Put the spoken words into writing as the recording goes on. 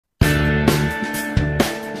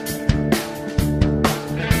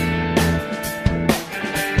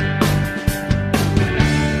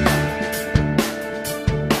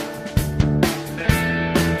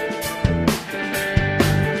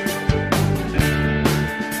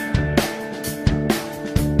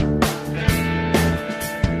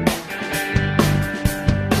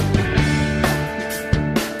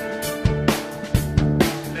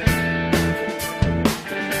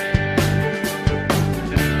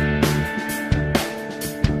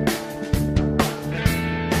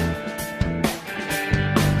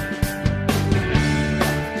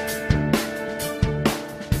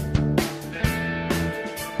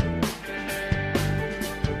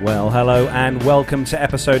hello, and welcome to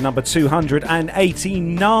episode number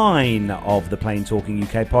 289 of the Plain Talking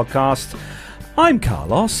UK podcast. I'm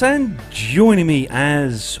Carlos, and joining me,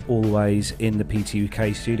 as always, in the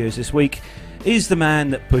PTUK studios this week is the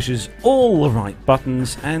man that pushes all the right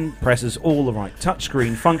buttons and presses all the right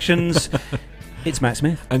touchscreen functions. It's Matt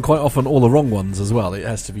Smith. And quite often all the wrong ones as well, it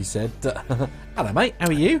has to be said. Hello, mate. How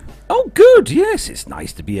are you? Oh, good. Yes, it's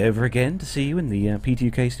nice to be over again, to see you in the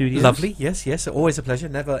PTUK studios. Lovely. Yes. Always a pleasure.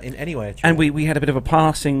 Never in any way a chore. And we had a bit of a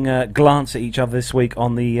passing glance at each other this week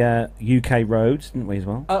on the UK roads, didn't we, as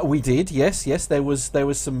well? We did. Yes. There was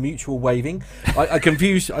some mutual waving. I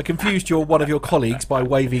confused one of your colleagues by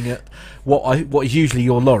waving at what is usually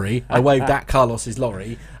your lorry. I waved at Carlos's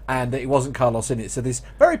lorry, and it wasn't Carlos in it. So this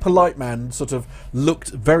very polite man sort of looked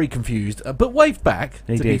very confused, but waved back.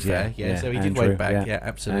 He to did, be fair, yeah. So he did Andrew, wave back. Yeah,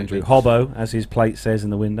 absolutely. Andrew. Hobbo, as his plate says in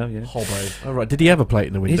the window. Yeah. Hobbo. All right. Did he have a plate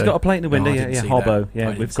in the window? He's got a plate in the window. No, I yeah. didn't see Hobbo. that.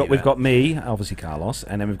 Yeah. We've got me, obviously Carlos,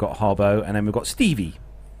 and then we've got Hobbo, and then we've got Stevie.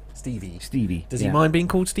 Stevie. Does he mind being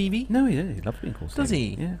called Stevie? No, he loves being called Stevie. Does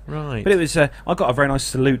he? Yeah. Right. But it was. I got a very nice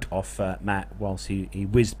salute off Matt whilst he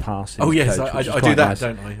whizzed past. Oh yes, coach, I do that, nice.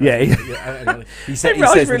 don't I? Yeah. He said.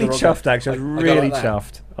 I was really chuffed. Actually, I was really like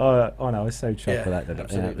chuffed. Oh no, I was so chuffed for that.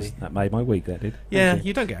 Absolutely. That made my week. That did. Yeah,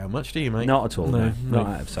 you don't get how much, do you, mate? Not at all. No. No. Not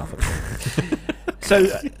out of Suffolk. So,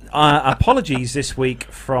 apologies this week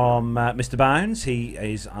from Mr. Bounds. He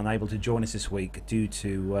is unable to join us this week due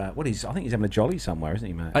to I think he's having a jolly somewhere, isn't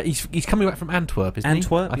he, Matt? He's coming back from Antwerp, isn't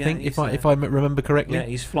Antwerp, he? I think, he's, if I remember correctly. Yeah,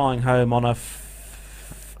 he's flying home on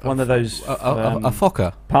one of those. A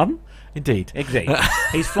Fokker. Pardon? Indeed.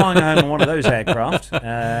 He's flying home on one of those aircraft,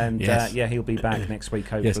 and Yes. He'll be back next week,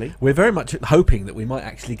 hopefully. Yes. We're very much hoping that we might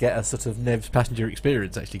actually get a sort of Nev's passenger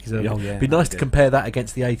experience, actually, because it'd be nice to compare that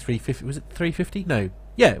against the A350. Was it 350? No.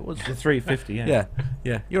 Yeah, it was The 350. Yeah.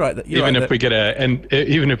 You're right. Even if we get an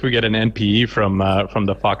NPE from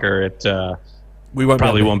the Fokker, it we won't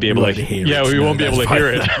won't be able to hear it. Yeah, we won't be able to hear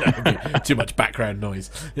it. Too much background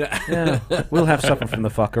noise. Yeah, we'll have something from the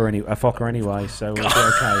Fokker anyway, so we'll be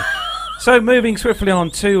okay. So moving swiftly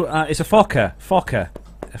on to it's a Fokker.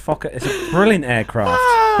 It's a brilliant aircraft.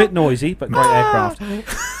 Bit noisy, but great aircraft.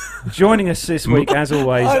 Joining us this week, as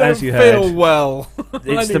always, as you heard, feel well.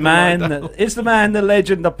 it's the man, the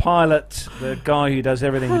legend, the pilot, the guy who does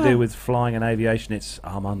everything to do with flying and aviation. It's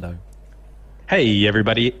Armando. Hey,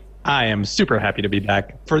 everybody. I am super happy to be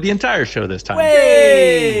back for the entire show this time.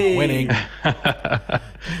 Hey! Winning.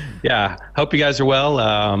 Yeah, hope you guys are well.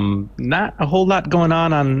 Not a whole lot going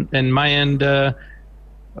on in my end. A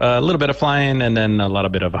little bit of flying and then a lot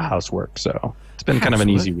of bit of housework. So it's been kind of an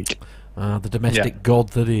easy week. The domestic god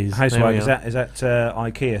that is. Housework, is that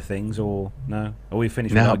IKEA things or no? Are we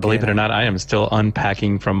finished? No, with IKEA believe it or now? not, I am still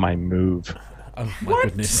unpacking from my move. Oh my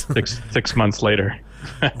goodness. 6 months later.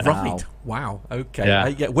 Right. Wow. Okay.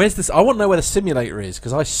 Yeah. Where's this? I want to know where the simulator is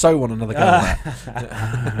because I so want another go at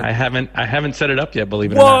that. I haven't set it up yet,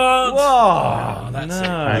 believe it or not. Whoa! That's no. it.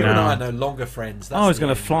 I You and know. I are no longer friends. That's I was the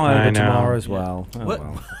going to end. fly I over know. tomorrow as well. Oh, What?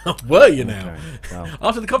 well. Were you now? Okay, well.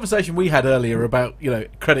 After the conversation we had earlier about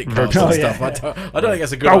credit cards and yeah. stuff, I don't think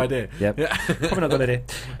that's a good idea. Yep. Yeah. Probably not a good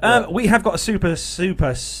idea. We have got a super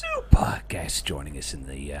guest joining us in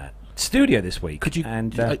the studio this week. Could you?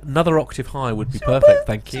 And Another octave high would be perfect.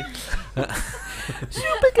 Thank you.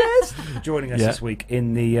 super guest joining us this week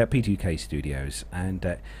in the P2K studios.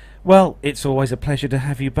 And well, it's always a pleasure to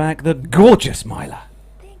have you back, the gorgeous Myla.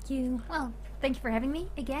 Thank you. Well, thank you for having me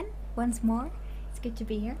again, once more. It's good to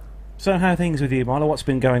be here. So how are things with you, Myla? What's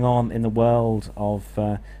been going on in the world of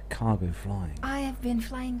cargo flying? I have been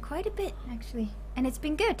flying quite a bit, actually, and it's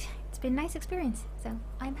been good. It's been a nice experience, so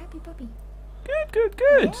I'm happy puppy. Good.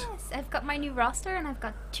 Yes, I've got my new roster, and I've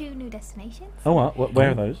got 2 new destinations. Oh,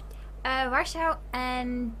 where are those? Warsaw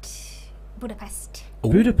and Budapest.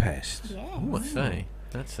 Budapest. Yes. Oh, I say.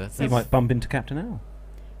 That's You might bump into Captain L.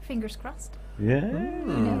 Fingers crossed. Yeah.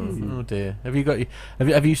 Oh dear. Have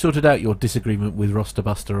you sorted out your disagreement with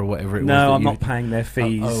Rosterbuster or whatever it was? No, I'm not paying their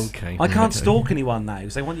fees. Oh, okay. I can't Okay. stalk anyone now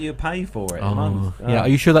because they want you to pay for it. a month. Yeah. Are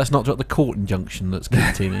you sure that's not the court injunction that's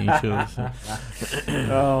kicked in? Are you sure?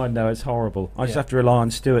 Oh, no, it's horrible. I just have to rely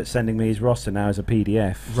on Stuart sending me his roster now as a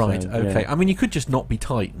PDF. Right. so, Okay. yeah. I mean, you could just not be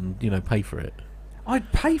tight and pay for it.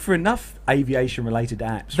 I'd pay for enough aviation-related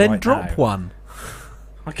apps. Then right drop now. one.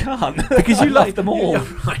 I can't Because you I love like them all. Yeah,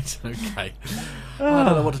 right. Okay. I don't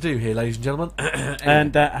know what to do here, ladies and gentlemen.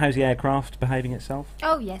 And how's the aircraft behaving itself?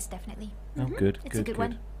 Oh, yes, definitely. Oh, good. It's a good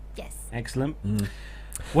one. Yes. Excellent.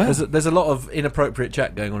 Well, There's a lot of inappropriate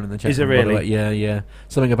chat going on in the chat. Is there room, by the really? way. Yeah.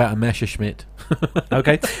 Something about a Messerschmitt.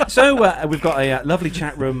 okay. So we've got a lovely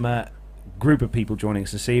chat room group of people joining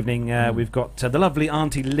us this evening. We've got the lovely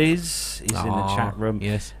Auntie Liz is in the chat room.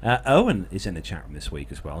 Yes. Owen is in the chat room this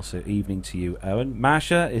week as well, so evening to you, Owen.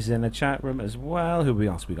 Masha is in the chat room as well. Who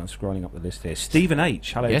else have we got scrolling up the list here? Stephen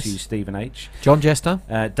H. Hello to you, Stephen H. John Jester.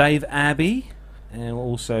 Dave Abbey,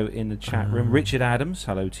 also in the chat room. Richard Adams,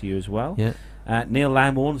 hello to you as well. Yeah. Neil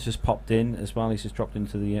Lamborn's just popped in as well. He's just dropped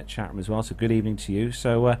into the chat room as well. So good evening to you.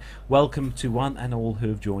 So welcome to one and all who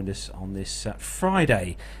have joined us on this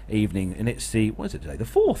Friday evening. And it's what is it today? The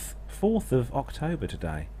 4th of October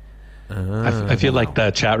today. I feel like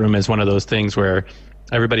the chat room is one of those things where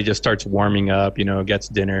everybody just starts warming up, gets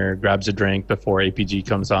dinner, grabs a drink before APG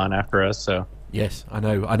comes on after us. So yes, I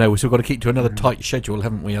know. We've still got to keep to another tight schedule,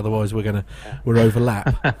 haven't we? Otherwise we're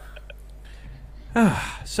overlap.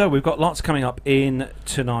 So we've got lots coming up in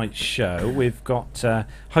tonight's show. We've got,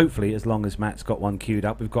 hopefully, as long as Matt's got one queued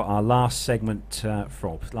up, we've got our last segment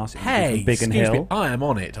from Big and Hill. Me, I am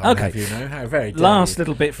on it. Okay. How very last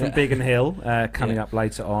little bit from Big and Hill coming up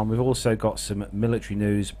later on. We've also got some military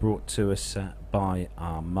news brought to us by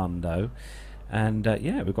Armando. And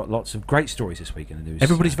we've got lots of great stories this week in the news.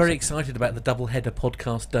 Everybody's very excited about the Doubleheader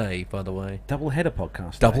Podcast Day, by the way. Doubleheader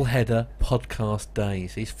Podcast Doubleheader Podcast Day.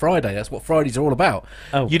 See, it's Friday. That's what Fridays are all about.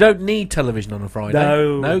 Oh. You don't need television on a Friday.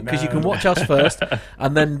 No, because you can watch us first,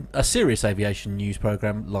 and then a serious aviation news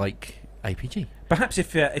program like APG. Perhaps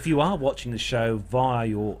if you are watching the show via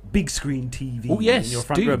your big screen TV in your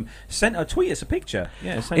front room, tweet us a picture.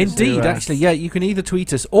 Yeah, indeed, actually, you can either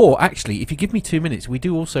tweet us, or actually, if you give me 2 minutes, we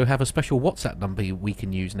do also have a special WhatsApp number we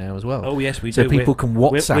can use now as well. Oh yes, we do. So people can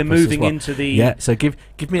WhatsApp. We're moving us as well. into the So give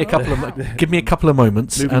me a couple of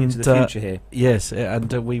moments. Moving into the future here. Yes,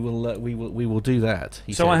 and we will do that.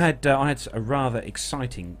 So I had a rather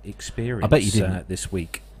exciting experience. I bet you didn't. This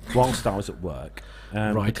week whilst I was at work.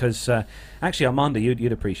 Right. Because actually, Armando,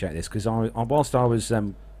 you'd appreciate this because whilst I was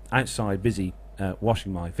outside busy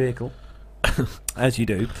washing my vehicle, as you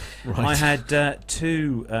do, right. I had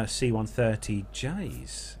two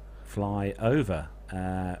C-130Js fly over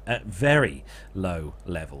at very low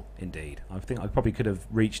level indeed. I think I probably could have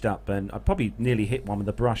reached up and I probably nearly hit one with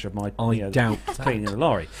the brush of my doubt cleaning the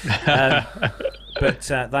lorry. But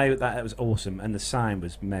that was awesome, and the sound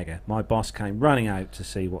was mega. My boss came running out to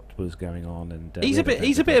see what was going on, and he's a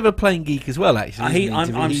bit of a plane geek as well. Actually,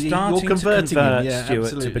 I'm starting to convert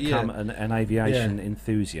Stuart to become an aviation Yeah.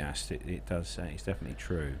 enthusiast. It does. It's definitely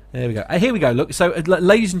true. There we go. Here we go. Look, so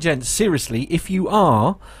ladies and gents, seriously, if you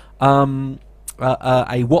are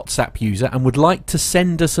a WhatsApp user and would like to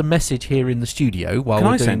send us a message here in the studio while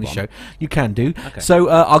we're doing the show, you can do. Okay. So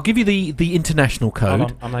I'll give you the international code.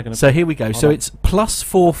 Hold on, I'm now gonna so here we go. So it's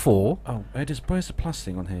 +44. Oh, where's the plus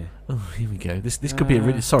thing on here? Oh, here we go. This could be a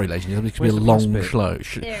really sorry, ladies and gentlemen. This could be a long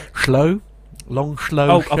long slow.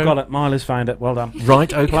 Oh, show. I've got it. Mila's found it. Well done.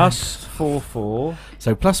 Right. Okay. +44.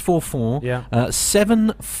 So +44. Yeah.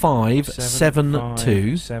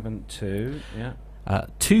 7572. 72. Yeah.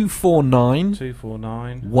 249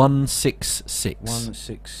 249 166.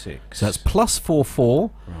 166. So that's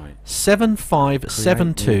 +44 right.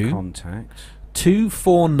 7572 contact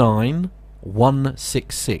 249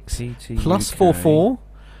 166. +44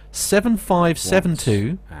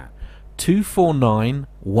 7572 249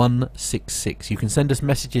 166. You can send us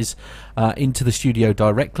messages into the studio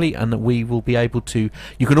directly, and we will be able to.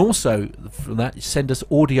 You can also from that send us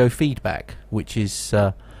audio feedback, which is.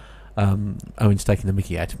 Owen's taking the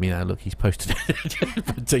mickey out of me now. Look, he's posted it.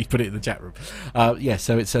 He put it in the chat room.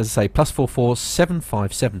 So it's, as I say, +44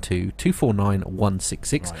 7572 249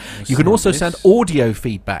 166. Right, you can also send audio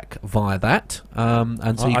feedback via that.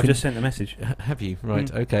 And so I've just sent the message. Have you?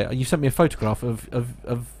 Right. Okay. You sent me a photograph of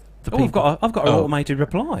the people. I've got an automated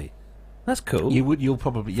reply. That's cool. You'll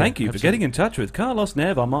probably. Thank you for getting in touch with Carlos,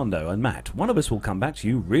 Nev, Armando, and Matt. One of us will come back to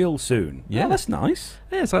you real soon. Yeah, that's nice.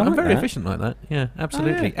 Yeah, so I'm very efficient like that. Yeah,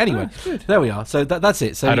 absolutely. Oh, yeah. Anyway, there we are. So that's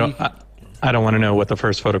it. So I don't want to know what the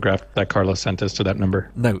first photograph that Carlos sent us to that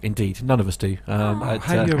number. No, indeed, none of us do.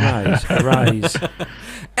 How you arise?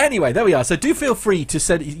 Anyway, there we are. So do feel free to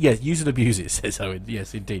send. Yes, use and abuse it, says Owen.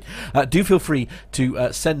 Yes, indeed. Do feel free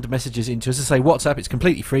to send messages into, as I say, WhatsApp. It's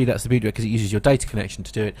completely free. That's the beauty because it uses your data connection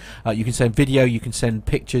to do it. You can send video. You can send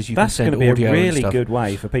pictures. You can send audio. That's going to be a really good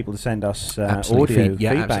way for people to send us audio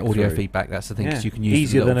feedback. Audio feedback. That's the thing because you can use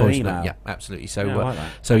easier than an email. Yeah, absolutely. So, like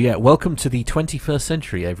that. Welcome to the 21st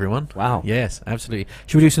century, everyone. Wow. Yes, absolutely.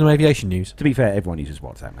 Should we do some aviation news? To be fair, everyone uses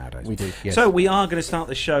WhatsApp nowadays. We do, yes. So we are going to start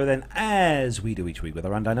the show then, as we do each week, with a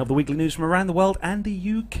rundown of the weekly news from around the world and the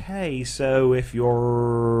UK. So if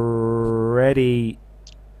you're ready,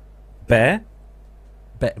 Bear?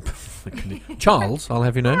 Charles, I'll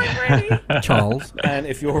have you know. Charles. And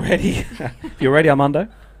if you're ready, Armando?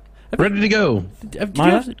 Ready to go. Did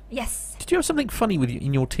Myla? Yes. you have something funny with you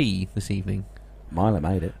in your tea this evening? Milo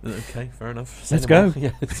made it. Okay, fair enough. Let's go.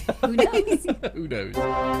 Yes. Who knows? Who knows?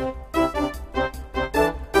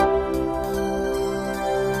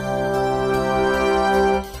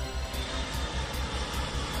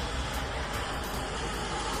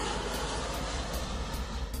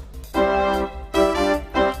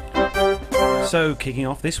 So, kicking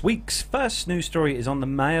off this week's first news story is on the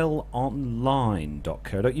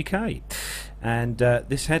mailonline.co.uk. And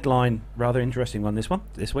this headline, rather interesting one this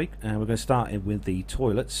week. We're going to start with the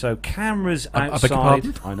toilets. So, cameras I beg your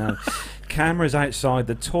outside. pardon? I know. Cameras outside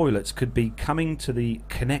the toilets could be coming to the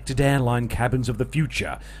connected airline cabins of the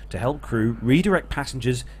future to help crew redirect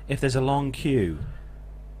passengers if there's a long queue.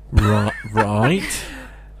 Right.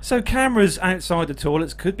 So cameras outside the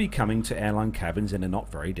toilets could be coming to airline cabins in a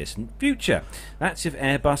not very distant future. That's if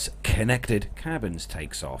Airbus Connected Cabins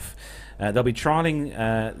takes off. They'll be trialling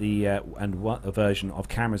a version of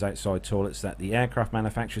cameras outside toilets that the aircraft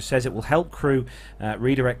manufacturer says it will help crew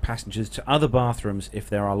redirect passengers to other bathrooms if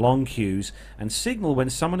there are long queues and signal when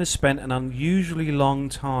someone has spent an unusually long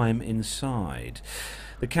time inside.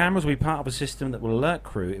 The cameras will be part of a system that will alert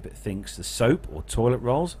crew if it thinks the soap or toilet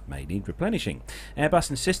rolls may need replenishing.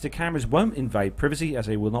 Airbus insists the cameras won't invade privacy as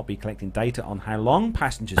they will not be collecting data on how long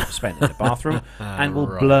passengers have spent in the bathroom and will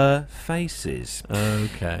blur faces.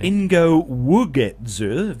 Okay. Ingo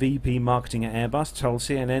Wugetzer, VP Marketing at Airbus, told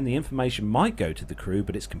CNN the information might go to the crew,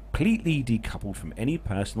 but it's completely decoupled from any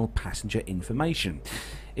personal passenger information.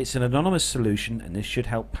 It's an anonymous solution, and this should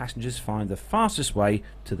help passengers find the fastest way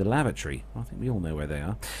to the lavatory. I think we all know where they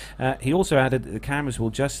are. He also added that the cameras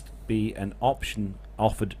will just be an option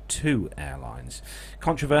offered to airlines.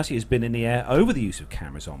 Controversy has been in the air over the use of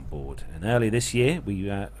cameras on board. And earlier this year, we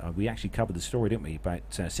actually covered the story, didn't we, about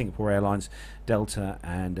Singapore Airlines, Delta,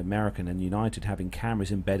 and American and United having cameras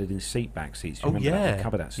embedded in seat back seats. Do you remember that? We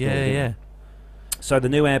covered that story. Yeah. So the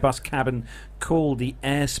new Airbus cabin, called the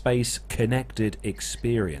Airspace Connected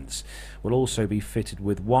Experience, will also be fitted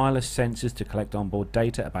with wireless sensors to collect onboard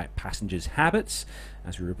data about passengers' habits,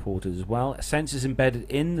 as we reported as well. Sensors embedded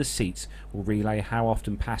in the seats will relay how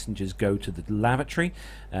often passengers go to the lavatory,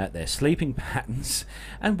 their sleeping patterns,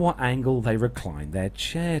 and what angle they recline their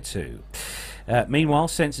chair to. Meanwhile,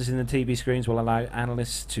 sensors in the TV screens will allow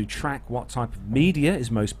analysts to track what type of media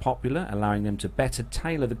is most popular, allowing them to better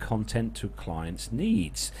tailor the content to clients'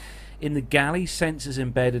 needs. In the galley, sensors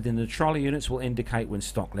embedded in the trolley units will indicate when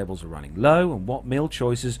stock levels are running low and what meal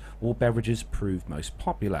choices or beverages prove most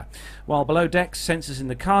popular. While below deck, sensors in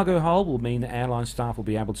the cargo hold will mean that airline staff will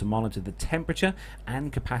be able to monitor the temperature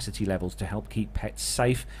and capacity levels to help keep pets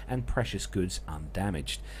safe and precious goods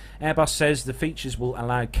undamaged. Airbus says the features will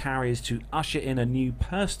allow carriers to usher in a new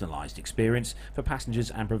personalised experience for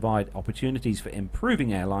passengers and provide opportunities for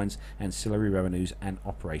improving airlines' ancillary revenues and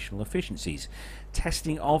operational efficiencies.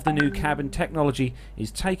 Testing of the new cabin technology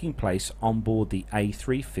is taking place on board the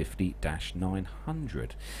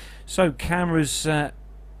A350-900. So cameras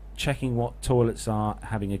checking what toilets are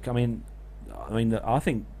having a... I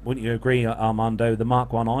think, wouldn't you agree, Armando, the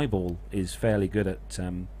Mark 1 eyeball is fairly good at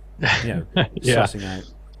sussing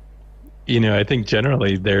out. I think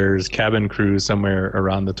generally there's cabin crews somewhere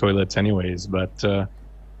around the toilets anyways, but I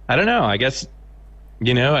don't know. I guess,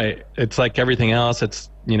 it's like everything else. It's,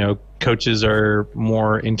 coaches are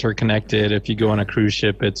more interconnected. If you go on a cruise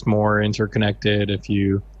ship, it's more interconnected. If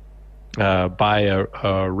you buy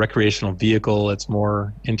a recreational vehicle, it's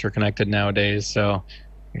more interconnected nowadays. So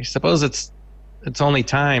I suppose it's only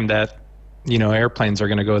time that, airplanes are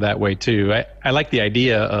going to go that way too. I like the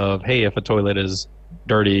idea of, hey, if a toilet is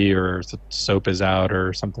dirty or soap is out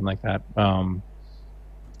or something like that. I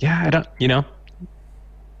don't,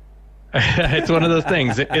 it's one of those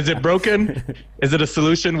things. Is it broken? Is it a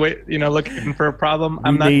solution? Wait, looking for a problem.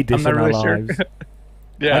 I'm not really sure.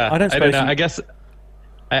 Yeah, I don't know. I guess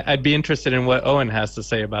I'd be interested in what Owen has to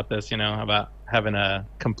say about this. About having a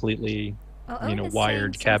completely,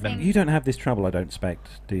 wired cabin. You don't have this trouble, I don't expect,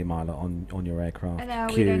 do you, Milo, on your aircraft? No,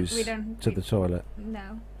 queues we don't to the toilet.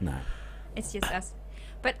 No, it's just us.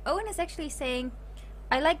 But Owen is actually saying,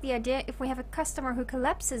 I like the idea. If we have a customer who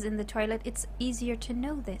collapses in the toilet, it's easier to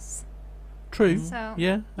know this. True. So,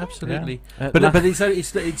 yeah, absolutely. Yeah. But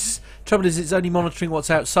it's trouble is it's only monitoring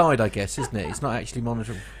what's outside, I guess, isn't it? It's not actually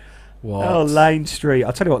monitoring. What? Oh, Lane Street.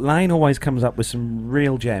 I'll tell you what, Lane always comes up with some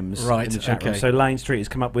real gems in the chat room. So Lane Street has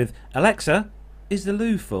come up with, Alexa, is the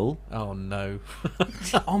loo full? Oh, no.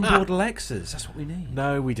 Onboard Alexas, that's what we need.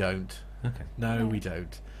 No, we don't. Okay. No, we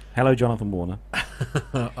don't. Hello, Jonathan Warner.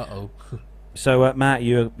 Uh-oh. So, Matt,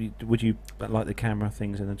 would you like the camera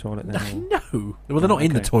things in the toilet then? No. Well, they're not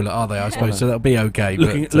in the Okay. toilet, are they? I suppose so. That'll be okay.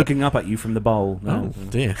 But, Looking up at you from the bowl. No. Oh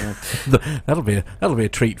dear, Yeah. that'll be a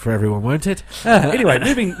treat for everyone, won't it? Anyway,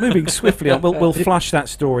 moving swiftly on. We'll flush that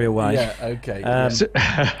story away. Yeah. Okay.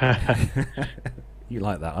 You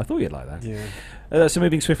like that? I thought you'd like that. yeah. So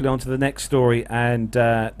moving swiftly on to the next story, and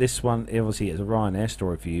this one obviously is a Ryanair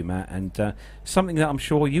story for you, Matt, and something that I'm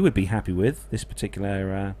sure you would be happy with, this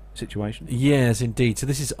particular situation. Yes, indeed. So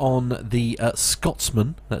this is on the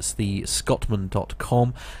Scotsman. That's the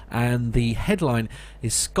Scotsman.com, and the headline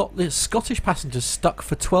is Scottish passengers stuck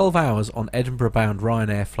for 12 hours on Edinburgh-bound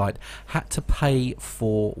Ryanair flight had to pay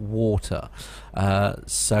for water.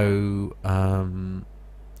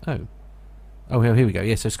 Oh, here we go.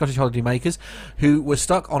 Yeah, so Scottish holidaymakers who were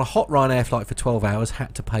stuck on a hot Ryanair flight for 12 hours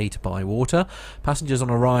had to pay to buy water. Passengers on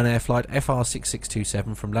a Ryanair flight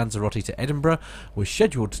FR6627 from Lanzarote to Edinburgh was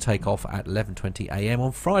scheduled to take off at 11:20 a.m.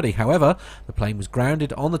 on Friday. However, the plane was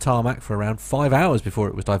grounded on the tarmac for around 5 hours before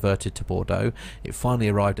it was diverted to Bordeaux. It finally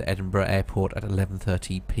arrived at Edinburgh Airport at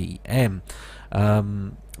 11:30 p.m.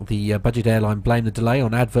 The budget airline blamed the delay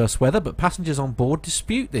on adverse weather, but passengers on board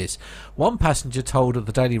dispute this. One passenger told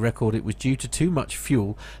the Daily Record it was due to too much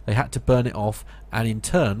fuel, they had to burn it off, and in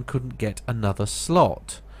turn couldn't get another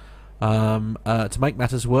slot. To make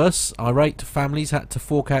matters worse, irate families had to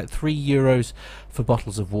fork out €3 for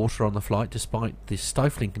bottles of water on the flight despite the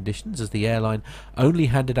stifling conditions, as the airline only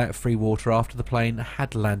handed out free water after the plane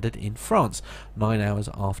had landed in France, 9 hours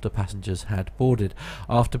after passengers had boarded.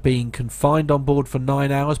 After being confined on board for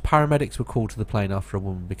 9 hours, paramedics were called to the plane after a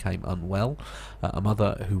woman became unwell. A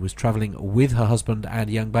mother who was travelling with her husband and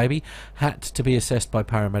young baby had to be assessed by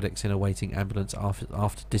paramedics in a waiting ambulance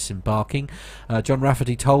after disembarking. John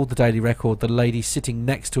Rafferty told the Daily Record the lady sitting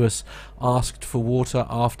next to us asked for water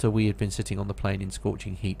after we had been sitting on the plane in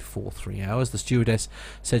scorching heat for 3 hours. The stewardess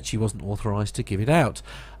said she wasn't authorised to give it out.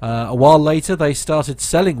 A while later they started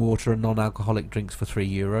selling water and non-alcoholic drinks for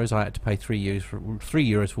 €3. I had to pay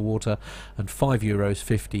 €3 for water and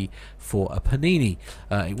 €5.50 for a panini.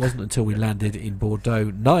 It wasn't until we landed in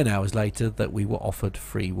Bordeaux 9 hours later that we were offered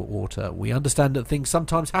free water. We understand that things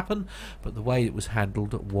sometimes happen, but the way it was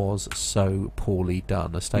handled was so poorly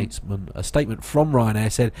done. A statement from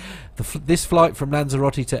Ryanair said this flight from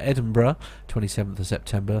Lanzarote to Edinburgh, 27th of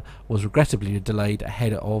September, was regrettably delayed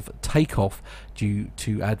ahead of takeoff due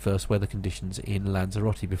to adverse weather conditions in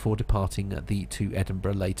Lanzarote before departing to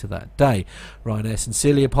Edinburgh later that day. Ryanair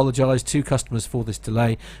sincerely apologised to customers for this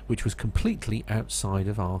delay, which was completely outside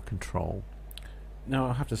of our control. No,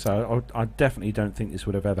 I have to say, I definitely don't think this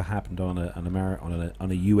would have ever happened on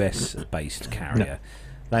a US-based carrier.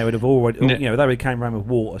 They would have already, they would have came around with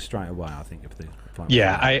water straight away, I think, if the flight was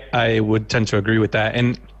delayed. I would tend to agree with that.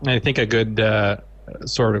 And I think a good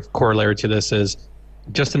sort of corollary to this is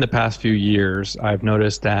just in the past few years, I've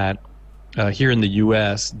noticed that here in the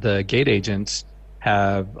U.S., the gate agents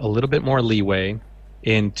have a little bit more leeway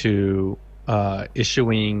into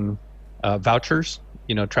issuing vouchers,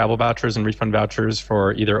 travel vouchers and refund vouchers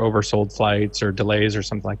for either oversold flights or delays or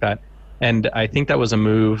something like that. And I think that was a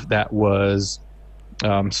move that was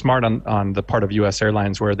smart on the part of U.S.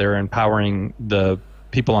 Airlines, where they're empowering the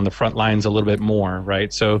people on the front lines a little bit more,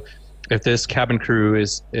 right? So if this cabin crew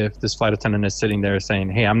if this flight attendant is sitting there saying,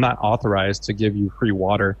 hey, I'm not authorized to give you free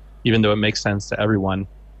water, even though it makes sense to everyone,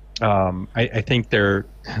 I think they're,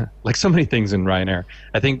 like so many things in Ryanair,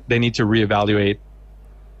 I think they need to reevaluate,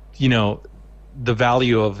 the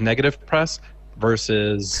value of negative press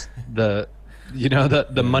versus the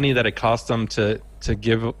money that it costs them to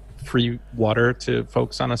give free water to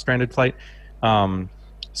folks on a stranded flight.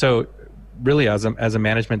 So really, as a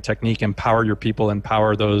management technique, empower your people,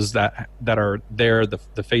 empower those that are there,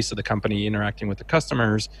 the face of the company, interacting with the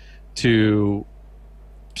customers, to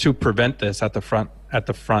prevent this at the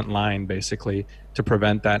front line, basically, to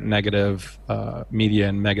prevent that negative media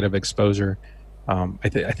and negative exposure. I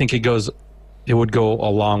think it would go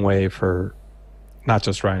a long way for not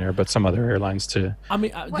just Ryanair, but some other airlines too. I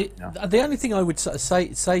mean, the only thing I would say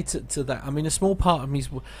to that, I mean, a small part of me is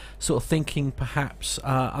sort of thinking perhaps,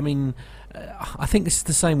 I think this is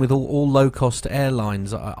the same with all low-cost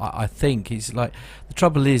airlines. I think it's like, the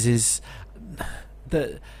trouble is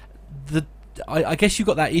that I guess you've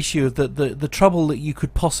got that issue of the trouble that you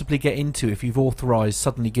could possibly get into if you've authorised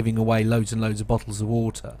suddenly giving away loads and loads of bottles of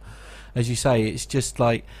water. As you say, it's just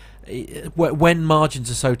like, when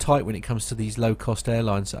margins are so tight when it comes to these low-cost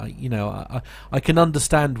airlines, I can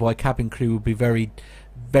understand why cabin crew would be very,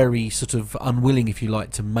 very sort of unwilling, if you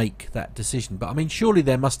like, to make that decision. But I mean, surely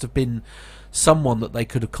there must have been someone that they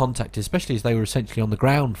could have contacted, especially as they were essentially on the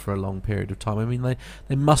ground for a long period of time. I mean,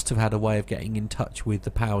 they must have had a way of getting in touch with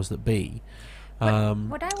the powers that be.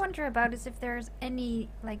 What I wonder about is if there's any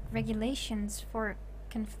regulations for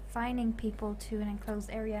confining people to an enclosed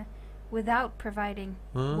area without providing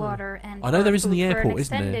water and I know there is in food the for an airport,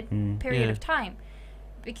 isn't there? extended period Yeah. of time,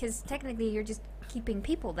 because technically you're just keeping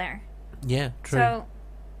people there. Yeah, true. So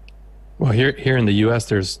Well, here in the U.S.,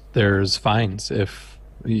 there's fines if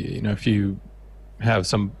if you have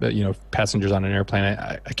some passengers on an airplane.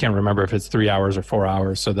 I can't remember if it's 3 hours or 4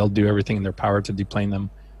 hours, so they'll do everything in their power to deplane them.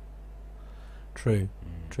 True,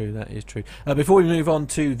 that is true. Before we move on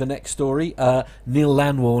to the next story, Neil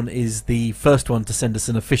Lanwarn is the first one to send us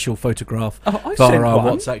an official photograph I via sent our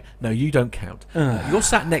one. WhatsApp. No, you don't count. You're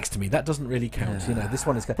sat next to me. That doesn't really count. This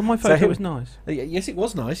one is. But my photo was nice. Yes, it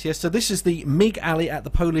was nice. Yes, so this is the Mig Alley at the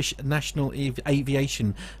Polish National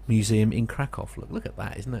Aviation Museum in Krakow. Look at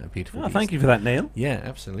that! Isn't that a beautiful? Oh, piece? thank you for that, Neil. Yeah,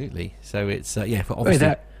 absolutely. So it's for Wait,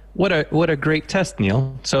 obviously. what a great test,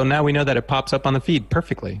 Neil. So now we know that it pops up on the feed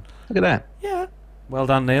perfectly. Look at that. Yeah. Well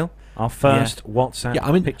done, Neil. Our first WhatsApp Yeah,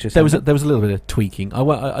 I mean, picture. there was sender. a little bit of tweaking.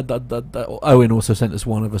 Owen also sent us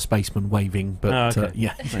one of a spaceman waving, but Oh, okay.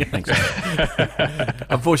 yeah. No, thanks.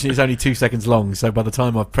 Unfortunately, it's only 2 seconds long, so by the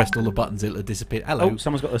time I've pressed all the buttons, it'll have disappeared. Hello, Oh,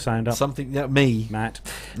 someone's got the sound up. something. Me. Matt.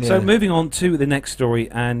 Yeah. So moving on to the next story,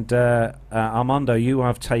 and Armando, you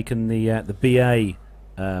have taken the BA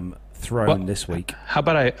throne Well, this week. How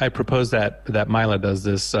about I propose that Mila does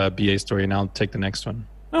this BA story, and I'll take the next one.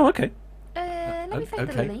 Oh, okay. let me find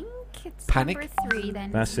okay. the link. It's Panic. number 3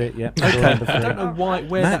 then. That's it. Yeah. Okay, I don't know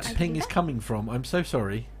where Matt. that ping is coming from. I'm so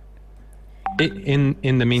sorry. In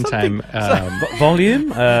the meantime,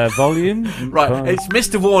 Volume. Right, it's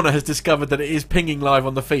Mr. Warner has discovered that it is pinging live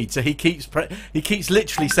on the feed, so he keeps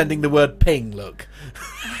literally sending the word ping. Look,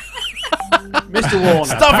 Mr. Warner.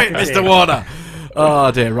 stop pack it, Mr. in. Warner.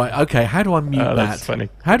 Oh dear. Right. Okay. How do I mute that? that's funny.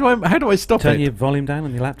 How do I stop Turn it? your volume down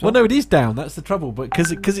on your laptop. Well, no, it is down. That's the trouble. But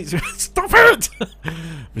because it's stop it,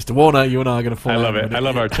 Mr. Warner. You and I are going to fall. I out love in a it. minute. I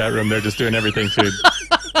love our chat room. They're just doing everything to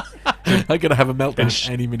I'm going to have a meltdown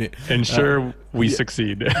any minute. ensure we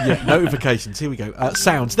succeed. Yeah. Notifications. Here we go.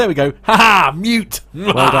 Sounds. There we go. Ha ha. Mute.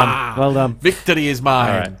 Well done. Well done. Victory is mine.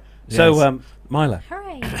 All right. So, Mila,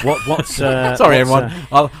 Hooray. what's Sorry, what's, everyone.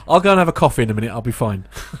 I'll go and have a coffee in a minute. I'll be fine.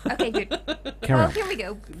 Okay, good. Carry Well, on. here we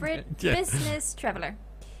go. Business traveler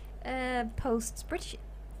posts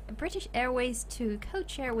British Airways to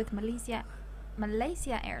co-chair with Malaysia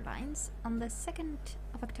Airlines on the 2nd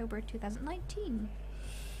of October 2019.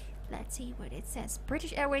 Let's see what it says.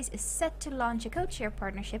 British Airways is set to launch a co-chair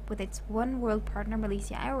partnership with its One World partner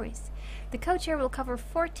Malaysia Airways. The co-chair will cover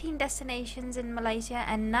 14 destinations in Malaysia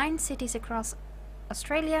and 9 cities across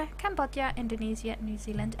Australia, Cambodia, Indonesia, New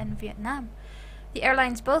Zealand and Vietnam. The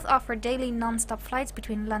airlines both offer daily non-stop flights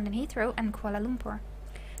between London Heathrow and Kuala Lumpur.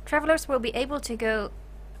 Travelers will be able to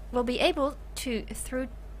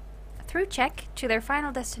through check to their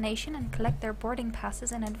final destination and collect their boarding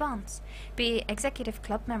passes in advance. BA Executive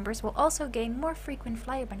Club members will also gain more frequent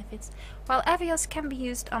flyer benefits, while Avios can be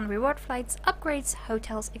used on reward flights, upgrades,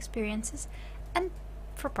 hotels, experiences, and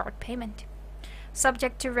for part payment.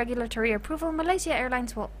 Subject to regulatory approval, Malaysia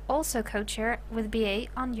Airlines will also co-chair with BA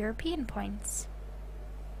on European points.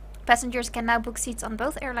 Passengers can now book seats on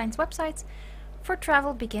both airlines' websites for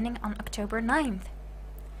travel beginning on October 9th.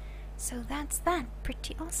 So that's that.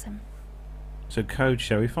 Pretty awesome. So code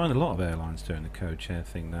share. We find a lot of airlines doing the code share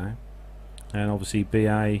thing now, and obviously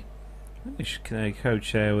BA. Code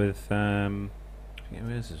share with.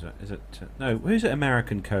 Who's it?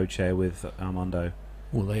 American code share with Armando.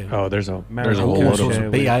 Well, they Oh, there's a American whole all lot sorts of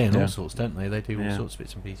of BA and yeah. all sorts, don't they? They do all Yeah. sorts of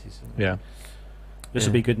bits and pieces. yeah. This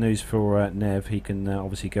will be good news for Nev. He can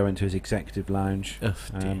obviously go into his executive lounge Oh,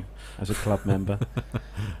 dear. as a club member,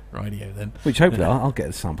 Radio then. which hopefully I'll get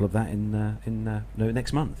a sample of that in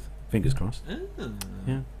next month. Fingers crossed.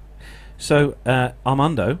 Yeah. So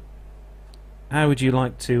Armando, how would you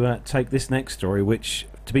like to take this next story? Which,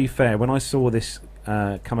 to be fair, when I saw this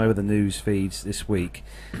come over the news feeds this week,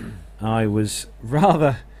 I was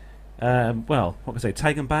rather, what can I say,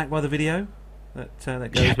 taken back by the video that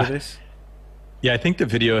goes with this. Yeah, I think the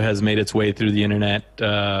video has made its way through the internet,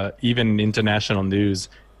 even international news,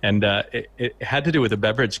 and it had to do with a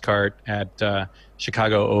beverage cart at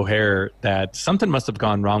Chicago O'Hare that something must have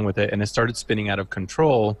gone wrong with it, and it started spinning out of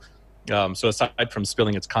control. So aside from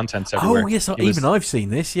spilling its contents everywhere, Oh yes, it was- even I've seen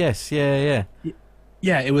this. Yes, yeah.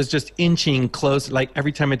 Yeah, it was just inching close. Like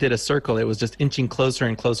every time it did a circle, it was just inching closer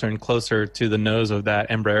and closer and closer to the nose of that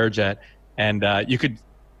Embraer jet, and you could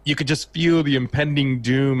you could just feel the impending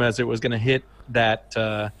doom as it was going to hit that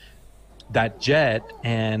that jet,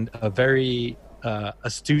 and a very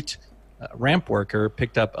astute ramp worker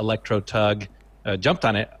picked up Electro Tug, jumped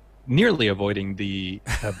on it, nearly avoiding the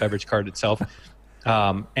beverage cart itself.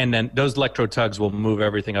 And then those Electro Tugs will move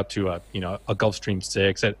everything up to a Gulfstream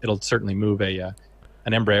 6. It'll certainly move an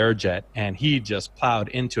Embraer jet, and he just plowed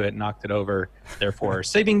into it, knocked it over, therefore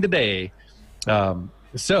saving the day.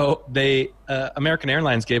 So American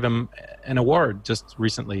Airlines gave him an award just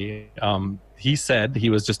recently. He said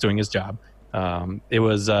he was just doing his job. It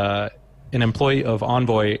was an employee of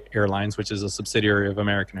Envoy Airlines, which is a subsidiary of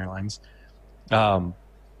American Airlines. So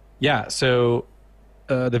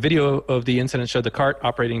the video of the incident showed the cart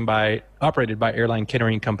operated by airline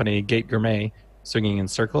catering company Gate Gourmet swinging in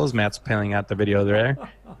circles. Matt's playing out the video there.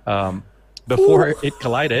 Before it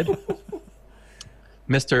collided,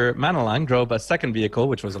 Mr. Manalang drove a second vehicle,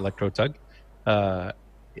 which was Electro Tug,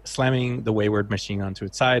 slamming the wayward machine onto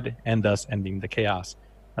its side and thus ending the chaos.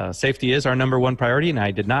 Safety is our number one priority, and I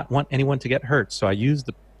did not want anyone to get hurt, so I used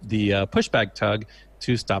the pushback tug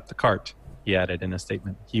to stop the cart, he added in a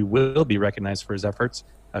statement. He will be recognized for his efforts,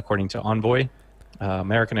 according to Envoy.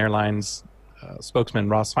 American Airlines spokesman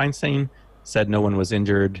Ross Feinstein said no one was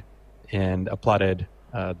injured and applauded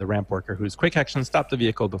the ramp worker whose quick action stopped the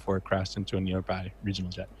vehicle before it crashed into a nearby regional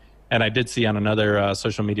jet. And I did see on another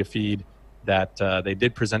social media feed that they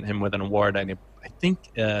did present him with an award. I think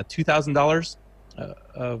 $2,000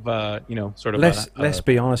 of sort of. Let's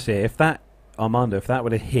be honest here. If that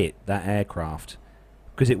would have hit that aircraft,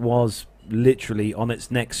 because it was literally on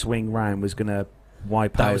its next swing round, was going to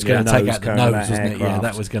wipe out. That was going to take out the nose, wasn't it? Yeah, aircraft.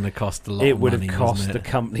 that was going to cost a lot. It of would money, have cost wasn't the it?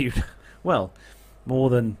 company, well,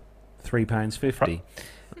 more than £3.50.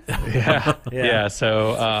 Yeah.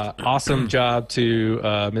 So awesome job to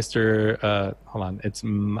Mr. Hold on, it's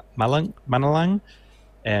Manalang,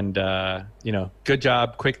 and good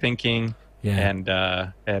job, quick thinking, and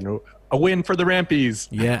a win for the Rampies.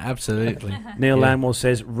 Yeah, absolutely. Neil Landmore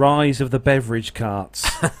says, "Rise of the beverage carts."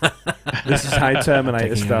 This is how Terminator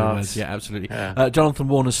Taking starts. Yeah, absolutely. Yeah. Jonathan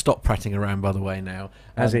Warner's stopped prattling around, by the way, now.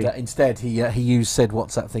 Has And, he? instead, he used said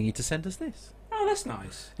WhatsApp thingy to send us this. Oh, that's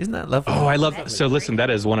nice. Isn't that lovely? Oh, I love that. So listen, that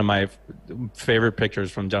is one of my favorite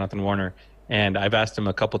pictures from Jonathan Warner, and I've asked him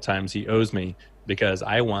a couple times. He owes me, because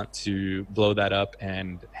I want to blow that up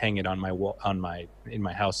and hang it on my wall, in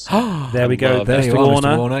my house. There we go. There Mr. you are, Warner.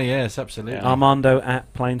 Mr. Warner. Yes, absolutely. Armando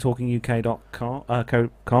at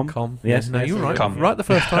planetalkinguk.com. Com. Yes, no, you're right. Com. Right the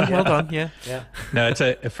first time. Well done. Yeah. No,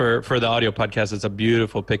 it's for the audio podcast. It's a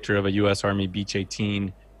beautiful picture of a U.S. Army Beech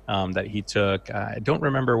 18 that he took. I don't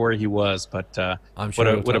remember where he was, but I'm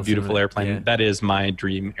sure what a beautiful airplane. Yeah. That is my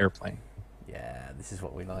dream airplane. Yeah, this is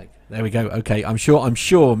what we like. There we go. Okay, I'm sure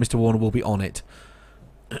Mr. Warner will be on it.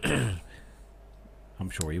 I'm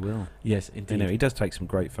sure he will. Yes, indeed. He does take some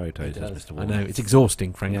great photos, He does does. Mr. I Warner. know it's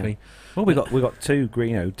exhausting, frankly. Well, we got two,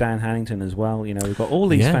 Dan Hannington as well. We've got all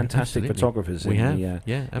these Yeah, fantastic absolutely. photographers We in have. the Yeah, in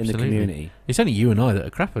the absolutely. community. It's only you and I that are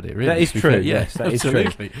crap at it, really. That is to be true. fair. Yes, that is true.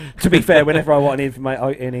 absolutely. To be fair, whenever I want any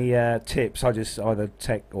tips, I just either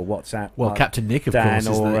text or WhatsApp. Well, Captain Nick, of Dan course,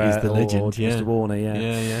 is the legend. or Yeah. Mr. Warner.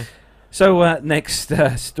 Yeah. So next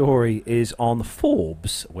story is on the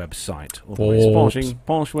Forbes website. Forbes.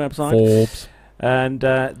 Posh website. Forbes. And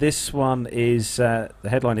this one is, the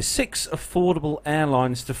headline is 6 affordable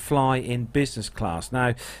airlines to fly in business class.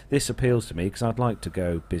 Now, this appeals to me because I'd like to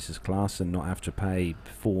go business class and not have to pay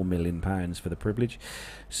 £4 million for the privilege.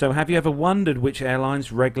 So have you ever wondered which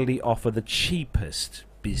airlines regularly offer the cheapest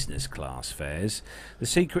business class fares? The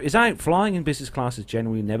secret is out. Flying in business class has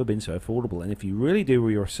generally never been so affordable, and if you really do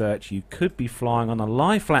your research, you could be flying on a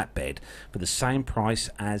live flatbed for the same price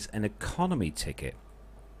as an economy ticket.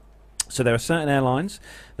 So there are certain airlines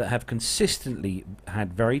that have consistently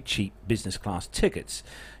had very cheap business class tickets.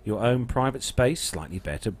 Your own private space, slightly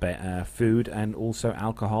better, food, and also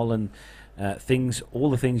alcohol and all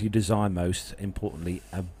the things you desire most. Importantly,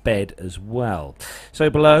 a bed as well. So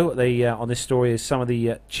below on this story is some of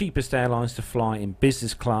the cheapest airlines to fly in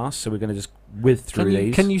business class. So we're going to just whiz through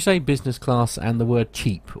these. Can you say business class and the word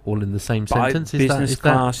cheap all in the same sentence? Business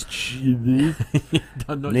class.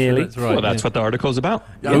 I'm not Nearly. sure that's right. Well, that's what the article's about.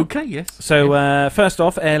 Okay, yes. So first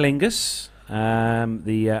off, Aer Lingus,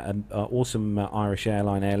 the awesome Irish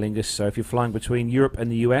airline Aer Lingus. So if you're flying between Europe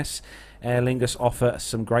and the US, Aer Lingus offer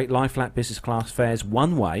some great lie-flat business class fares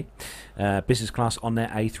one way. Business class on their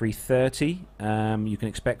A330. You can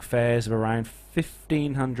expect fares of around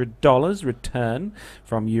 $1,500 return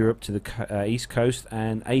from Europe to the East Coast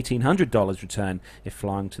and $1,800 return if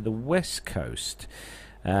flying to the West Coast.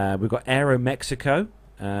 We've got Aeromexico.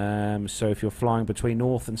 So if you're flying between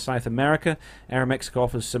North and South America, Aeromexico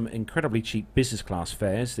offers some incredibly cheap business class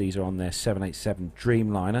fares. These are on their 787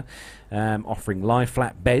 Dreamliner, offering lie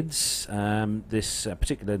flat beds. This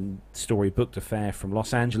particular story booked a fare from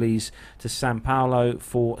Los Angeles to Sao Paulo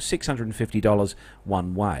for $650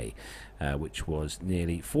 one way, which was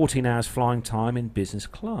nearly 14 hours flying time in business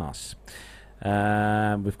class.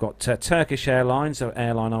 We've got Turkish Airlines, an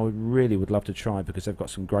airline I would love to try because they've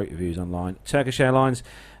got some great reviews online. Turkish Airlines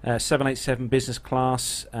 787 business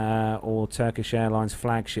class, or Turkish Airlines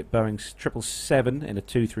flagship Boeing 777 in a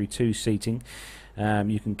 232 seating.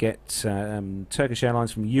 You can get Turkish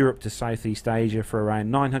Airlines from Europe to Southeast Asia for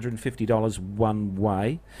around $950 one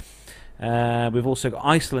way. We've also got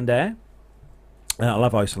Iceland Air. I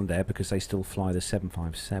love Iceland Air because they still fly the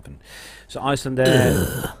 757. So Iceland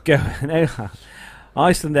Air,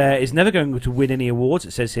 Iceland Air is never going to win any awards.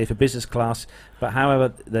 It says here for business class, but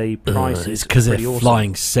however the price is because they're pretty awesome.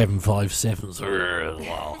 flying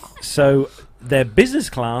 757s. So their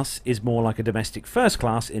business class is more like a domestic first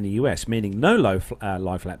class in the US, meaning no lie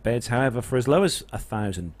flat beds. However, for as low as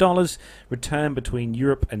 $1,000, return between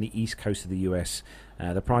Europe and the east coast of the US.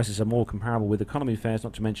 The prices are more comparable with economy fares,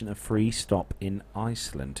 not to mention a free stop in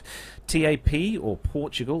Iceland. TAP, or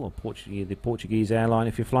Portugal, the Portuguese airline,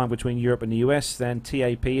 if you're flying between Europe and the US, then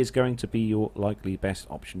TAP is going to be your likely best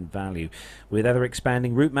option value. With other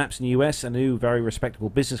expanding route maps in the US, a new very respectable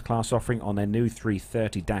business class offering on their new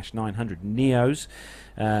 330-900 Neos.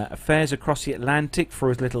 Fares across the Atlantic for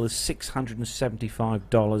as little as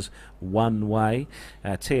 $675 one way.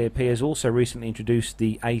 TAP has also recently introduced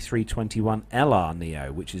the A321LR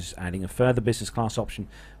Neo, which is adding a further business class option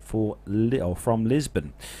for from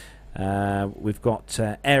Lisbon. We've got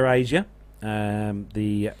AirAsia.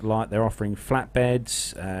 They're offering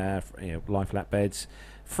flatbeds, lie flatbeds,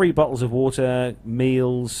 free bottles of water,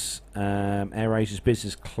 meals. AirAsia's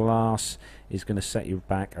business class is going to set you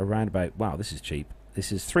back around about, wow, this is cheap.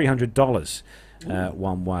 This is $300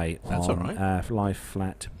 one way. That's on all right. lie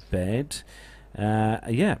flat bed.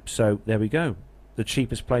 So there we go. The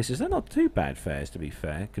cheapest places, they're not too bad fares, to be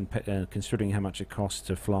fair, considering how much it costs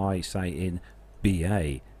to fly, say, in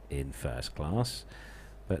BA in first class.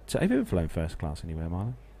 But have you ever flown first class anywhere,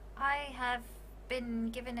 Marla? I have been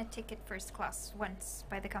given a ticket first class once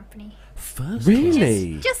by the company. First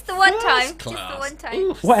Really? Just the one time. First Just the class. one time.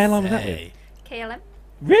 What airline was that with? Hey. KLM.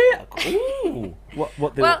 Really? Ooh.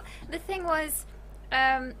 What the... Well, the thing was,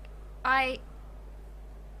 I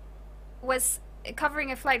was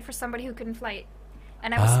covering a flight for somebody who couldn't fly it,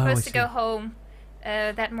 and I was supposed to go home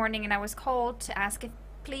that morning, and I was called to ask if,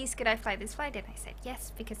 please, could I fly this flight? And I said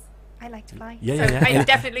yes, because I like to fly. Yeah, so yeah. I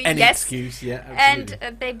definitely Any yes. excuse, yeah, absolutely.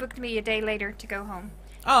 And they booked me a day later to go home,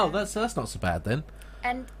 Oh, that's not so bad then.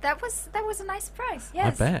 and that was a nice surprise.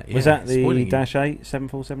 Yes. I bet. Was yeah, that the spoiling you. Dash 8,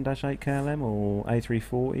 747-8 KLM, or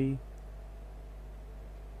A340?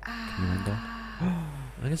 Can you remember?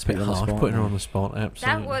 I guess a bit Put you on the harsh spot putting her now. on the spot.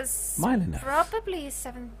 Absolutely. That was Mile enough. probably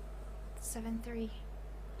 773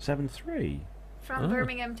 7.3. from Oh.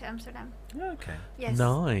 Birmingham to Amsterdam. Okay. Yes.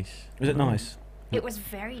 Nice. Was it nice? It was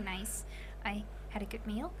very nice. I had a good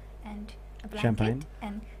meal and a blanket, Champagne?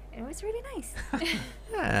 and it was really nice.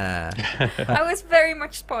 Yeah. I was very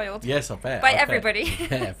much spoiled Yes, I bet. by I bet. everybody.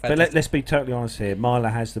 Yeah, But let's be totally honest here.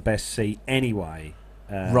 Marla has the best seat anyway.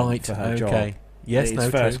 right. For her Okay. job. Yes. It's No.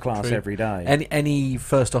 first true, class true. every day. Any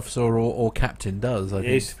first officer or captain does. I think.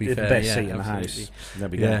 It's To be the fair, best yeah, seat in the absolutely. house. There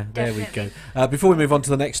we Yeah, go. there we go. Definitely. Before we move on to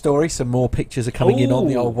the next story, some more pictures are coming in on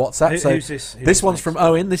the old WhatsApp. So who's this? Who's this one's next? from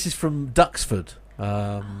Owen. This is from Duxford.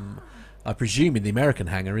 I presume in the American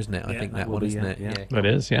hangar, isn't it? I Yeah, think that that will one, be, isn't yeah, it? yeah. That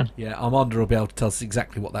is, yeah. Yeah, Armando will be able to tell us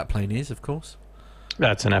exactly what that plane is, of course.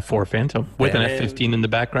 That's an F4 Phantom with an Yeah. F15 in the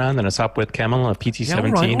background and a Sopwith Camel, a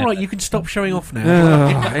PT-17. Yeah, all right, you can stop showing off now.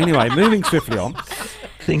 Anyway, moving swiftly on.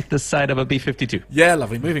 I think the side of a B-52. Yeah,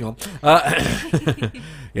 lovely. Moving on.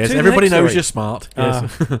 Yes, To the everybody next knows story. you're smart.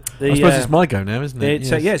 Yes. The, I suppose it's my go now, isn't it?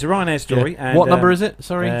 It's it's a Ryanair story. Yeah. And, What number is it?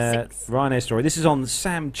 Sorry. 6. Ryanair story. This is on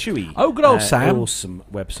Sam Chewy. Oh, good old Sam. Awesome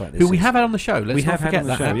website. This Who we is. have had on the show. Let's We not have had forget on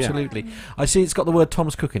the that. show, yeah. Absolutely. I see it's got the word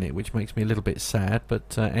Thomas Cook in it, which makes me a little bit sad.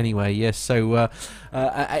 But anyway, yes. So,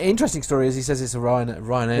 interesting story, as he says, it's a Ryanair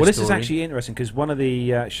Well, this story. is actually interesting because one of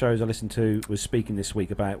the shows I listened to was speaking this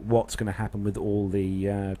week about what's going to happen with all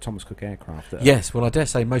the Thomas Cook aircraft. That Yes, well, I dare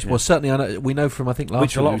say most. Yeah. Well, certainly, I know, we know from I think last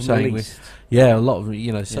which a week lot we of were them saying, released. yeah, a lot of certainly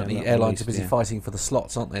a lot of them airlines are released, busy yeah. fighting for the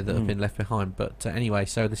slots, aren't they, that have Mm. been left behind. But anyway,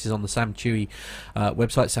 so this is on the Sam Chewy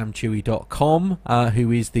website, samchewy.com.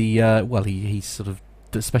 Who is the he's sort of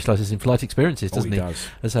specialises in flight experiences, doesn't he he? does.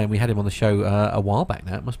 As saying, we had him on the show a while back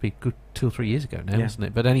now. It must be a good 2 or 3 years ago now, Yeah. isn't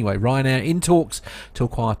it? But anyway, Ryanair in talks to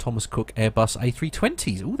acquire Thomas Cook Airbus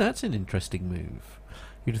A320s. Oh, that's an interesting move.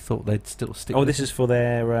 You'd have thought they'd still stick. Oh, with this it. is for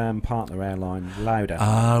their partner airline, Lauda.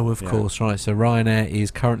 Oh, of Yeah. course, right. So Ryanair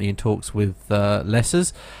is currently in talks with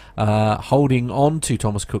Lessers, holding on to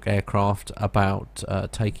Thomas Cook aircraft about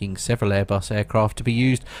taking several Airbus aircraft to be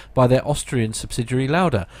used by their Austrian subsidiary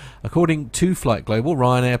Lauda. According to Flight Global,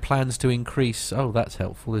 Ryanair plans to increase... Oh, that's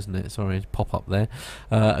helpful, isn't it? Sorry, pop up there.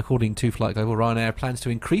 According to Flight Global, Ryanair plans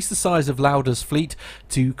to increase the size of Lauda's fleet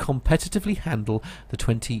to competitively handle the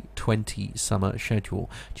 2020 summer schedule.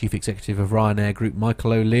 Chief Executive of Ryanair Group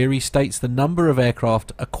Michael O'Leary states the number of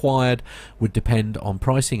aircraft acquired would depend on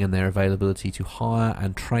pricing and their availability to hire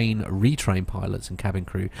and retrain pilots and cabin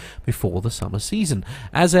crew before the summer season.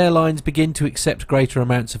 As airlines begin to accept greater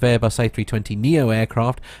amounts of Airbus A320neo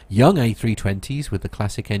aircraft, young A320s with the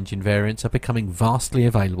classic engine variants are becoming vastly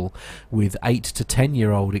available, with 8 to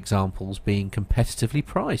 10-year-old examples being competitively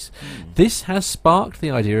priced. This has sparked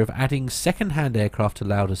the idea of adding second-hand aircraft to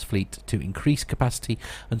Lauda's fleet to increase capacity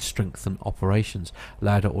and strengthen operations.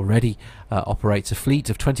 Lauda already operates a fleet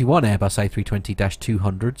of 21 Airbus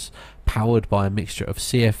A320-200s powered by a mixture of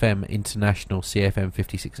CFM International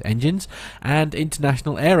CFM56 engines and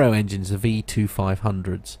International Aero engines, the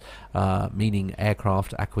V2500s, meaning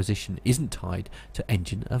aircraft acquisition isn't tied to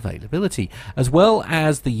engine availability. As well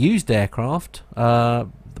as the used aircraft, the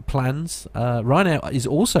plans, Ryanair is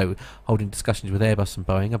also holding discussions with Airbus and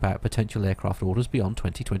Boeing about potential aircraft orders beyond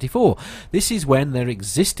 2024. This is when their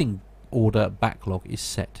existing order backlog is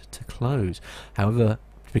set to close. However,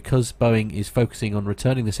 because Boeing is focusing on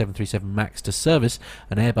returning the 737 MAX to service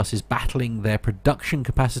and Airbus is battling their production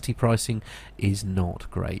capacity, pricing is not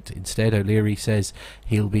great. Instead, O'Leary says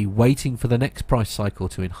he'll be waiting for the next price cycle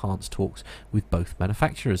to enhance talks with both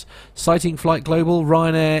manufacturers. Citing Flight Global,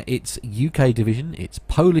 Ryanair, its UK division, its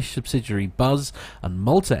Polish subsidiary Buzz and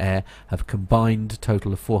Malta Air have combined a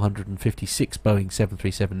total of 456 Boeing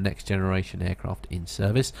 737 next generation aircraft in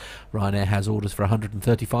service. Ryanair has orders for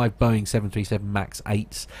 135 Boeing 737 MAX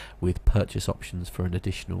 8s with purchase options for an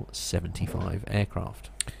additional 75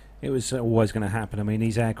 aircraft. It was always going to happen. I mean,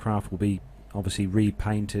 these aircraft will be obviously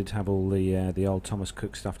repainted, have all the old Thomas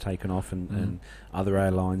Cook stuff taken off, and other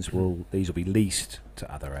airlines these will be leased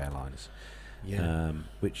to other airlines. Yeah.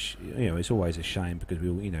 Which is always a shame because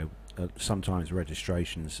sometimes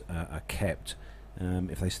registrations are kept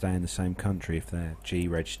if they stay in the same country, if they're G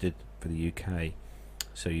registered for the UK.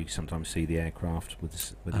 So you sometimes see the aircraft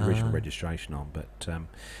with the original registration on. But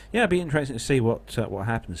it'd be interesting to see what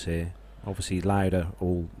happens here. Obviously, Lauda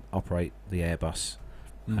all operate the Airbus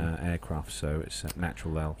aircraft, so it's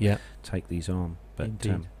natural they'll take these on. But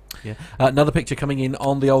indeed. Another picture coming in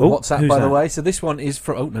on the old WhatsApp, by the way. So this one is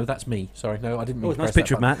from... Oh, no, that's me. Sorry, no, I didn't mean to nice press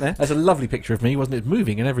picture that of Matt there. That's a lovely picture of me, wasn't it?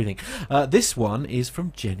 Moving and everything. This one is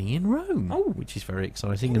from Jenny in Rome, which is very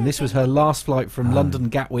exciting. And this was her last flight from London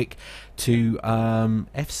Gatwick to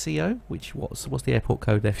FCO, which what's the airport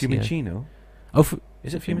code? FCO? Fiumicino. Oh,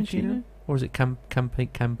 is it Fiumicino? Or is it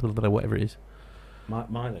whatever it is?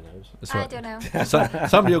 Milo knows. That's I right. don't know. So,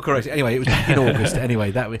 somebody will correct it. Anyway, it was back in August.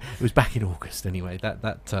 Anyway, it was back in August. Anyway,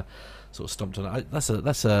 that sort of stomped on it. That's an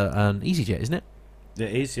EasyJet, isn't it?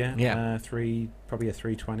 It is, yeah. Yeah. Probably a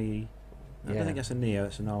 320. I don't think that's a Neo.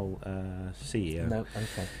 It's an old CEO. No,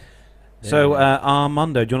 okay. So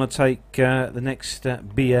Armando, do you want to take the next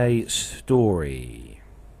BA story?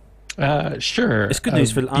 Sure. It's good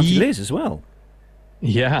news for Auntie Liz as well.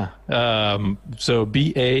 Yeah. So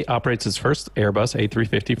BA operates its first Airbus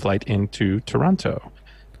A350 flight into Toronto.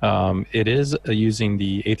 It is using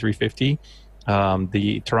the A350.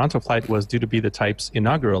 The Toronto flight was due to be the type's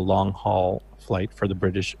inaugural long-haul flight for the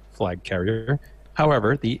British flag carrier.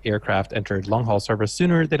 However, the aircraft entered long-haul service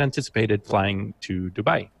sooner than anticipated, flying to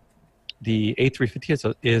Dubai. The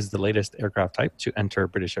A350 is the latest aircraft type to enter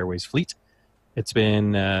British Airways fleet. It's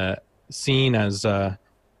been seen as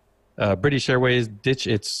British Airways ditch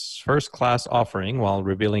its first class offering while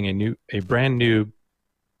revealing a brand new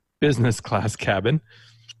business class cabin.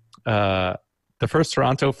 The first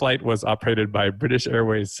Toronto flight was operated by British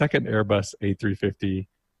Airways' second Airbus A350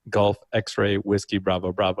 Gulf X-Ray Whiskey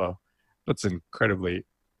Bravo Bravo. That's incredibly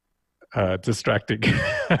distracting.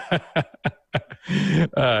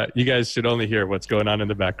 You guys should only hear what's going on in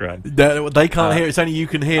the background. They can't hear it. It's only you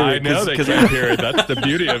can hear it. I know they can't hear it. That's the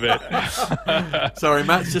beauty of it. Sorry,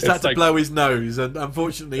 Matt's just had to blow his nose, and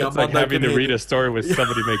unfortunately, it's like having to read a story with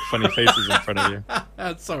somebody make funny faces in front of you.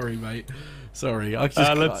 Sorry, mate. Sorry. Let's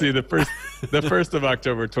see. The 1st of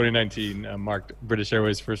October 2019 marked British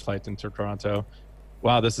Airways' first flight into Toronto.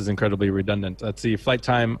 wow, this is incredibly redundant. Let's see, flight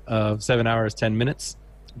time of 7 hours, 10 minutes.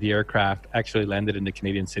 The aircraft actually landed in the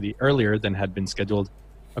Canadian city earlier than had been scheduled,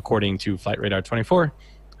 according to Flight Radar 24.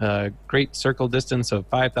 Great circle distance of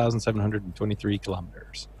 5,723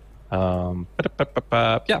 kilometers.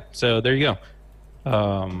 Yeah, so there you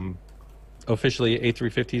go. Officially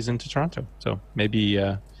A350s into Toronto. So maybe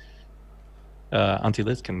Auntie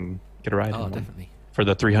Liz can get a ride Oh, in one definitely. for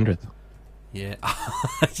the 300th. Yeah,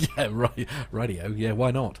 yeah, right. Radio. Yeah,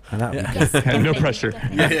 why not? And that would be Yes, good. definitely, pressure.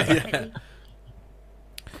 definitely, Yeah. definitely.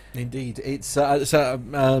 Indeed, it's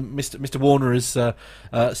Mr. Warner is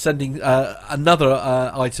sending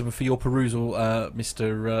another item for your perusal,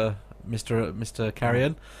 Mr.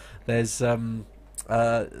 Carrion. There's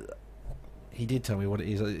he did tell me what it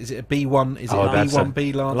is. Is it a B1? Is it Oh, a that's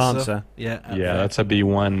B1B Lancer? Lancer. Yeah, Yeah, that's a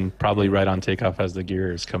B1, probably right on takeoff as the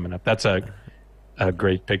gear is coming up. That's a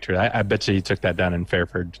great picture. I bet you he took that down in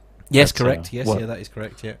Fairford. yes, That's, correct. Yes, what- yeah, that is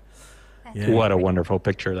correct. Yeah. That's Yeah. What a wonderful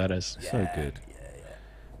picture that is. So good.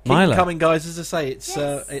 Keep Milo. it coming, guys. As I say, it's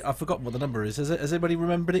Yes. I've forgotten what the number is. Has anybody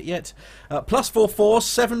remembered it yet? +44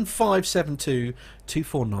 7572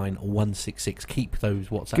 249 166. Keep those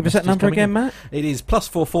WhatsApp. Give us that messages number coming again, in. Matt. It is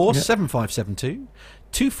 +44 Yep. 7572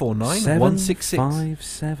 249 166.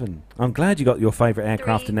 757. I'm glad you got your favourite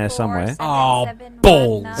aircraft in there somewhere. Oh, 7,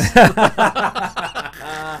 balls. 19.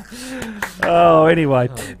 Oh, anyway,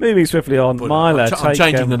 moving swiftly on. Milo, I'm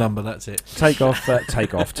changing the number. That's it. take off.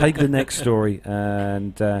 Take the next story,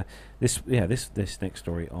 and this next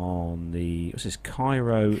story on the what's this?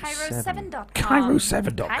 Cairo 7. Cairo7.com.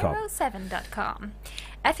 Cairo7.com.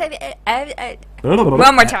 Cairo7.com.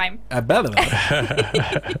 One more time.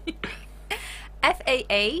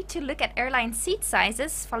 FAA to look at airline seat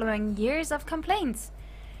sizes following years of complaints.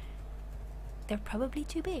 They're probably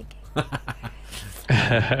too big.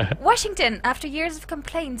 Washington, after years of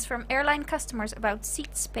complaints from airline customers about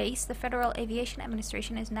seat space, the Federal Aviation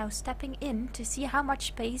Administration is now stepping in to see how much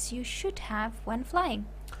space you should have when flying.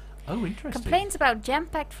 Oh, interesting. Complaints about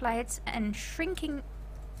jam-packed flights and shrinking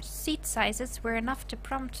seat sizes were enough to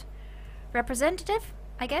prompt Representative,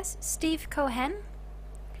 I guess, Steve Cohen,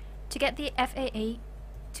 to get the FAA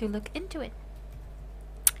to look into it.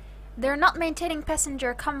 They're not maintaining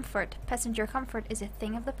passenger comfort. Passenger comfort is a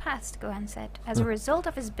thing of the past, Cohen said. As a result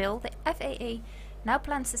of his bill, the FAA now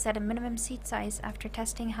plans to set a minimum seat size after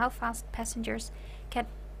testing how fast passengers can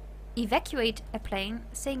evacuate a plane,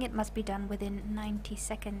 saying it must be done within 90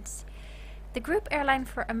 seconds. The Group Airline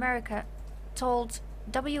for America told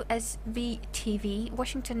WSB-TV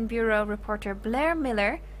Washington Bureau reporter Blair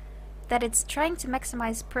Miller that it's trying to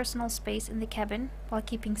maximize personal space in the cabin while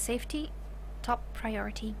keeping safety top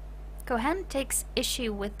priority. Cohen takes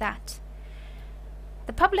issue with that.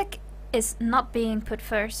 The public is not being put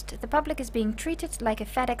first. The public is being treated like a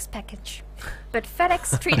FedEx package. But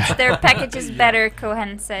FedEx treats their packages better,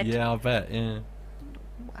 Cohen said. Yeah, I bet. Yeah.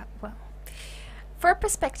 Well, for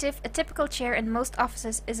perspective, a typical chair in most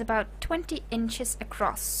offices is about 20 inches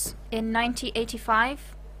across. In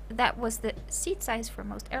 1985, that was the seat size for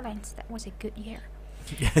most airlines. That was a good year.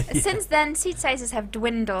 Since then, seat sizes have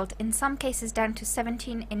dwindled, in some cases down to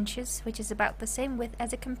 17 inches, which is about the same width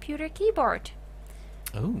as a computer keyboard.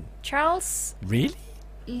 Oh, Charles really?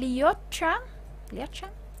 Liotra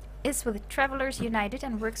is with Travelers United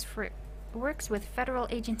and works with federal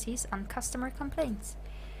agencies on customer complaints.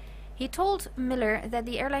 He told Miller that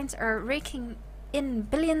the airlines are raking in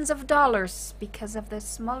billions of dollars because of the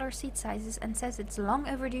smaller seat sizes and says it's long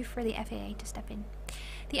overdue for the FAA to step in.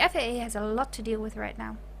 The FAA has a lot to deal with right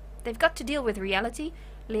now. They've got to deal with reality,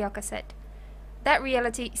 Lioka said. That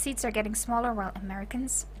reality, seats are getting smaller while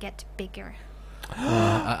Americans get bigger.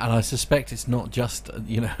 And I suspect it's not just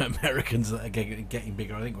Americans that are getting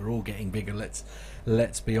bigger. I think we're all getting bigger.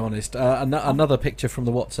 Let's be honest. Another picture from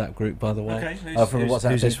the WhatsApp group, by the way. Okay, from the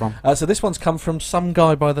WhatsApp. who's this from? So this one's come from some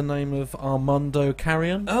guy by the name of Armando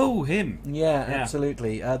Carrion. Oh, him. Yeah, Yeah.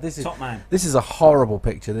 absolutely. This is Top man. This is a horrible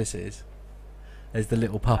picture. This is. There's the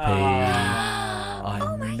little puppy. I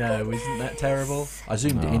know, isn't that terrible? I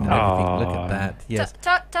zoomed it in and everything. Look at that. Yes.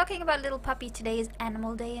 Talking about little puppy, today is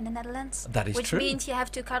Animal Day in the Netherlands. That is which true. means you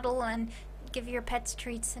have to cuddle and give your pets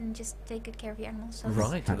treats and just take good care of your animals. So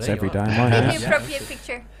Right. That's there you every are. day in my Maybe house. the appropriate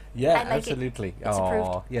picture. Yeah, I like it. absolutely. It's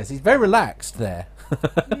approved. Yes, he's very relaxed there.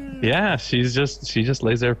 Yeah, she just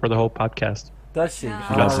lays there for the whole podcast. Does she? No.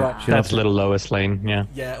 Oh, loves it. right. She loves That's little Lois Lane. Yeah.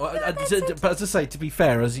 Yeah, well, but as I say, to be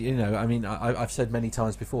fair, as you know, I mean, I've said many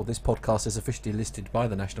times before, this podcast is officially listed by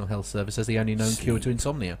the National Health Service as the only known cure to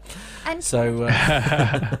insomnia. And So,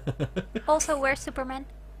 also, where's Superman?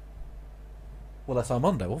 well, that's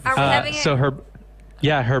Armando, Are obviously. we having So it? her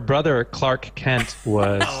Yeah, her brother Clark Kent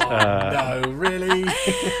was No, really?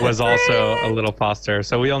 was also a little foster.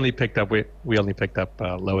 So we only picked up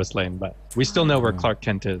Lois Lane, but we still know where Clark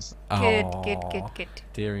Kent is. Good.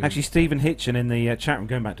 Dearie. Actually, Stephen Hitchen in the chat room,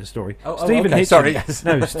 going back to the story. Oh, Stephen okay, Hitchen, sorry, yes.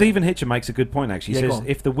 No, Stephen Hitchen makes a good point, actually. He Yeah, go says, on.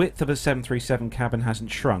 if the width of a 737 cabin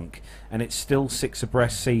hasn't shrunk and it's still 6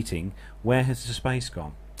 abreast seating, where has the space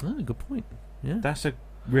gone? Oh, good point. Yeah. That's a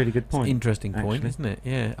really good point. Interesting point, actually. isn't it?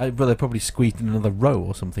 Yeah. Well, they probably squeezed in another row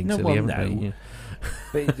or something No, silly, well, haven't they? no. Yeah.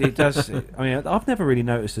 But it does. I mean, I've never really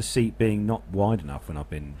noticed a seat being not wide enough when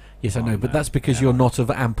I've been. Yes, I know, on, but that's because airline. you're not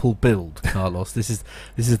of ample build, Carlos. This is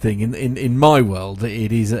the thing. In my world,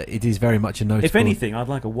 it is very much a noticeable. If anything, I'd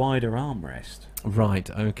like a wider armrest. Right.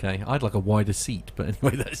 Okay. I'd like a wider seat, but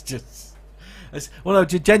anyway, that's just. Well, no,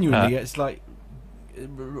 genuinely, it's like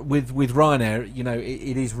with Ryanair. You know,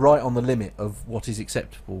 it is right on the limit of what is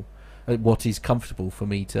acceptable, what is comfortable for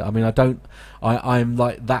me to. I mean, I'm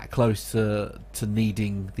like that close to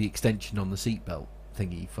needing the extension on the seatbelt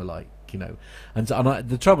thingy for like. You know, and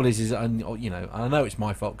the trouble is you know, I know it's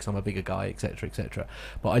my fault because I'm a bigger guy, etc., etc.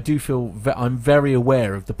 But I do feel I'm very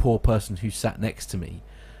aware of the poor person who sat next to me,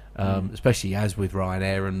 especially as with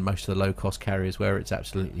Ryanair and most of the low cost carriers where it's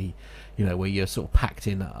absolutely, you know, where you're sort of packed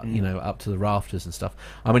in, you know, up to the rafters and stuff.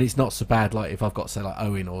 I mean, it's not so bad like if I've got say like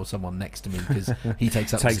Owen or someone next to me because he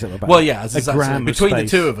takes up about well, yeah, as a gram of between the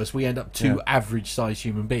space. two of us, we end up two Yeah. average sized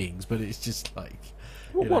human beings. But it's just like.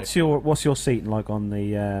 Well, what's your seat like on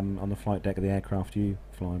the flight deck of the aircraft you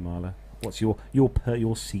fly, Marla? What's your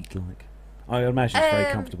seat like? I imagine it's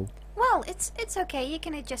very comfortable. Well, it's okay. You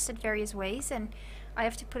can adjust it various ways, and I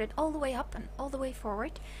have to put it all the way up and all the way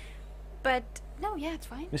forward. But no, yeah, it's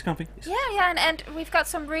fine. It's comfy. Yeah, and we've got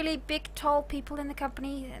some really big, tall people in the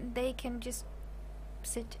company, and they can just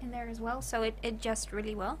sit in there as well, so it adjusts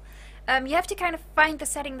really well. You have to kind of find the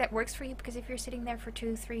setting that works for you, because if you're sitting there for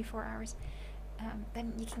 2, 3, 4 hours,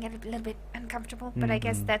 then you can get a little bit uncomfortable. But I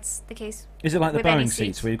guess that's the case. Is it like the with any Boeing seats.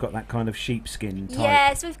 seats where you've got that kind of sheepskin type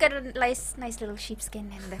Yes, we've got a nice little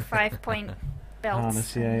sheepskin and the 5-point belts.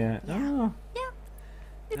 harness? Yeah. Oh, Yeah.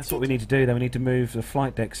 that's what we need to do. Then we need to move the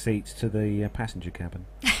flight deck seats to the passenger cabin.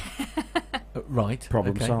 Right.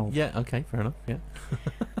 Problem okay. solved. Yeah. Okay. Fair enough. Yeah.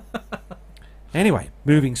 Anyway,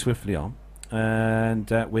 moving swiftly on. And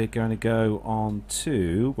we're going to go on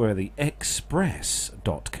to the express.co.uk.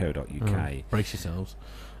 Brace yourselves.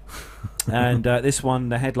 And this one,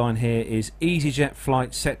 the headline here is EasyJet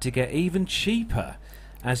flight set to get even cheaper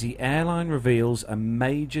as the airline reveals a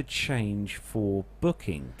major change for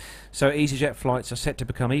booking. So EasyJet flights are set to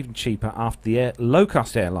become even cheaper after the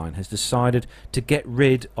low-cost airline has decided to get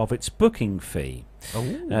rid of its booking fee.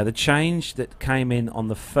 The change that came in on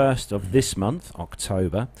the 1st of this month,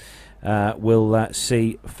 October, will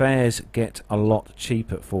see fares get a lot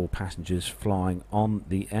cheaper for passengers flying on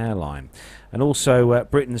the airline. And also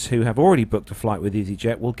Britons who have already booked a flight with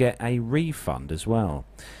EasyJet will get a refund as well.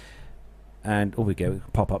 And we go,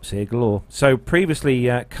 pop-ups here galore. So previously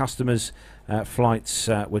customers' flights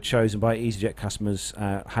were chosen by EasyJet customers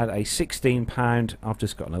had a £16. I've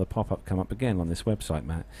just got another pop-up come up again on this website,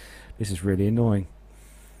 Matt. This is really annoying.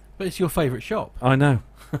 But it's your favourite shop. I know.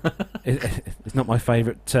 It's not my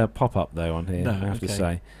favourite pop-up though on here. No, I have to okay.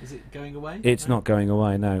 say Is it going away? it's not going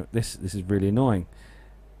away. No, this is really annoying.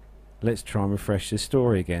 Let's try and refresh this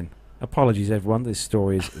story again. Apologies, everyone. This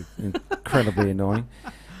story is incredibly annoying.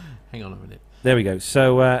 Hang on a minute. There we go.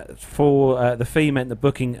 So for the fee meant that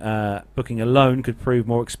booking alone could prove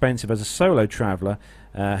more expensive as a solo traveller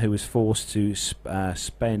who was forced to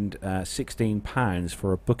spend £16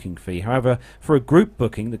 for a booking fee. However, for a group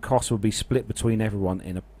booking, the cost would be split between everyone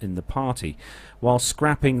in the party, while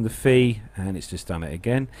scrapping the fee. And it's just done it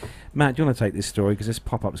again. Matt, do you want to take this story because this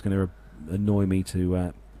pop-up is going to annoy me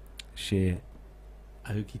to sheer.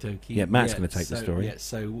 Okie dokie. Yeah, Matt's gonna take the story. Yeah,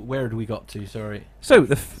 so where had we got to? Sorry. So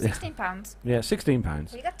the £16. yeah,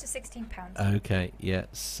 £16. We got to £16. Okay, yeah.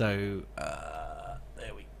 So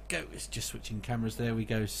there we go. It's just switching cameras. There we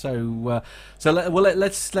go. So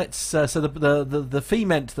let's so the fee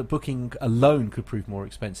meant that booking alone could prove more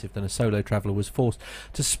expensive than a solo traveller was forced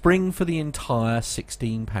to spring for the entire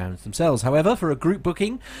 £16 themselves. However, for a group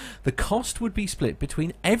booking, the cost would be split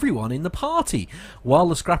between everyone in the party. While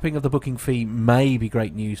the scrapping of the booking fee may be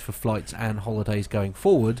great news for flights and holidays going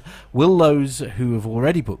forward, will those who have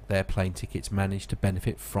already booked their plane tickets manage to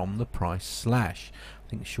benefit from the price slash? I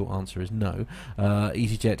think the short answer is no.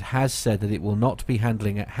 EasyJet has said that it will not be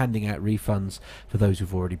handing out refunds for those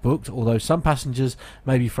who've already booked, although some passengers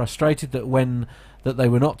may be frustrated that when that they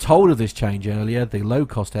were not told of this change earlier, the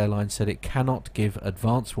low-cost airline said it cannot give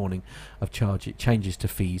advance warning of changes to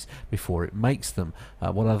fees before it makes them.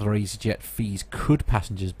 What other EasyJet fees should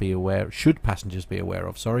passengers be aware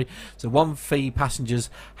of? So one fee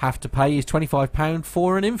passengers have to pay is £25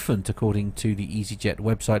 for an infant, according to the EasyJet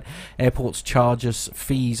website. Airports charge us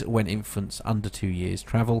fees when infants under 2 years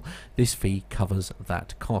travel. This fee covers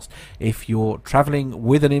that cost. If you're travelling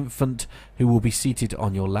with an infant who will be seated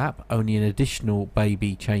on your lap, only an additional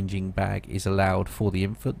baby changing bag is allowed for the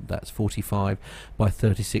infant. That's 45 by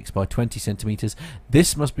 36 by 20 centimetres.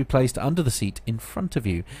 This must be placed under the seat in front of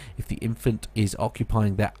you. If the infant is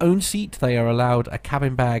occupying their own seat, they are allowed a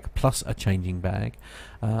cabin bag plus a changing bag.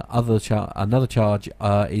 Another charge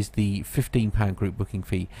is the £15 group booking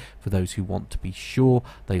fee for those who want to be sure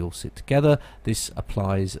they all sit together. This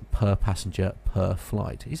applies per passenger per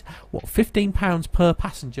flight. Is what, £15 per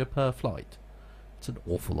passenger per flight? It's an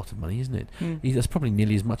awful lot of money, isn't it? That's probably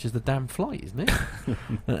nearly as much as the damn flight, isn't it?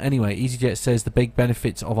 Anyway, EasyJet says the big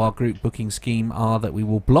benefits of our group booking scheme are that we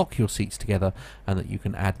will block your seats together and that you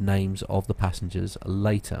can add names of the passengers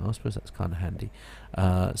later. I suppose that's kind of handy.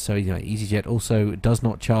 So EasyJet also does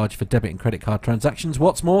not charge for debit and credit card transactions.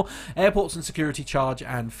 What's more, airports and security charge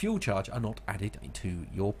and fuel charge are not added to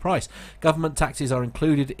your price. Government taxes are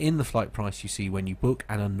included in the flight price you see when you book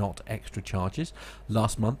and are not extra charges.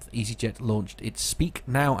 Last month, EasyJet launched its Speak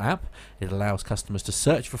Now app. It allows customers to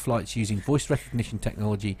search for flights using voice recognition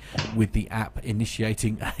technology, with the app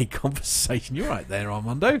initiating a conversation. You're right there,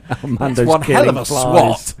 Armando. Armando's That's one hell of a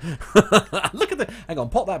flies. swat. Look at the. Hang on,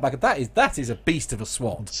 pop that back. That is a beast of a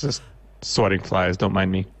swat. It's just sweating flies. Don't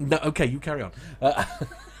mind me. No, okay, you carry on.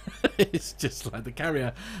 It's just like the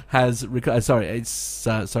carrier has.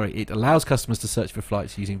 It allows customers to search for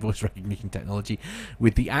flights using voice recognition technology,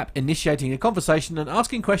 with the app initiating a conversation and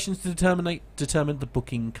asking questions to determine the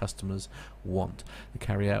booking customers want. The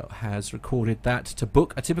carrier has recorded that to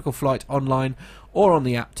book a typical flight online or on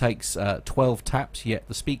the app takes 12 taps, yet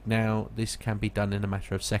the Speak Now, this can be done in a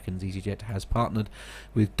matter of seconds. EasyJet has partnered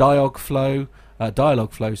with Dialogflow,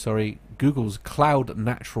 Google's cloud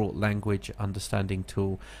natural language understanding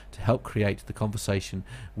tool, to help create the conversation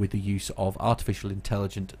with the use of artificial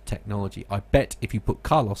intelligent technology. I bet if you put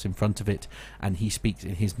Carlos in front of it and he speaks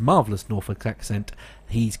in his marvellous Norfolk accent,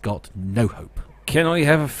 he's got no hope. Can I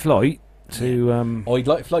have a flight to... I'd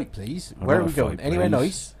like a flight, please. I'd Where like are we a going? flight, Anywhere please.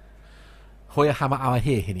 nice? Hoya Hammer Hour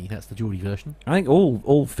here, Hinny. That's the Geordie version. I think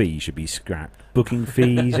all fees should be scrapped. Booking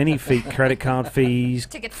fees, any fee, credit card fees,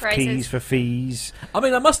 Ticket keys prices. for fees. I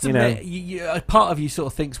mean, I must You know. admit, part of you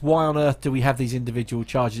sort of thinks, why on earth do we have these individual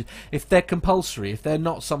charges? If they're compulsory, if they're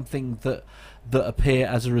not something that appear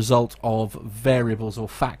as a result of variables or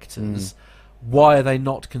factors, why are they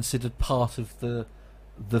not considered part of the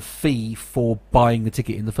fee for buying the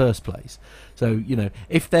ticket in the first place? So,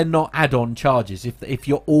 if they're not add-on charges, if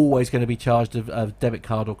you're always going to be charged a debit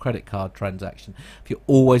card or credit card transaction, if you're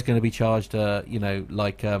always going to be charged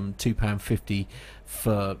 £2.50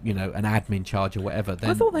 for an admin charge or whatever,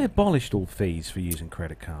 then I thought they abolished all fees for using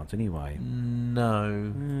credit cards anyway.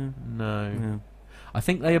 no. Yeah. I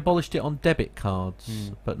think they abolished it on debit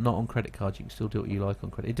cards, but not on credit cards. You can still do what you like on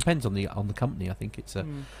credit. It depends on the company. I think it's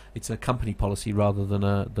a company policy rather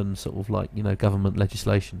than sort of like government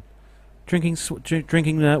legislation. Drinking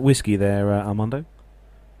whiskey there, Armando?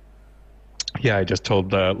 Yeah, I just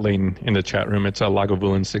told Lane in the chat room it's a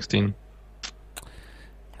Lagavulin 16.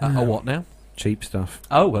 Oh, what now? Cheap stuff.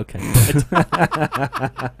 Oh, okay.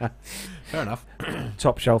 Fair enough.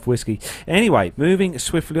 Top shelf whiskey. Anyway, moving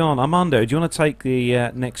swiftly on. Armando, do you want to take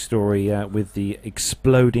the next story with the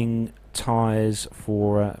exploding tyres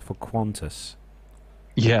for Qantas?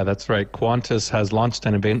 Yeah, that's right. Qantas has launched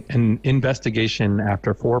an investigation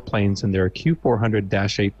after 4 planes in their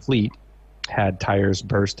Q400-8 fleet had tires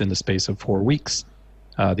burst in the space of 4 weeks.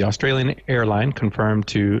 The Australian airline confirmed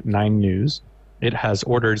to Nine News it has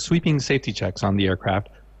ordered sweeping safety checks on the aircraft,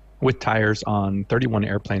 with tires on 31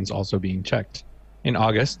 airplanes also being checked. In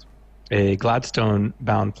August, a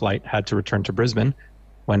Gladstone-bound flight had to return to Brisbane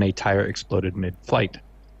when a tire exploded mid-flight.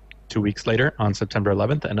 2 weeks later, on September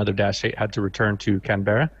 11th, another Dash 8 had to return to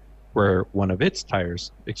Canberra, where one of its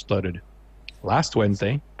tires exploded. Last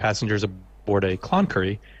Wednesday, passengers aboard a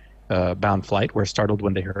Cloncurry-bound flight were startled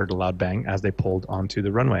when they heard a loud bang as they pulled onto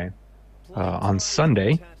the runway. On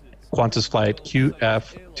Sunday, Qantas flight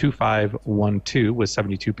QF2512 with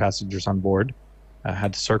 72 passengers on board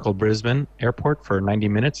had to circle Brisbane Airport for 90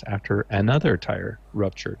 minutes after another tire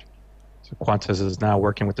ruptured. So Qantas is now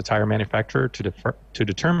working with the tire manufacturer to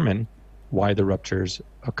determine why the ruptures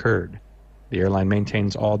occurred. The airline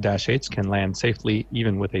maintains all Dash 8s can land safely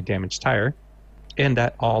even with a damaged tire, and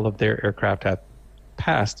that all of their aircraft have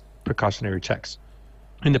passed precautionary checks.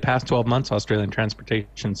 In the past 12 months, Australian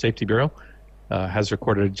Transportation Safety Bureau has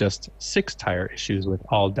recorded just 6 tire issues with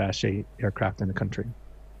all Dash 8 aircraft in the country.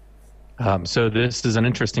 So this is an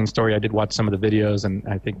interesting story. I did watch some of the videos, and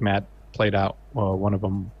I think Matt played out one of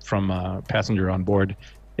them from a passenger on board.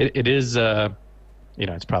 It is,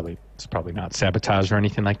 it's probably not sabotage or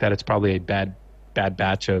anything like that. It's probably a bad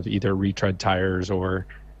batch of either retread tires or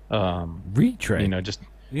retread. Just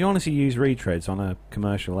you honestly use retreads on a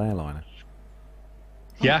commercial airliner?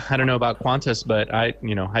 Yeah, I don't know about Qantas, but I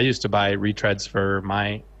used to buy retreads for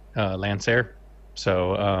my Lancer,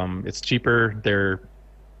 so it's cheaper. They're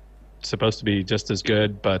supposed to be just as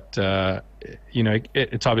good, but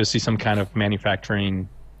it's obviously some kind of manufacturing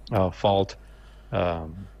fault. I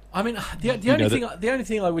mean, the only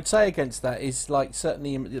thing I would say against that is, like,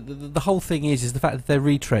 certainly the whole thing is the fact that they're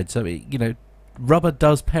retread. So rubber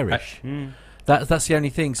does perish. That's the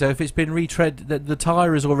only thing. So if it's been retread, the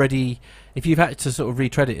tyre is already. If you've had to sort of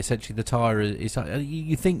retread it, essentially the tyre is.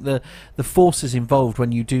 You think the forces involved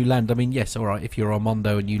when you do land. I mean, yes, all right. If you're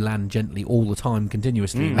Armando and you land gently all the time,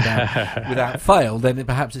 continuously without fail, then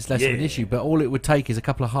perhaps it's less of an issue. But all it would take is a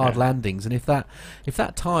couple of hard landings, and if that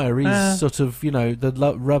tyre is sort of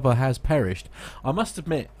the rubber has perished, I must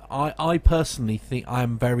admit. I personally think I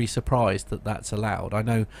am very surprised that that's allowed. I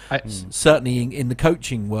know certainly in the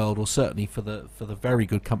coaching world, or certainly for the very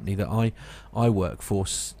good company that I work for,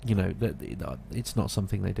 that it's not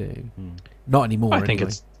something they do. Not anymore. I think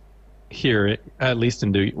it's here, at least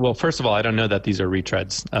in well, first of all, I don't know that these are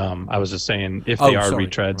retreads. I was just saying if they are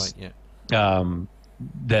retreads, right,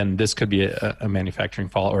 then this could be a manufacturing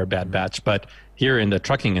fault or a bad batch. But here in the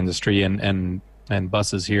trucking industry and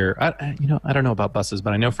buses here, I don't know about buses,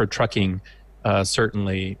 but I know for trucking,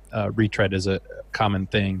 certainly retread is a common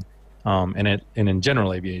thing, and in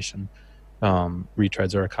general aviation,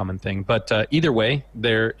 retreads are a common thing. But either way,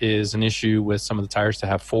 there is an issue with some of the tires to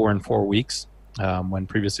have 4 and 4 weeks, when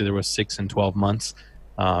previously there was 6 and 12 months,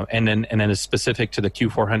 and then it's specific to the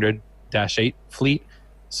Q400-8 fleet.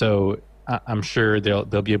 So I'm sure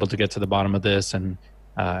they'll be able to get to the bottom of this, and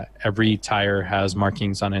every tire has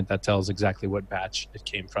markings on it that tells exactly what batch it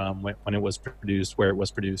came from, when it was produced, where it was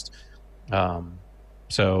produced.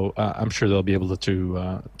 So I'm sure they'll be able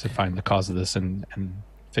to find the cause of this and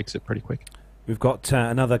fix it pretty quick. We've got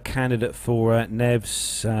another candidate for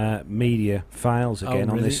Nev's media fails again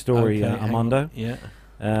on this story, okay, Armando. Yeah.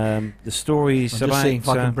 The story's I'm about just seeing if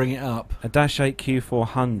I can bring it up. a Dash 8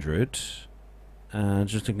 Q400.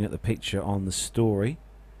 Just looking at the picture on the story.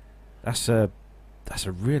 That's a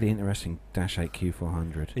really interesting Dash 8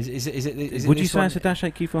 Q400. Is it Would you say it's a Dash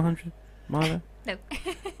 8 Q400, Milo? No.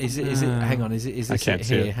 Is it? Hang on. Is it I can't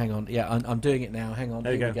see here? it. Hang on. Yeah, I'm doing it now. Hang on.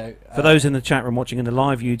 There you Here go. we go. For those in the chat room watching in the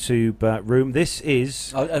live YouTube room, this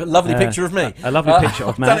is a lovely picture of me. a lovely picture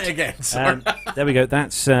of I've Matt. done it again. Sorry. There we go.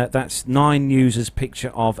 That's 9 users' picture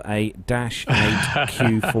of a Dash 8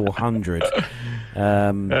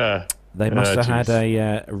 Q400. They must have had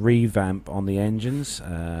a revamp on the engines,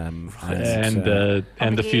 and the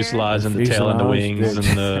fuselage and the tail and the wings and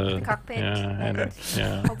the cockpit.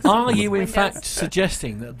 Are you in fact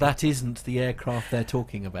suggesting that isn't the aircraft they're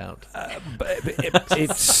talking about?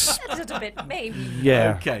 it's A little bit, maybe.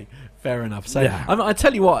 yeah. Okay, fair enough. So Yeah. I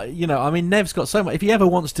tell you what, Nev's got so much. If he ever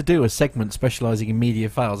wants to do a segment specialising in media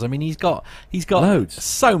fails, I mean, he's got Loads.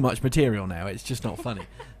 so much material now. It's just not funny.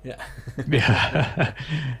 Yeah. Yeah.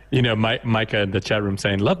 Micah in the chat room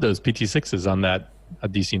saying, love those PT6s on that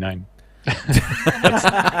DC-9.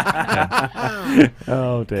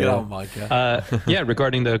 Oh dear. Good old Micah. Yeah,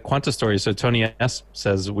 regarding the Qantas story, so Tony S.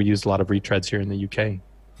 says we use a lot of retreads here in the UK.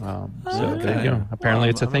 So there you go. Apparently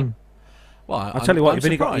it's a thing. Well, I'll tell you what, I'm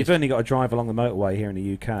you've only got to drive along the motorway here in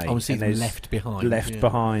the UK. Obviously, and there's left behind.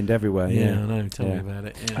 behind everywhere. Yeah, Yeah, I know. Tell me about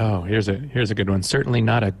it. Yeah. Oh, here's a good one. Certainly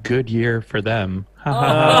not a good year for them. Oh.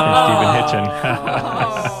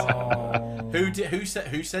 Stephen Hitchin.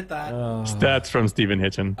 Who said that? That's from Stephen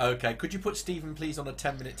Hitchin. Okay, could you put Stephen, please, on a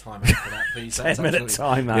 10-minute timer for that, please? 10-minute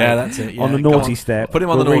timer. Yeah, that's it. Yeah. On the Go naughty on. step. Put him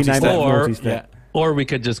on We'll the naughty rename step. it naughty step. Yeah. Or we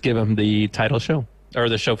could just give him the title show, or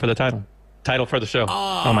the show for the title. Title for the show.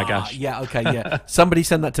 Oh my gosh. Yeah, okay, yeah. Somebody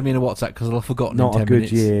send that to me in a WhatsApp because I've forgotten. Not in a 10 good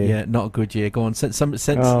minutes. year. Yeah, not a good year. Go on, yeah. Someone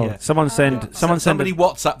send Somebody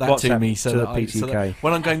WhatsApp that to WhatsApp me to the PTK.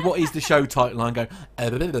 when I'm going, what is the show title? I go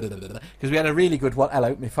because we had a really good one.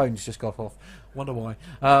 Hello, my phone's just got off. Wonder why.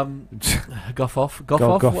 Goff off. You're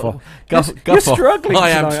struggling I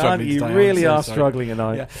am tonight, struggling. aren't you? Today. You really I'm so are sorry. struggling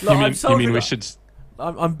tonight. Yeah. Look, You mean we should?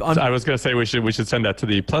 I was going to say we should send that to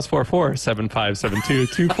the +44 7572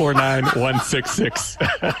 249 166.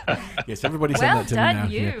 Yes, everybody send Well that to done, me now.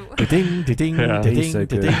 you. Yeah. Ding, ding, Yeah. ding, He's so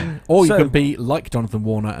good. ding. Or So- you can be like Jonathan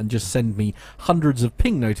Warner and just send me hundreds of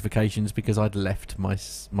ping notifications because I'd left my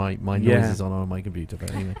Yeah. noises on my computer.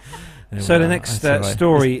 But anyway. So the next that's all right.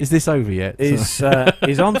 story is this over yet? is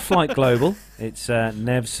on Flight Global. It's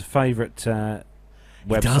Nev's favourite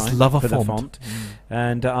website does love a for the font. font.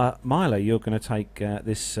 And Milo, you're going to take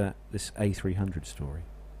this A300 story.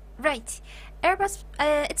 Right. Airbus,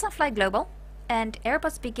 it's on Flight Global, and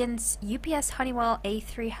Airbus begins UPS Honeywell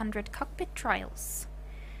A300 cockpit trials.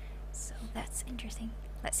 So that's interesting.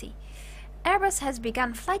 Let's see. Airbus has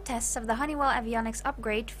begun flight tests of the Honeywell avionics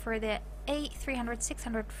upgrade for the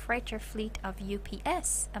A300-600 freighter fleet of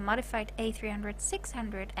UPS, a modified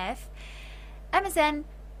A300-600F MSN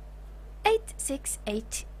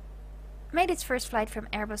 868 made its first flight from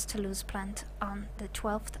Airbus Toulouse plant on the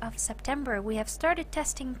 12th of September. We have started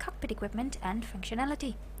testing cockpit equipment and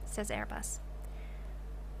functionality, says Airbus.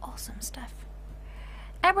 Awesome stuff.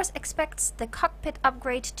 Airbus expects the cockpit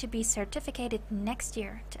upgrade to be certificated next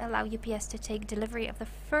year to allow UPS to take delivery of the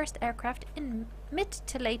first aircraft in mid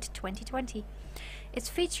to late 2020. It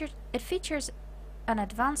features an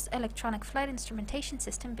advanced electronic flight instrumentation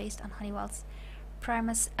system based on Honeywell's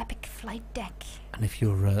Primus Epic flight deck. And if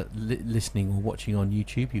you're listening or watching on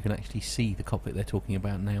YouTube, you can actually see the cockpit they're talking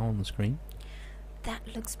about now on the screen. That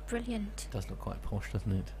looks brilliant. It does look quite posh,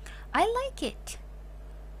 doesn't it? I like it.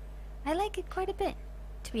 I like it quite a bit,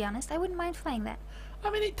 to be honest. I wouldn't mind flying that. I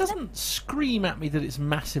mean, it doesn't scream at me that it's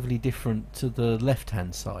massively different to the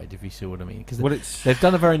left-hand side, if you see what I mean. Because Well, it's they've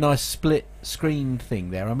done a very nice split-screen thing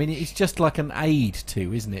there. I mean, it's just like an aid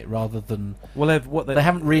to, isn't it? Rather than they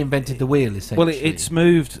haven't reinvented the wheel, essentially. Well, it's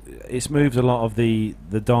moved a lot of the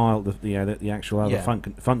dial, the actual other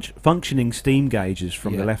functioning steam gauges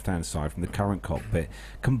from the left-hand side, from the current cockpit,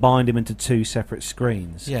 combined them into two separate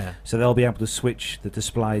screens. Yeah. So they'll be able to switch the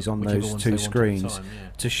displays on Whichever those ones two they want at the screens time, yeah.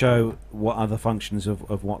 to show what other functions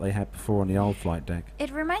of what they had before on the old flight deck.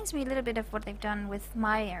 It reminds me a little bit of what they've done with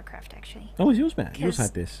my aircraft, actually. Oh, is yours, Matt? Yours 'Cause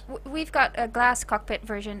had this. We've got a glass cockpit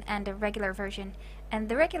version and a regular version, and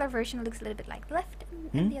the regular version looks a little bit like the left,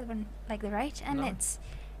 and the other one like the right, and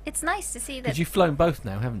it's nice to see that. Because you've flown both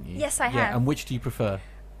now, haven't you? Yes, I Yeah, have. and which do you prefer?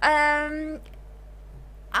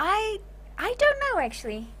 I don't know,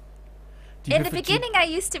 actually. Do you In the prefer- beginning, I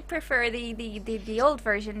used to prefer the old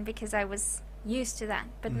version because I was used to that.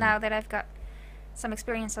 But now that I've got some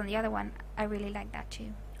experience on the other one, I really like that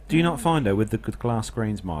too. Do you not find, though, with the glass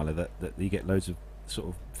screens, Milo, that you get loads of sort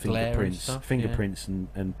of Glare and fingerprints, stuff,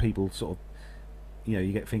 and people sort of,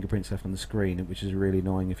 you get fingerprints left on the screen, which is really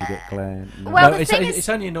annoying if you get glare. Well, no, the it's, thing it's is-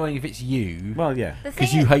 only annoying if it's you. Well, yeah. The Because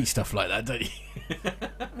thing you is, hate stuff like that, don't you?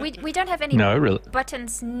 we don't have any No, really.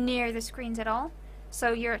 buttons near the screens at all,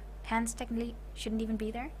 so your hands technically shouldn't even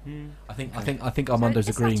be there. I think Armando's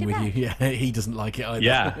it's not agreeing too with bad. you. Yeah, he doesn't like it either.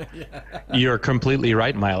 Yeah. You're completely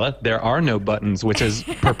right, Mila. There are no buttons, which is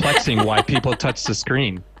perplexing why people touch the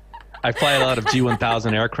screen. I fly a lot of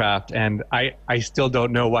G1000 aircraft, and I still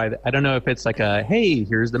don't know why. I don't know if it's like a, hey,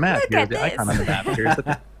 here's the map, Look here's at the icon this. on the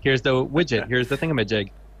map, here's the widget, here's the thingamajig.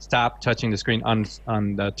 Stop touching the screen.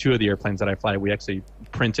 On the two of the airplanes that I fly, we actually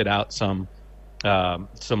printed out some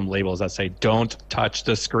labels that say, don't touch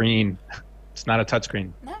the screen. It's not a touch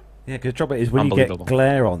screen. No. Yeah, because the trouble is when you get Unbelievable.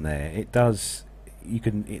 glare on there, it does. It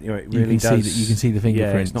really can see does. you can see the Yeah,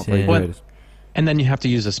 fingerprints. it's not very yeah. good. And then you have to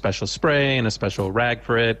use a special spray and a special rag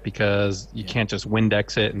for it because you can't just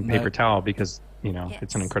Windex it and No. paper towel because it's an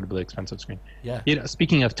Yes. incredibly expensive screen. Yeah.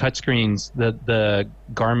 Speaking of touch screens, the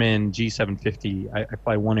Garmin G750, I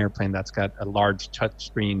fly one airplane that's got a large touch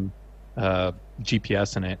screen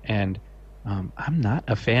GPS in it, and I'm not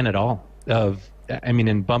a fan at all of. I mean,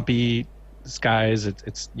 in bumpy skies,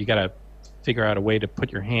 it's you got to figure out a way to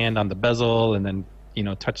put your hand on the bezel and then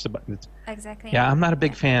touch the button. Exactly. Yeah, I'm not a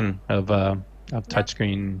big fan of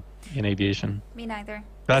touchscreen in aviation. Me neither.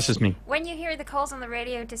 That's just me. When you hear the calls on the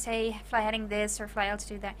radio to say fly heading this or fly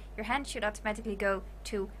altitude that, your hand should automatically go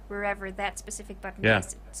to wherever that specific button Yeah.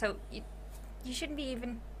 is. So you shouldn't be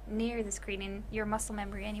even near the screen in your muscle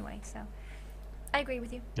memory anyway. So I agree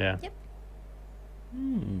with you. Yeah. Yep.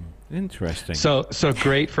 Interesting. So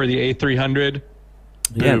great for the A300.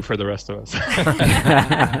 Boo Yeah. for the rest of us.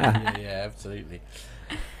 yeah, absolutely.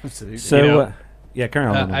 Absolutely. So, carry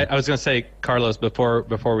on. I was going to say, Carlos,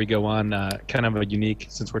 before we go on, kind of a unique,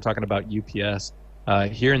 since we're talking about UPS,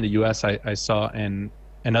 here in the U.S., I saw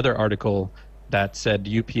another article that said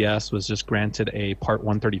UPS was just granted a Part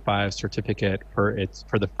 135 certificate for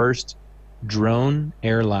the first drone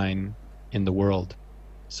airline in the world.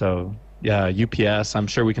 So UPS. I'm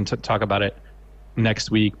sure we can talk about it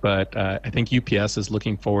next week, but I think UPS is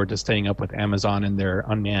looking forward to staying up with Amazon in their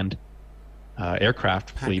unmanned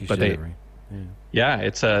aircraft fleet. But they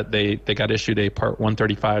got issued a Part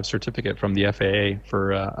 135 certificate from the FAA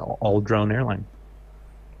for all drone airline.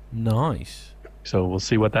 Nice. So we'll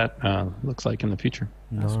see what that looks like in the future.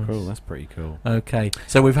 That's cool. That's pretty cool. Okay,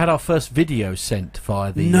 so we've had our first video sent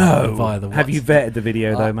via the via the. Have you vetted the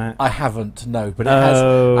video though, Matt? I haven't, no, but it has.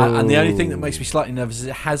 And the only thing that makes me slightly nervous is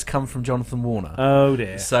it has come from Jonathan Warner. Oh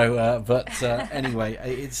dear. So, anyway,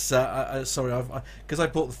 it's sorry, because I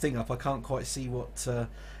brought the thing up, I can't quite see what.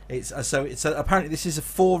 It's apparently this is a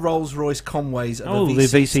 4 Rolls-Royce Conways of a the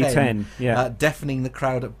VC10, yeah, deafening the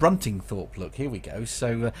crowd at Bruntingthorpe. Look, here we go.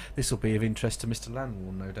 So this will be of interest to Mr.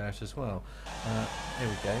 Landwarn, no doubt, as well. Here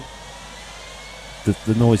we go.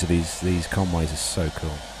 The noise of these Conways is so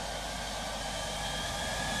cool.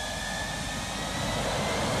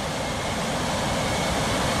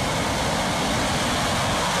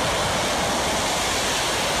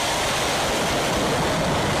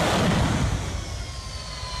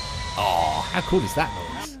 How cool is that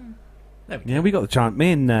noise? Yeah, we got the chance.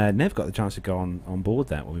 Me and Nev got the chance to go on board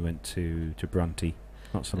that when we went to Brunty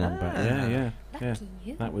not so long back. Yeah.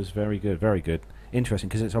 You. That was very good, very good. Interesting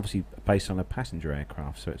because it's obviously based on a passenger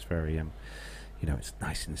aircraft, so it's very, it's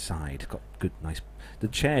nice inside. Got good, nice. The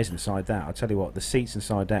chairs inside that. I'll tell you what, the seats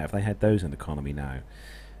inside that. If they had those in economy now,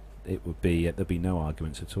 it would be there'd be no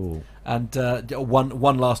arguments at all. And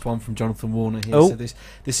one last one from Jonathan Warner here. Oh. So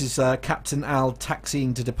this is Captain Al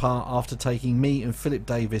taxiing to depart after taking me and Philip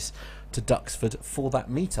Davis to Duxford for that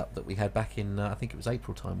meetup that we had back in I think it was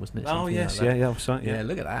April time, wasn't it? Oh Something yes, like that. yeah.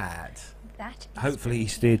 Look at that. That is Hopefully he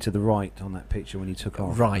steered to the right on that picture when he took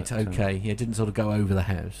off. Right. but, Okay. Yeah, didn't sort of go over the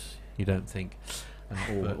house. You don't think?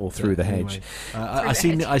 Or through the hedge. I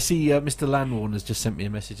see Mr. Landwarn has just sent me a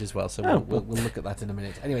message as well, so we'll look at that in a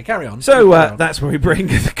minute. Anyway, carry on. So that's where we bring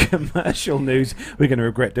the commercial news. We're going to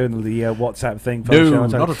regret doing the WhatsApp thing. No,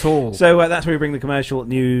 not at all. So that's where we bring the commercial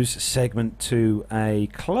news segment to a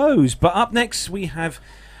close. But up next we have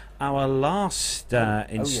our last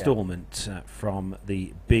instalment from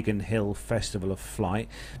the Biggin Hill Festival of Flight.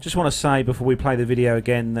 Just want to say before we play the video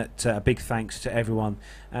again that a big thanks to everyone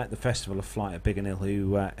at the Festival of Flight at Biggin Hill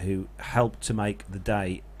who helped to make the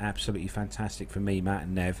day absolutely fantastic for me, Matt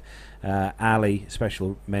and Nev. Ali,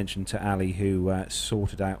 special mention to Ali, who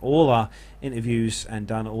sorted out all our interviews and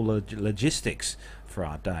done all the logistics for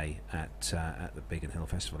our day at the Biggin Hill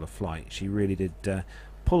Festival of Flight. She really did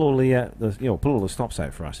pull all the stops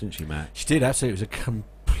out for us, didn't she, Matt? She did, absolutely. It was a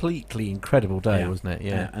completely incredible day, wasn't it?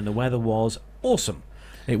 Yeah. And the weather was awesome.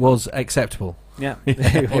 It was acceptable. Yeah,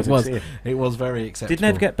 it was very acceptable. Did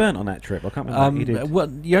Nev get burnt on that trip? I can't remember. He did.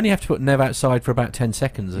 Well, you only have to put Nev outside for about 10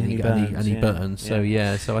 seconds, and he burns. So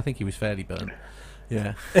so I think he was fairly burnt.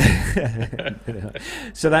 Yeah.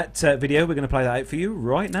 So that video, we're going to play that out for you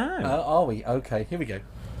right now. Are we? Okay, here we go.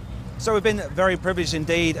 So we've been very privileged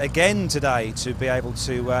indeed again today to be able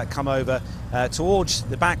to come over towards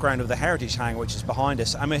the background of the Heritage Hangar, which is behind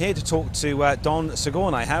us, and we're here to talk to Don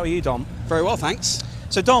Sigornay. How are you, Don? Very well, thanks.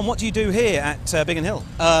 So Don, what do you do here at Biggin Hill?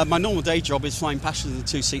 My normal day job is flying passengers in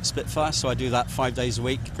the 2-seat Spitfire, so I do that 5 days a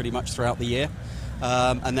week pretty much throughout the year.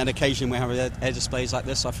 And then occasionally we have air displays like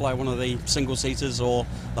this. I fly one of the single-seaters or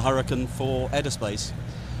the Hurricane for air displays.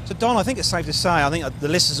 So Don, I think it's safe to say, I think the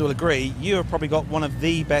listeners will agree, you have probably got one of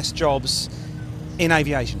the best jobs in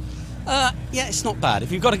aviation. Yeah, it's not bad.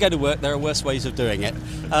 If you've got to go to work, there are worse ways of doing it.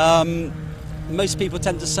 Most people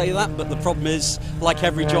tend to say that, but the problem is, like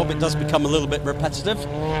every job, it does become a little bit repetitive.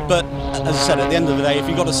 But as I said, at the end of the day, if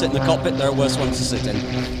you've got to sit in the cockpit, there are worse ones to sit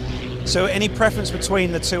in. So any preference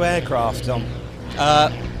between the two aircraft, Don?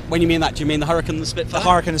 When you mean that, do you mean the Hurricane and the Spitfire? The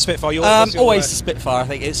Hurricane and the Spitfire. Always the Spitfire. I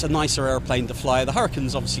think it's a nicer airplane to fly. The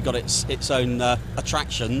Hurricane's obviously got its own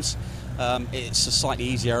attractions. It's a slightly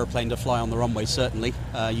easier airplane to fly on the runway, certainly.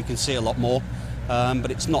 You can see a lot more,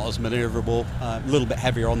 but it's not as manoeuvrable, a little bit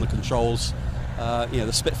heavier on the controls.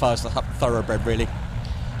 The Spitfire's the thoroughbred, really.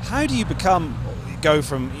 How do you go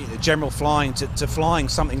from general flying to flying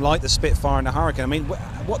something like the Spitfire and the Hurricane? I mean,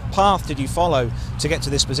 what path did you follow to get to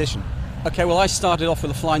this position? Okay, well, I started off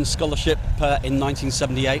with a flying scholarship in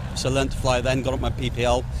 1978, so I learned to fly then, got up my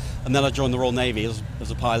PPL, and then I joined the Royal Navy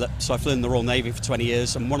as a pilot. So I flew in the Royal Navy for 20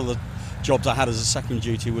 years, and one of the jobs I had as a second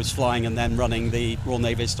duty was flying and then running the Royal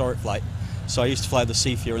Navy Historic Flight. So I used to fly the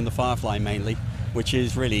Seafarer and the Firefly mainly, which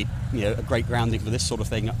is really a great grounding for this sort of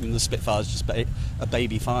thing. I mean, the Spitfire is just a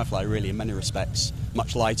baby Firefly, really, in many respects.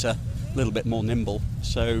 Much lighter, a little bit more nimble.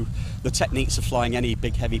 So the techniques of flying any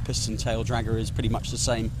big, heavy piston tail dragger is pretty much the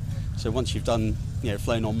same. So once you've done,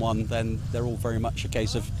 flown on one, then they're all very much a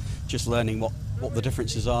case of just learning what the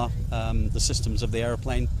differences are, the systems of the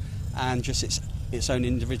aeroplane, and just its own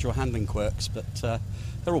individual handling quirks. But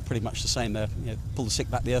they're all pretty much the same. Pull the stick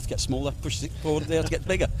back, the Earth gets smaller. Push the stick forward, the Earth gets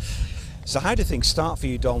bigger. So how did things start for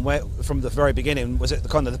you, Don? Where, from the very beginning, was it the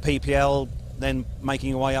kind of the PPL, then making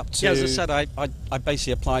your way up to... Yeah, as I said, I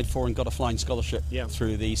basically applied for and got a flying scholarship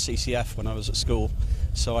through the CCF when I was at school.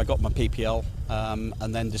 So I got my PPL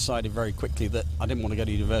and then decided very quickly that I didn't want to go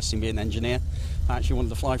to university and be an engineer. I actually wanted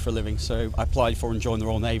to fly for a living. So I applied for and joined the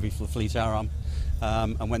Royal Navy for the Fleet Air Arm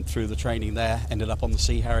and went through the training there, ended up on the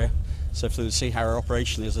Sea Harrier. So flew the Sea Harrier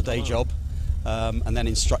operationally as a day job and then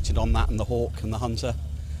instructed on that and the Hawk and the Hunter.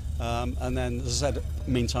 And then, as I said,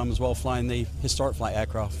 meantime as well, flying the historic flight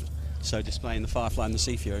aircraft. So displaying the Firefly and the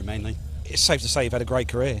Sea Fury mainly. It's safe to say you've had a great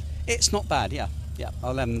career. It's not bad, yeah.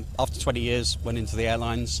 I then, after 20 years, went into the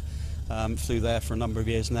airlines, flew there for a number of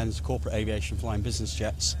years, and then into corporate aviation, flying business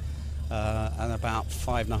jets. And about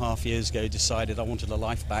 5.5 years ago, decided I wanted a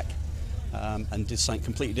life back and did something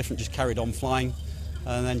completely different, just carried on flying.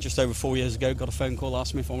 And then just over 4 years ago, got a phone call,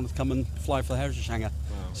 asked me if I wanted to come and fly for the Heritage Hangar.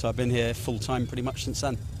 Wow. So I've been here full-time pretty much since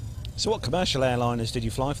then. So what commercial airliners did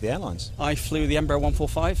you fly for the airlines? I flew the Embraer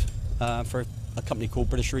 145 for a company called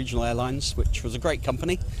British Regional Airlines, which was a great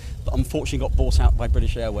company, but unfortunately got bought out by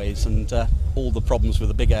British Airways, and all the problems with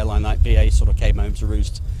a big airline like BA sort of came home to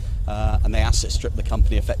roost, and they asset stripped the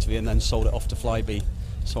company effectively and then sold it off to Flybe.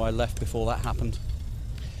 So I left before that happened.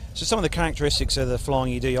 So some of the characteristics of the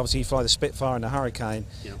flying you do, obviously you fly the Spitfire and the Hurricane.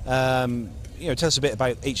 Yeah. Tell us a bit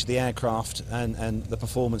about each of the aircraft and the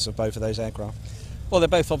performance of both of those aircraft. Well, they're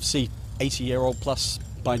both obviously 80-year-old plus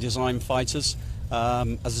by design fighters.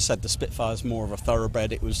 As I said, the Spitfire is more of a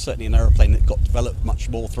thoroughbred. It was certainly an aeroplane that got developed much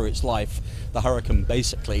more through its life. The Hurricane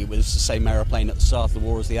basically was the same aeroplane at the start of the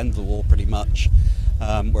war as the end of the war, pretty much.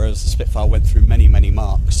 Whereas the Spitfire went through many, many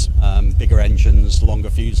marks, bigger engines, longer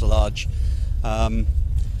fuselage.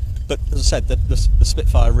 But as I said, the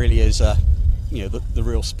Spitfire really is the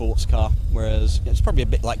real sports car, whereas it's probably a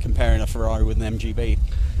bit like comparing a Ferrari with an MGB.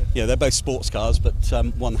 They're both sports cars, but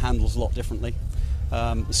one handles a lot differently.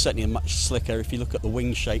 It's certainly much slicker. If you look at the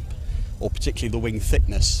wing shape, or particularly the wing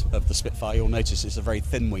thickness of the Spitfire, you'll notice it's a very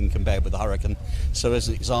thin wing compared with the Hurricane. So as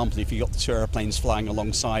an example, if you've got the two aeroplanes flying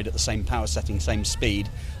alongside at the same power setting, same speed,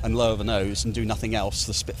 and lower the nose and do nothing else,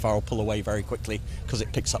 the Spitfire will pull away very quickly because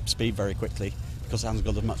it picks up speed very quickly because it hasn't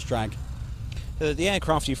got as much drag. The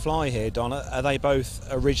aircraft you fly here, Donna, are they both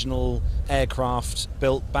original aircraft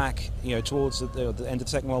built back, towards the end of the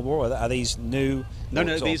Second World War? Are these new? No,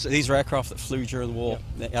 these are aircraft that flew during the war.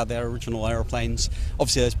 Yeah. They're original aeroplanes.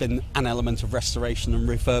 Obviously, there's been an element of restoration and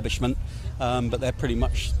refurbishment, but they're pretty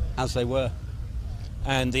much as they were.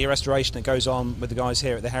 And the restoration that goes on with the guys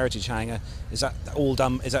here at the Heritage Hangar, is that all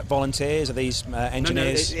done? Is that volunteers? Are these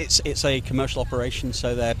engineers? No, it's a commercial operation,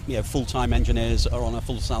 so they're full-time engineers are on a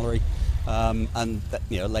full salary. And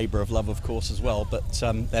labour of love, of course, as well. But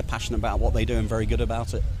they're passionate about what they do and very good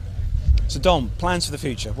about it. So, Dom, plans for the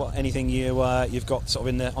future? What anything you've got sort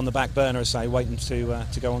of on the back burner, say, waiting to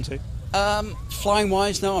go on to? Flying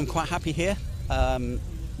wise, no, I'm quite happy here.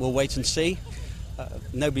 We'll wait and see.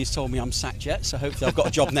 Nobody's told me I'm sacked yet, so hopefully I've got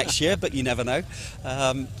a job next year. But you never know.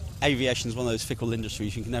 Aviation is one of those fickle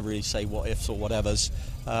industries. You can never really say what ifs or whatevers.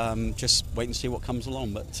 Just wait and see what comes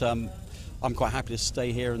along. But I'm quite happy to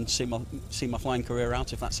stay here and see my flying career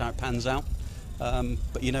out if that's how it pans out.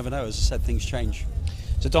 But you never know, as I said, things change.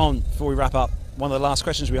 So Don, before we wrap up, one of the last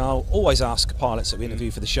questions we always ask pilots that we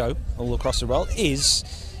interview for the show all across the world is,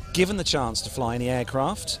 given the chance to fly any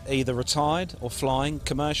aircraft, either retired or flying,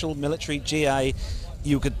 commercial, military, GA,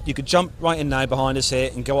 you could jump right in now behind us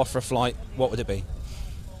here and go off for a flight, what would it be?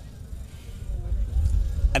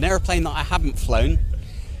 An aeroplane that I haven't flown,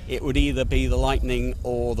 it would either be the Lightning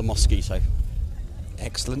or the Mosquito.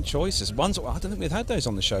 Excellent choices. I don't think we've had those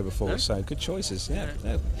on the show before, no? So good choices. Yeah,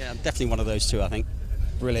 definitely one of those two, I think.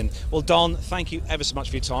 Brilliant. Well, Don, thank you ever so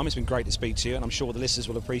much for your time. It's been great to speak to you, and I'm sure the listeners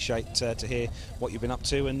will appreciate to hear what you've been up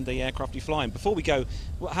to and the aircraft you're flying. Before we go,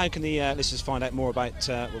 how can the listeners find out more about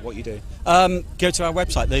what you do? Go to our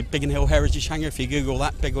website, the Biggin Hill Heritage Hangar. If you Google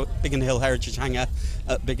that, Biggin Hill Heritage Hangar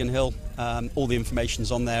at Biggin Hill, all the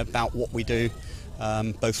information's on there about what we do,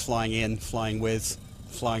 both flying in, flying with,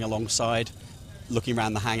 flying alongside, looking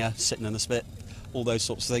around the hangar, sitting in the spit, all those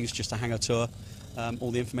sorts of things, just a hangar tour.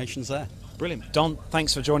 All the information's there. Brilliant. Don,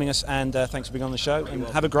 thanks for joining us, and thanks for being on the show, and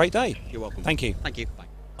have a great day. You're welcome. Thank you. Thank you. Bye.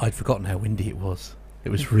 I'd forgotten how windy it was. It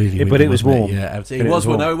was really, Yeah, windy, but it was wasn't warm. Yeah, absolutely. But It was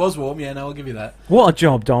warm. warm. No, it was warm. Yeah, no, I'll give you that. What a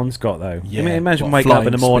job Don's got, though. Yeah, I mean, imagine what, waking up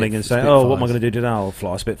in the flying morning and saying, "Oh, what am I going to do today? I'll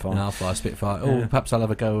fly a Spitfire." And I'll fly a Spitfire. Oh, Yeah. perhaps I'll have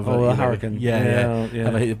a go of Or a you know, Hurricane. Yeah.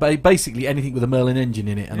 Yeah. Basically anything with a Merlin engine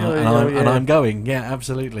in it, and, Yeah, and I'm going. Yeah,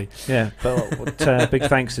 absolutely. Yeah, but big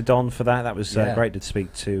thanks to Don for that. That was Yeah. great to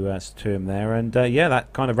speak to him there. And yeah,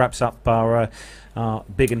 that kind of wraps up our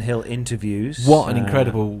Biggin Hill interviews. What an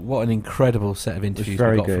incredible set of interviews we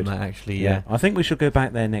very got good. from that. Actually, Yeah, I think we should go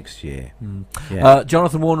back there next year. Mm. Yeah.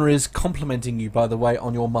 Jonathan Warner is complimenting you, by the way,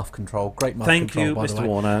 on your muff control. Great muff Thank control, you, by the Mr. way.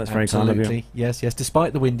 Warner. That's very kind of you. Absolutely. Yes, yes.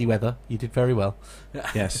 Despite the windy weather, you did very well.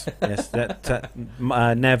 Yes, yes. That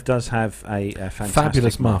Nev does have a fantastic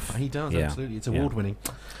Fabulous muff. He does, Yeah. absolutely. It's Yeah. award-winning.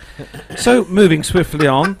 So, moving swiftly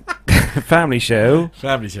on, family show.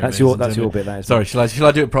 Family show. That's ladies your and bit. That is. Sorry, shall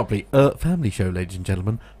I do it properly? Family show, ladies and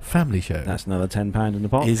gentlemen. Family show. That's another £10 in the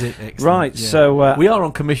pot. Is it? Excellent. Right. Yeah. So we are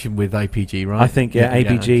on commission with APG, right? I think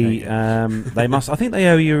APG. okay. They must. I think they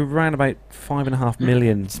owe you around about $5.5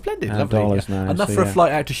 million. Splendid, dollars lovely. now. Enough so, for yeah. a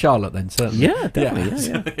flight out to Charlotte, then. Certainly. Yeah, definitely.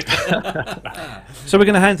 Yeah. So we're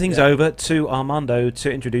going to hand things over to Armando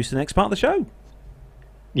to introduce the next part of the show.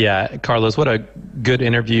 Yeah, Carlos, what a good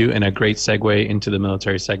interview and a great segue into the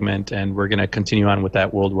military segment. And we're going to continue on with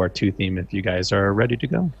that World War II theme if you guys are ready to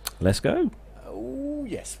go. Let's go. Oh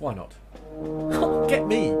yes, why not? Get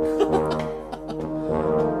me.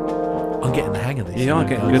 I'm getting the hang of this. You are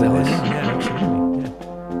getting good at this. Yeah, absolutely. Yeah.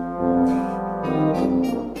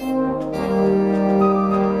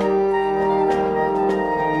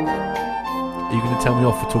 Are you going to tell me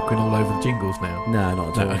off for talking all over the jingles now? No,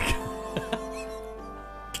 not at all. okay.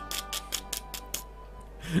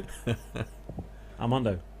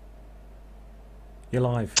 Armando, you're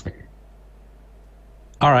live.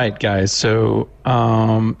 All right, guys. So,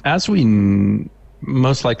 as we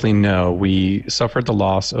most likely know, we suffered the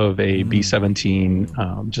loss of a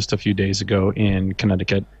B-17 just a few days ago in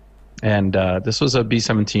Connecticut. And this was a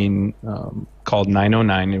B-17 called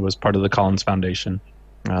 909. It was part of the Collins Foundation.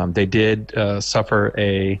 They did suffer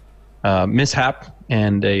a mishap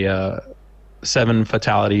and 7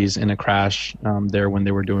 fatalities in a crash there when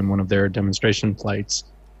they were doing one of their demonstration flights.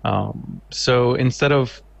 So instead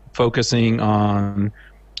of focusing on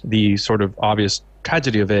the sort of obvious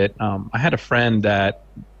tragedy of it, I had a friend that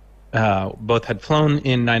both had flown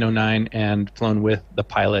in 909 and flown with the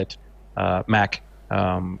pilot, Mac.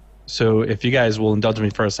 So if you guys will indulge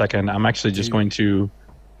me for a second, I'm actually just going to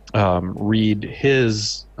read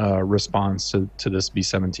his response to this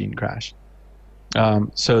B-17 crash.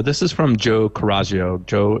 So this is from Joe Coraggio.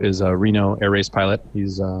 Joe is a Reno Air Race pilot.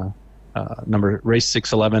 He's number race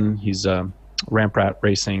 611. He's Ramp Rat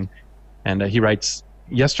Racing. And he writes,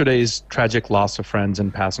 yesterday's tragic loss of friends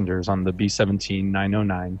and passengers on the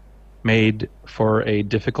B-17-909 made for a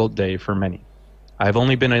difficult day for many. I've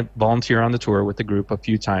only been a volunteer on the tour with the group a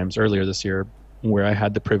few times earlier this year, where I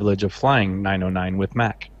had the privilege of flying 909 with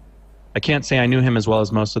Mac. I can't say I knew him as well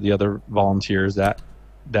as most of the other volunteers that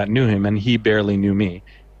knew him, and he barely knew me.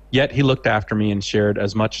 Yet he looked after me and shared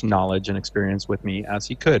as much knowledge and experience with me as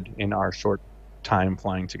he could in our short time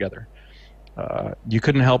flying together. You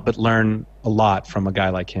couldn't help but learn a lot from a guy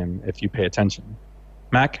like him if you pay attention.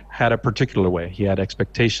 Mac had a particular way. He had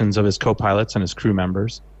expectations of his co-pilots and his crew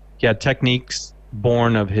members. He had techniques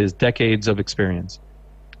born of his decades of experience.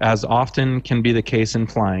 As often can be the case in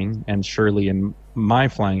flying, and surely in my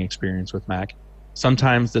flying experience with Mac,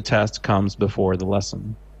 sometimes the test comes before the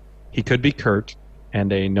lesson. He could be curt and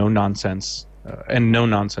no nonsense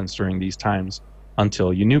during these times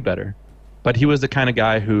until you knew better. But he was the kind of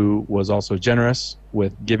guy who was also generous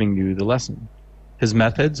with giving you the lesson. His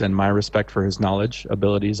methods and my respect for his knowledge,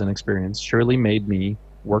 abilities, and experience surely made me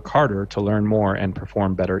work harder to learn more and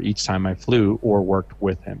perform better each time I flew or worked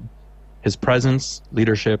with him. His presence,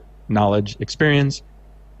 leadership, knowledge, experience,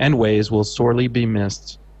 and ways will sorely be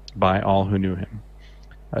missed by all who knew him.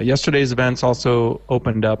 Yesterday's events also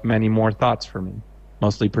opened up many more thoughts for me,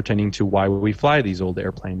 mostly pertaining to why we fly these old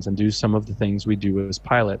airplanes and do some of the things we do as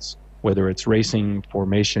pilots, whether it's racing,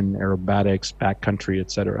 formation, aerobatics, backcountry,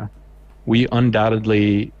 etc. We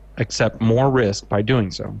undoubtedly accept more risk by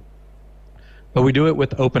doing so. But we do it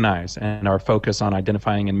with open eyes and our focus on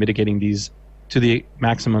identifying and mitigating these to the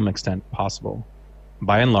maximum extent possible.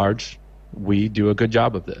 By and large, we do a good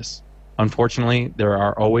job of this. Unfortunately, there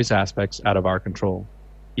are always aspects out of our control,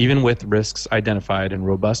 even with risks identified and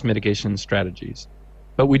robust mitigation strategies.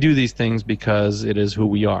 But we do these things because it is who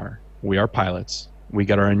we are. We are pilots. We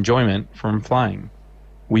get our enjoyment from flying.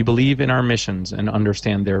 We believe in our missions and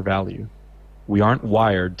understand their value. We aren't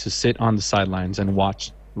wired to sit on the sidelines and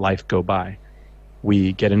watch life go by.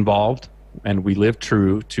 We get involved, and we live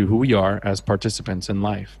true to who we are as participants in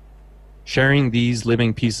life. Sharing these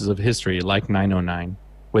living pieces of history, like 909,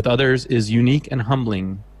 with others is unique and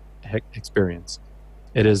humbling experience.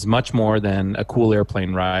 It is much more than a cool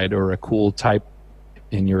airplane ride or a cool type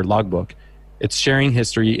in your logbook. It's sharing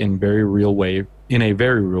history in a very real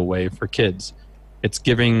way for kids. It's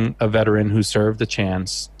giving a veteran who served the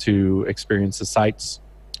chance to experience the sights,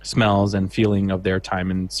 smells, and feeling of their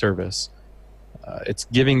time in service. It's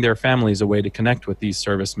giving their families a way to connect with these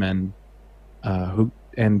servicemen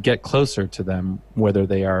and get closer to them, whether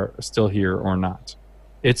they are still here or not.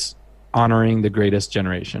 It's honoring the greatest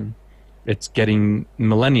generation. It's getting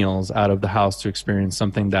millennials out of the house to experience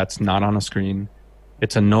something that's not on a screen.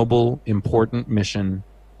 It's a noble, important mission,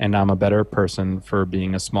 and I'm a better person for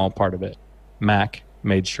being a small part of it. Mac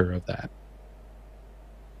made sure of that.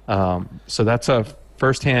 So that's a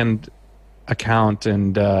firsthand account,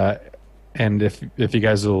 and if you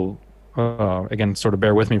guys will again sort of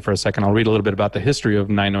bear with me for a second, I'll read a little bit about the history of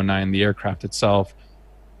 909, the aircraft itself.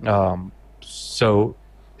 So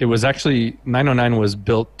it was actually 909 was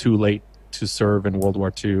built too late to serve in World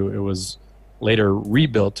War II. It was later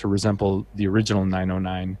rebuilt to resemble the original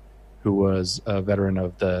 909, who was a veteran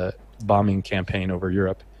of the bombing campaign over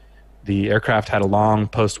Europe. The aircraft had a long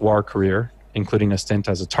post-war career, including a stint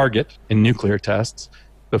as a target in nuclear tests,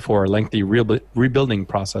 before a lengthy rebuilding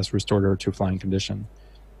process restored her to flying condition.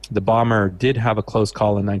 The bomber did have a close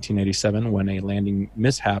call in 1987 when a landing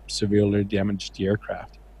mishap severely damaged the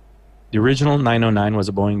aircraft. The original 909 was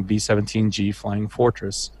a Boeing B-17G Flying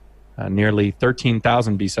Fortress. Nearly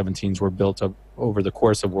 13,000 B-17s were built over the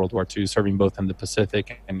course of World War II, serving both in the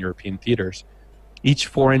Pacific and European theaters. Each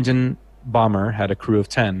four-engine bomber had a crew of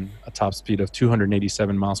 10, a top speed of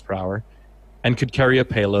 287 miles per hour, and could carry a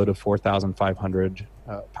payload of 4,500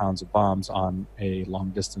 pounds of bombs on a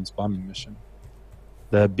long-distance bombing mission.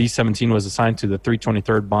 The B-17 was assigned to the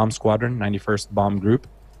 323rd Bomb Squadron, 91st Bomb Group.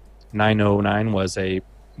 909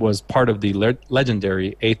 was part of the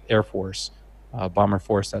legendary 8th Air Force, bomber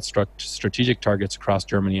force that struck strategic targets across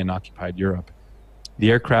Germany and occupied Europe. The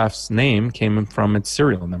aircraft's name came from its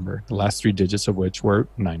serial number, the last three digits of which were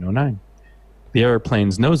 909. The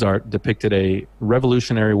airplane's nose art depicted a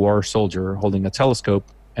Revolutionary War soldier holding a telescope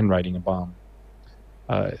and riding a bomb.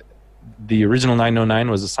 The original 909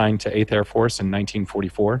 was assigned to 8th Air Force in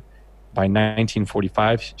 1944. By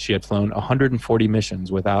 1945, she had flown 140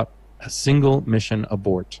 missions without a single mission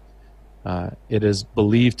abort. It is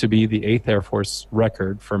believed to be the 8th Air Force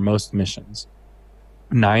record for most missions.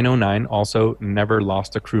 909 also never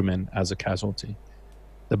lost a crewman as a casualty.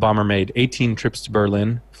 The bomber made 18 trips to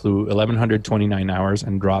Berlin, flew 1,129 hours,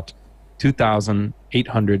 and dropped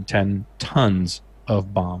 2,810 tons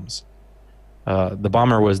of bombs. The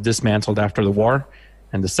bomber was dismantled after the war,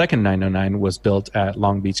 and the second 909 was built at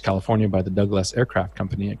Long Beach, California by the Douglas Aircraft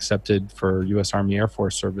Company, accepted for U.S. Army Air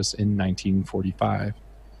Force service in 1945.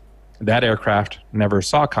 That aircraft never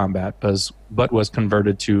saw combat, but was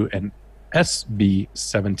converted to an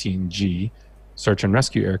SB-17G search and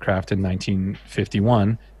rescue aircraft in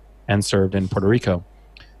 1951 and served in Puerto Rico.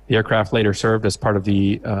 The aircraft later served as part of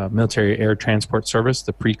the Military Air Transport Service,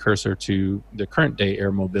 the precursor to the current-day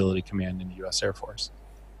Air Mobility Command in the U.S. Air Force.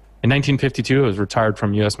 In 1952, it was retired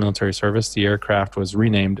from U.S. military service. The aircraft was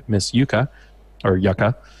renamed Miss Yucca,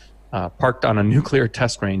 parked on a nuclear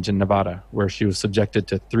test range in Nevada, where she was subjected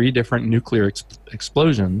to 3 different nuclear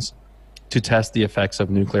explosions to test the effects of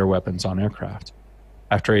nuclear weapons on aircraft.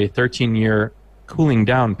 After a 13-year cooling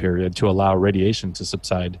down period to allow radiation to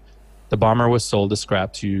subside, the bomber was sold as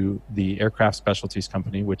scrap to the Aircraft Specialties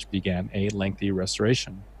Company, which began a lengthy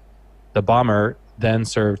restoration. The bomber then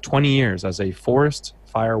served 20 years as a forest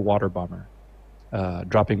fire water bomber,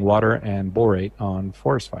 dropping water and borate on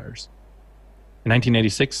forest fires. In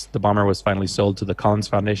 1986, the bomber was finally sold to the Collins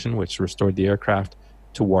Foundation, which restored the aircraft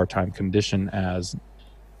to wartime condition as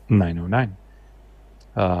 909.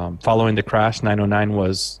 Following the crash,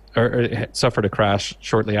 909 suffered a crash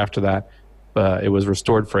shortly after that. It was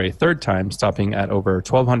restored for a third time, stopping at over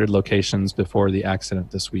 1,200 locations before the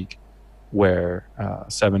accident this week, where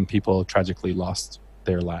 7 people tragically lost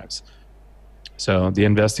their lives. So the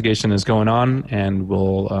investigation is going on, and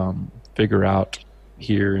we'll figure out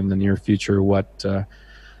here in the near future what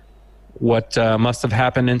must have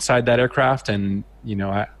happened inside that aircraft. And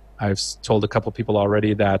I've told a couple people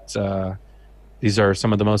already that these are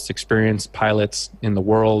some of the most experienced pilots in the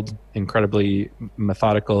world, incredibly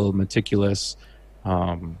methodical, meticulous.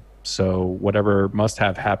 So whatever must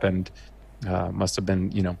have happened must have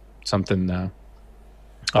been, something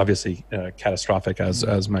obviously catastrophic,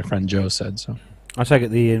 as my friend Joe said. So I take it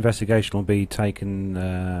the investigation will be taken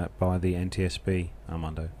by the NTSB,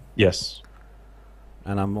 Armando. Yes.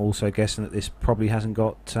 And I'm also guessing that this probably hasn't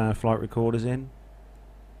got flight recorders in.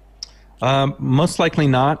 Most likely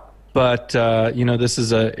not, but this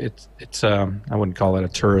is it's I wouldn't call it a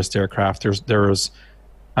tourist aircraft. There's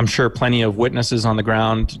I'm sure plenty of witnesses on the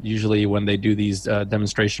ground. Usually when they do these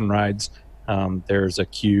demonstration rides, there's a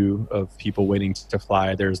queue of people waiting to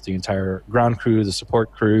fly. There's the entire ground crew, the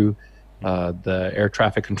support crew, the air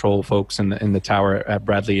traffic control folks in the tower at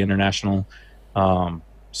Bradley International.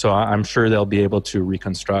 So I'm sure they'll be able to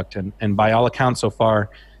reconstruct. And by all accounts so far,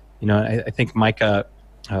 I think Micah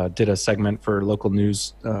did a segment for local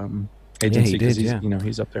news agency because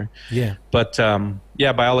he's up there. Yeah. But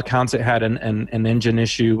by all accounts, it had an engine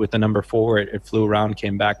issue with the number 4. It flew around,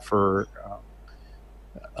 came back for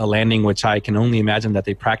a landing, which I can only imagine that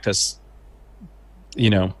they practice,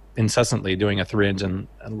 incessantly doing a 3-engine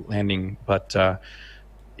landing. But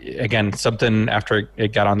again, something after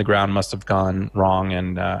it got on the ground must have gone wrong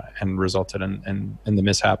and resulted in the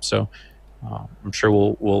mishap. So I'm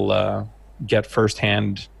sure we'll get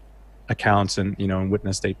firsthand accounts and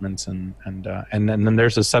witness statements and then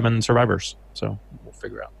there's the 7 survivors. So we'll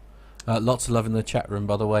figure out. Lots of love in the chat room,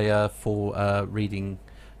 by the way, for reading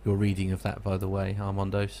your reading of that, by the way,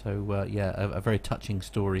 Armando. So a very touching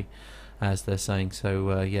story, as they're saying.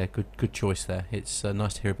 So good choice there. It's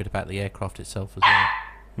nice to hear a bit about the aircraft itself as well.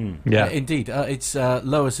 Yeah, indeed. It's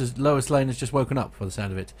Lois Lane has just woken up, by the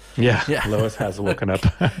sound of it. Yeah. Lois has woken up.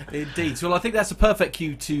 Indeed. So I think that's a perfect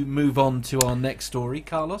cue to move on to our next story,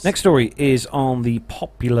 Carlos. Next story is on the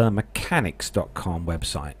popularmechanics.com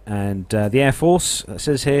website, and the Air Force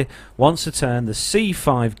says here wants to turn the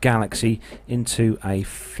C-5 Galaxy into a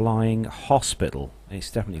flying hospital. It's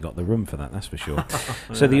definitely got the room for that, that's for sure.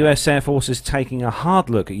 So the US Air Force is taking a hard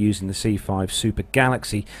look at using the C-5 Super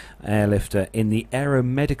Galaxy airlifter in the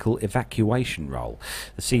aeromedical evacuation role.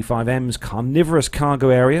 The C-5M's carnivorous cargo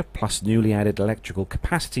area, plus newly added electrical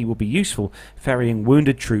capacity, will be useful ferrying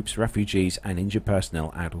wounded troops, refugees and injured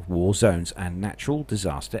personnel out of war zones and natural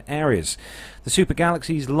disaster areas. The Super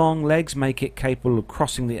Galaxy's long legs make it capable of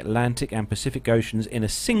crossing the Atlantic and Pacific Oceans in a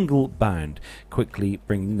single bound, quickly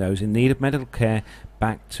bringing those in need of medical care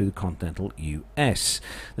back to the continental US.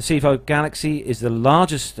 The C-5 Galaxy is the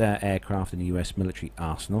largest aircraft in the US military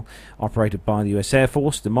arsenal, operated by the US Air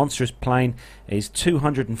Force. The monstrous plane is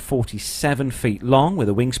 247 feet long with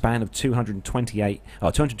a wingspan of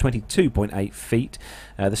 222.8 feet.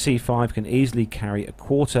 The C-5 can easily carry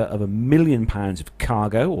 250,000 pounds of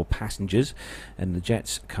cargo or passengers, and the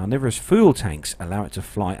jet's carnivorous fuel tanks allow it to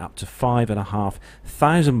fly up to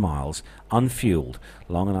 5,500 miles unfueled,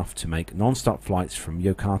 long enough to make non-stop flights from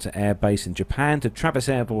Yokota Air Base in Japan to Travis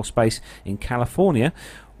Air Force Base in California,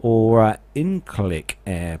 or Incirlik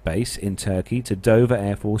Air Base in Turkey to Dover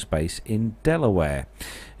Air Force Base in Delaware.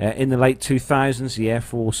 In the late 2000s, the Air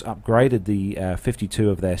Force upgraded the 52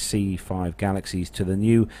 of their C-5 Galaxies to the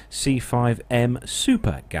new C-5M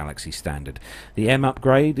Super Galaxy standard. The M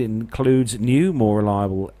upgrade includes new, more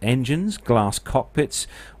reliable engines, glass cockpits,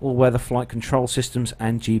 all-weather flight control systems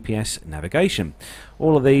and GPS navigation.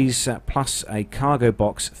 All of these, plus a cargo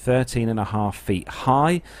box 13.5 feet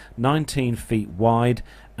high, 19 feet wide,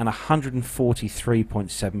 and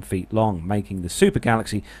 143.7 feet long, making the Super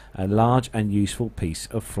Galaxy a large and useful piece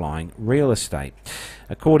of flying real estate.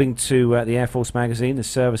 According to the Air Force magazine, the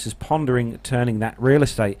service is pondering turning that real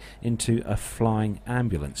estate into a flying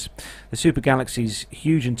ambulance. The Super Galaxy's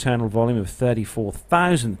huge internal volume of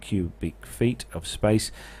 34,000 cubic feet of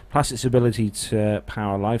space, plus its ability to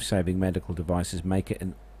power life-saving medical devices, make it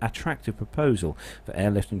an attractive proposal for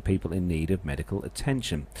airlifting people in need of medical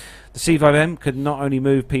attention. The C-5M could not only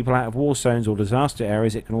move people out of war zones or disaster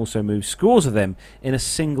areas, it can also move scores of them in a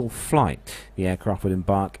single flight. The aircraft would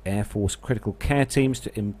embark Air Force critical care teams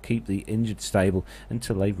to keep the injured stable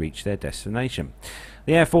until they reach their destination.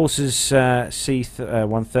 The Air Force's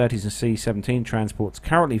C-130s and C-17 transports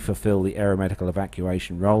currently fulfill the aeromedical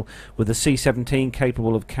evacuation role, with the C-17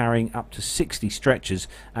 capable of carrying up to 60 stretchers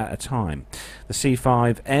at a time. The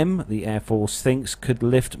C-5M, the Air Force thinks, could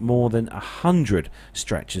lift more than 100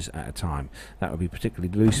 stretchers at a time. That would be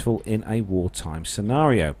particularly useful in a wartime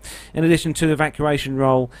scenario. In addition to the evacuation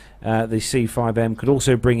role, the C-5M could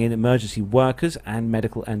also bring in emergency workers and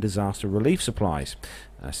medical and disaster relief supplies.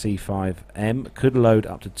 C-5M could load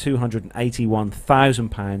up to 281,000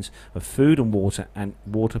 pounds of food and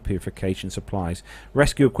water purification supplies,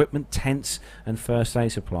 rescue equipment, tents and first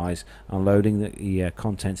aid supplies, unloading the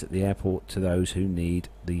contents at the airport to those who need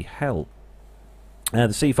the help. The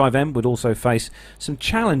C5M would also face some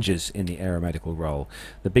challenges in the aeromedical role.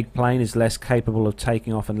 The big plane is less capable of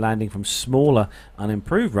taking off and landing from smaller,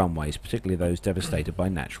 unimproved runways, particularly those devastated by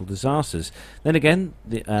natural disasters. Then again,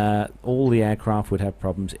 all the aircraft would have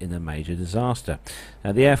problems in a major disaster.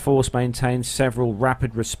 The Air Force maintains several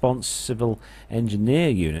rapid response civil engineer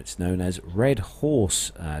units known as Red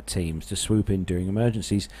Horse teams to swoop in during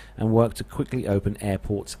emergencies and work to quickly open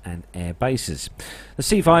airports and air bases. The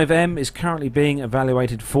C5M is currently being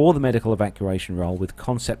evaluated for the medical evacuation role, with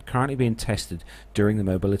concept currently being tested during the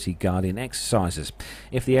Mobility Guardian exercises.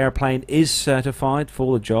 If the airplane is certified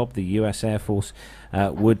for the job, the US Air Force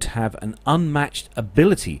would have an unmatched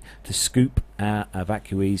ability to scoop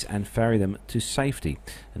evacuees and ferry them to safety.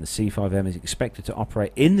 And the C5M is expected to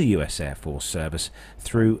operate in the US Air Force service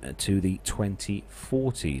through to the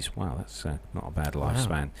 2040s. Wow, that's not a bad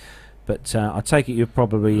lifespan. But I take it you've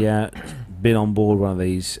probably been on board one of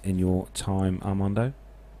these in your time, Armando?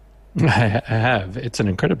 I have. It's an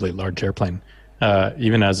incredibly large airplane.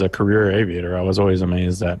 Even as a career aviator, I was always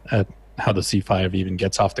amazed at how the C5 even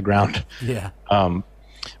gets off the ground. Yeah.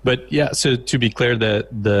 But yeah, so to be clear,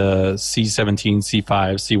 the C-17,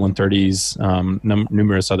 C-5, C-130s,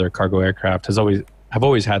 numerous other cargo aircraft have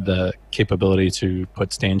always had the capability to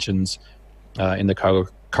put stanchions in the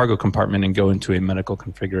cargo compartment and go into a medical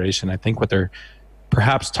configuration. I think what they're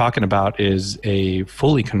perhaps talking about is a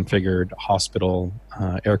fully configured hospital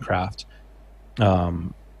aircraft,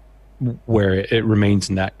 where it remains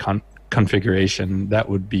in that configuration. That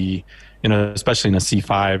would be, especially in a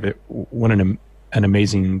C5, what an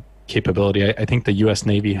amazing capability. I think the U.S.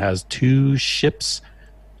 Navy has 2 ships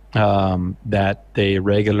that they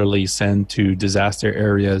regularly send to disaster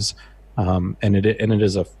areas, and it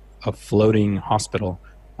is a floating hospital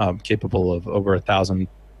capable of over 1,000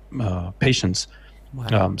 patients.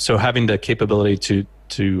 Wow. So having the capability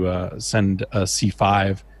to send a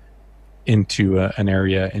C5 into an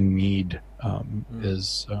area in need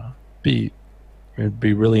it'd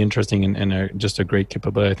be really interesting and just a great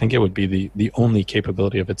capability. I think it would be the only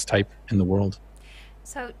capability of its type in the world.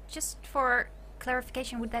 So just for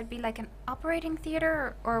clarification, would that be like an operating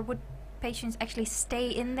theater, or would patients actually stay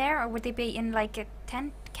in there, or would they be in like a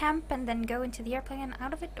tent camp and then go into the airplane and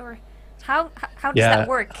out of it, or how does that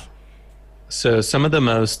work? So some of the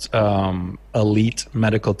most elite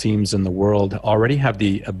medical teams in the world already have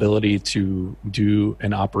the ability to do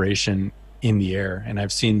an operation in the air, and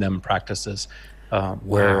I've seen them practice this,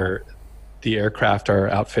 where the aircraft are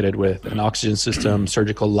outfitted with an oxygen system,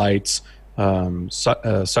 surgical lights,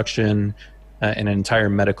 suction, an entire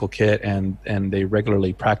medical kit, and they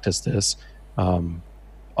regularly practice this.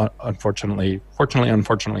 Unfortunately,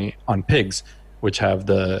 on pigs, which have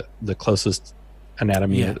the closest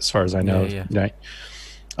anatomy as far as I know. Right.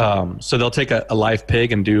 So they'll take a live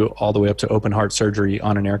pig and do all the way up to open heart surgery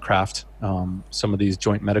on an aircraft. Some of these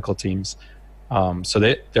joint medical teams. So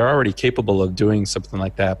they're already capable of doing something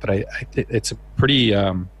like that, but I it's a pretty,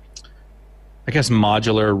 I guess,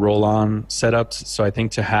 modular roll-on setup. So I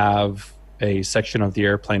think to have a section of the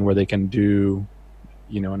airplane where they can do,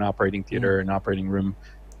 an operating theater, an operating room,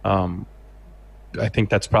 I think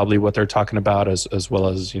that's probably what they're talking about, as well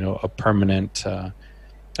as a permanent.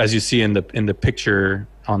 As you see in the picture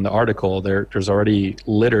on the article, there's already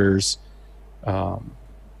litters.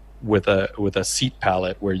 With a seat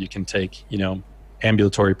pallet where you can take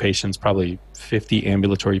ambulatory patients, probably 50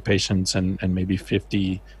 ambulatory patients and maybe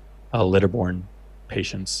 50 litter-borne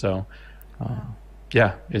patients. So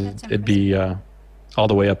it'd be all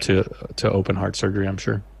the way up to open heart surgery, I'm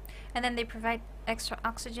sure. And then they provide extra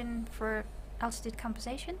oxygen for altitude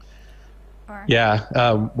compensation? Or?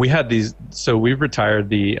 Yeah, we had these. So we retired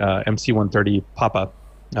the MC-130 Papa,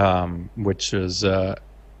 which is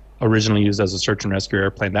originally used as a search and rescue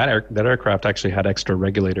airplane. That aircraft actually had extra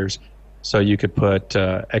regulators, so you could put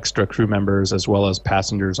extra crew members as well as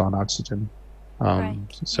passengers on oxygen. Right.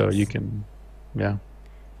 So you can, Wow,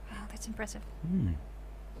 that's impressive.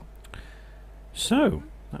 So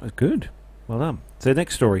that was good. Well done. So the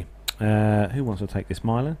next story. Who wants to take this,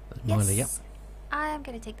 Myla? Myla, yep. I'm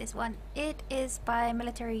going to take this one. It is by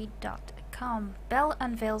military.com. Bell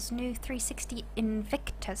unveils new 360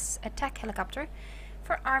 Invictus attack helicopter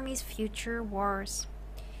for Army's future wars.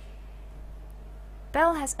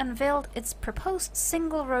 Bell has unveiled its proposed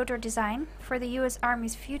single-rotor design for the U.S.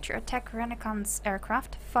 Army's future attack reconnaissance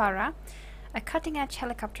aircraft, FARA, a cutting-edge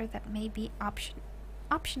helicopter that may be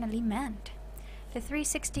optionally manned. The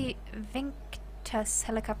 360 Invictus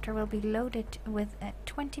helicopter will be loaded with a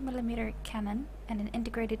 20mm cannon and an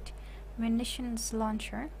integrated munitions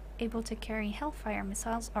launcher able to carry Hellfire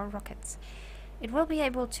missiles or rockets. It will be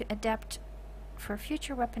able to adapt for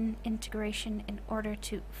future weapon integration in order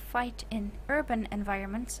to fight in urban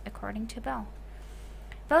environments, according to Bell.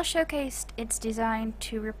 Bell showcased its design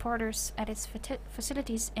to reporters at its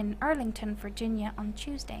facilities in Arlington, Virginia on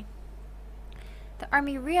Tuesday. The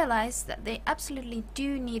Army realized that they absolutely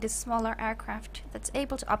do need a smaller aircraft that's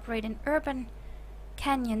able to operate in urban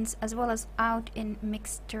canyons as well as out in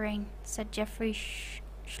mixed terrain, said Jeffrey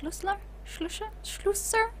Schlusser,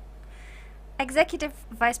 Executive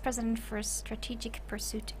Vice President for Strategic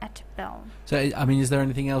Pursuit at Bell. So, I mean, is there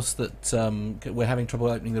anything else that we're having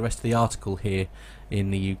trouble opening the rest of the article here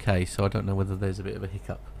in the UK? So I don't know whether there's a bit of a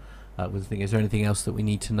hiccup with the thing. Is there anything else that we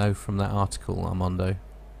need to know from that article, Armando?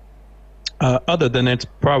 Other than it's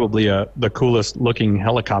probably the coolest looking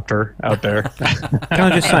helicopter out there. Can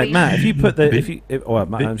I just say, Matt, if you put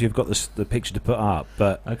Matt, you've got the picture to put up,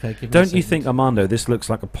 but okay, don't you think, Armando, this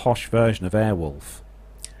looks like a posh version of Airwolf?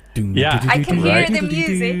 Yeah, I can hear the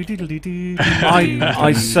music.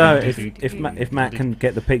 If Matt can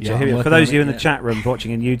get the picture, Yeah, here, for those of you in the chat room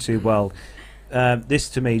watching in YouTube world, this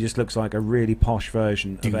to me just looks like a really posh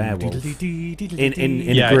version of Airwolf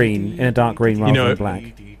in green, in a dark green rather than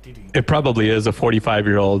black. It probably is a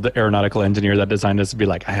 45-year-old aeronautical engineer that designed this to be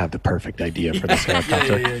like, I have the perfect idea for this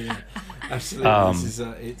helicopter. yeah.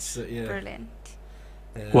 Absolutely. Brilliant.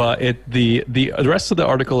 Well, the rest of the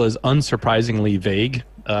article is unsurprisingly vague.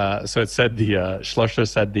 So it said Schlusser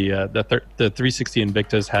said the 360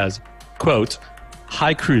 Invictus has, quote,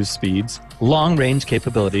 high cruise speeds, long-range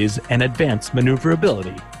capabilities, and advanced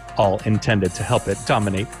maneuverability, all intended to help it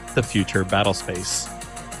dominate the future battle space.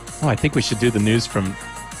 Oh, I think we should do the news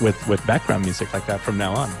with background music like that from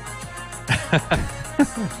now on.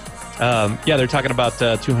 They're talking about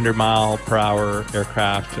 200-mile-per-hour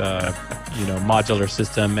aircraft, modular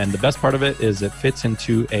system, and the best part of it is it fits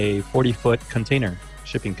into a 40-foot container,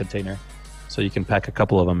 shipping container, so you can pack a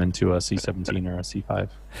couple of them into a C-17 or a C-5.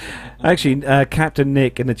 Actually, Captain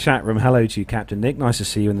Nick in the chat room. Hello to you, Captain Nick. Nice to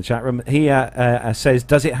see you in the chat room. He says,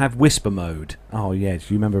 "Does it have whisper mode?" Oh yeah, do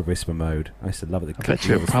you remember whisper mode? I used to love it. I bet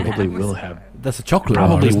you it probably will have. That's a chocolate.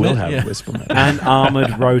 Probably will have have whisper mode. And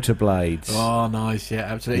armoured rotor blades. Oh, nice. Yeah,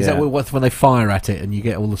 absolutely. Yeah. Is that when they fire at it and you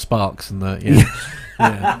get all the sparks and the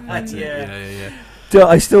That's it. Yeah.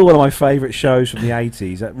 It's still one of my favourite shows from the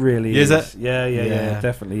 80s. That really is. Is it? Yeah,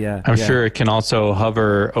 definitely, yeah. I'm sure it can also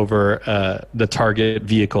hover over the target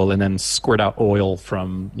vehicle and then squirt out oil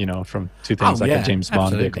from two things like a James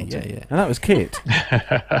Bond vehicle. Yeah. And that was Kit.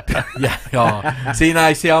 Yeah. Oh. See,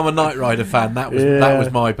 I'm a Knight Rider fan. That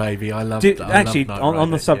was my baby. I loved. Actually, loved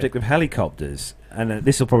on the subject of helicopters, and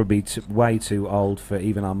this will probably be way too old for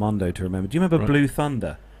even Armando to remember. Do you remember Blue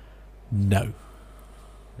Thunder? No.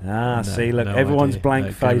 See, look, no everyone's idea.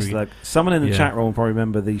 blank face. Look, someone in the chat room will probably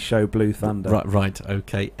remember the show Blue Thunder. Right,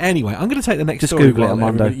 okay. Anyway, I'm going to take the next Just story. Google it,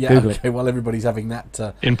 Armando. Google it. While everybody's having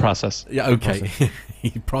that... in process. Yeah, okay.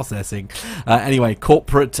 Processing. Anyway,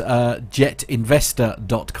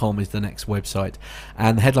 corporatejetinvestor.com is the next website.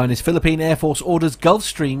 And the headline is Philippine Air Force orders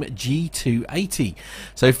Gulfstream G280.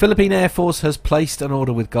 So Philippine Air Force has placed an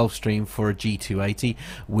order with Gulfstream for a G280,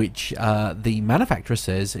 which the manufacturer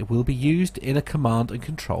says it will be used in a command and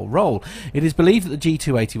control role. It is believed that the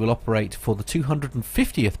G280 will operate for the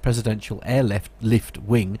 250th Presidential Airlift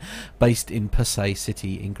Wing based in Pasay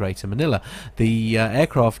City in Greater Manila. The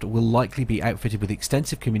aircraft will likely be outfitted with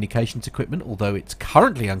extensive communications equipment, although it's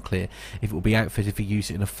currently unclear if it will be outfitted for use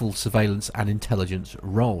in a full surveillance and intelligence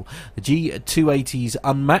role. The G280's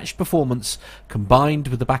unmatched performance, combined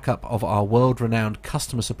with the backup of our world-renowned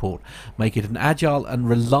customer support, make it an agile and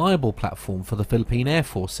reliable platform for the Philippine Air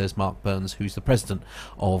Force, says Mark Burns, who's the president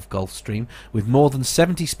of Gulfstream. With more than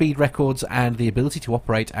 70 speed records and the ability to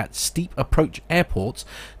operate at steep approach airports,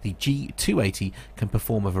 the G280 can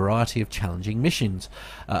perform a variety of challenging missions.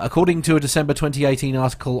 According to a December 2018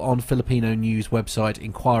 article on Filipino news website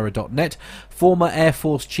Inquirer.net, former Air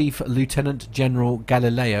Force Chief Lieutenant General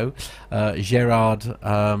Galileo Gerard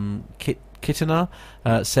Kitchener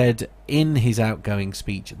said in his outgoing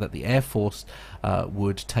speech that the Air Force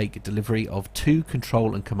would take delivery of 2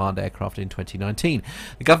 control and command aircraft in 2019.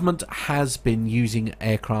 The government has been using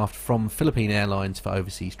aircraft from Philippine Airlines for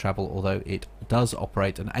overseas travel, although it does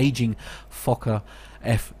operate an aging Fokker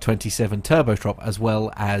F-27 turboprop as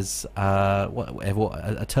well as a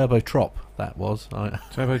turboprop. That was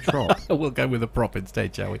Turboprop. We'll go with a prop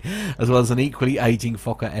instead, shall we? As well as an equally aging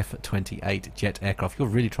Fokker F-28 jet aircraft. You're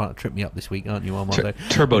really trying to trip me up this week, aren't you, Armando?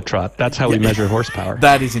 So Turbotrot. That's how we measure horsepower.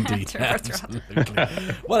 that is indeed Turbotrot.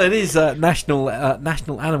 absolutely. Well, it is National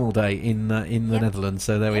Animal Day in the Netherlands.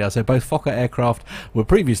 So there we are. So both Fokker aircraft were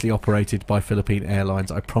previously operated by Philippine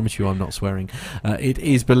Airlines. I promise you, I'm not swearing. It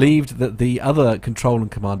is believed that the other control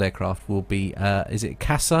and command aircraft will be is it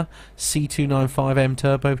CASA C295M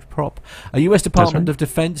turboprop, a US Department of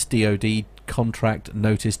Defense DoD contract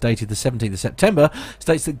notice dated the 17th of September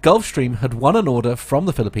states that Gulfstream had won an order from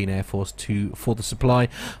the Philippine Air Force for the supply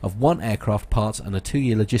of one aircraft parts and a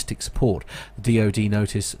 2-year logistic support. The DoD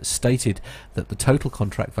notice stated that the total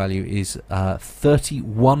contract value is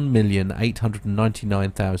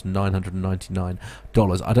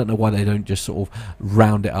 $31,899,999. I don't know why they don't just sort of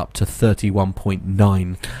round it up to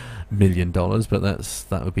 $31.9 million, but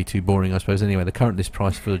that would be too boring, I suppose. Anyway, the current list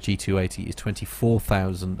price for the G280 is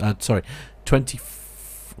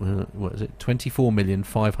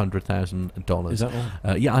 $24,500,000. Is that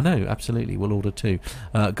all? Yeah, I know, absolutely. We'll order two.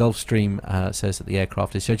 Gulfstream says that the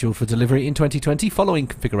aircraft is scheduled for delivery in 2020 following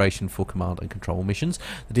configuration for command and control missions.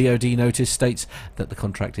 The DoD notice states that the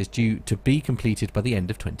contract is due to be completed by the end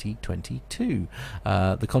of 2022.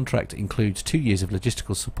 The contract includes 2 years of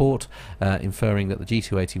logistical support, inferring that the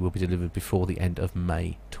G280 will be delivered before the end of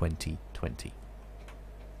May 2020.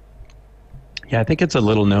 Yeah, I think it's a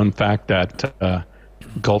little known fact that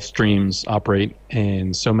Gulfstreams operate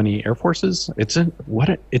in so many air forces. It's an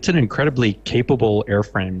incredibly capable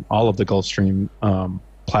airframe, all of the Gulfstream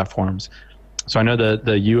platforms. So I know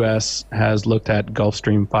the U.S. has looked at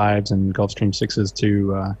Gulfstream 5s and Gulfstream 6s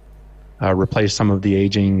to replace some of the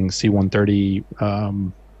aging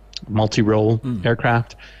C-130 multi-role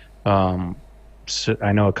aircraft. So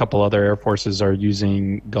I know a couple other air forces are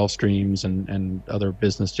using Gulfstreams and other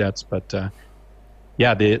business jets, but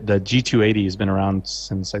yeah, the G280 has been around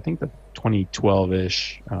since I think the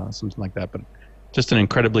 2012-ish, something like that. But just an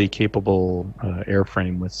incredibly capable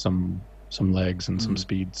airframe with some legs and some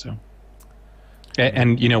speed. So,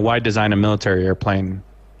 and you know, why design a military airplane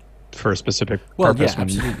for a specific purpose? Yeah,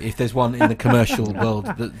 absolutely. If there's one in the commercial world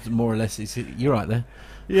that more or less is, you're right there.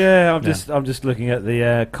 Yeah, I'm just looking at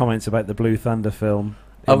the comments about the Blue Thunder film.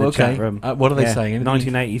 In the chat room. What are they saying?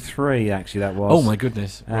 1983, actually, that was. Oh my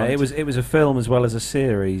goodness! Right. It was a film as well as a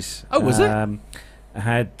series. Oh, was it?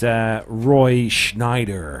 Had Roy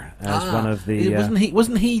Schneider as one of the.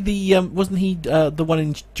 Wasn't he the one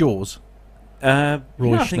in Jaws? Roy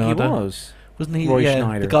Schneider. I think he was. Wasn't he Roy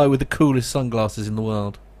Schneider, the guy with the coolest sunglasses in the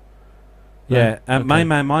world? Yeah, Okay. my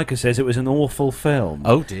man Micah says it was an awful film.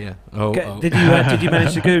 Oh dear! Did you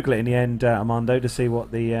manage to Google it in the end, Armando, to see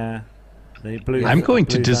what the Blue? I'm going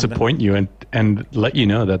to Blue disappoint you and let you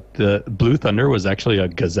know that the Blue Thunder was actually a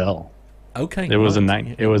Gazelle. Okay. It was a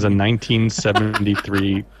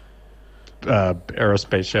 1973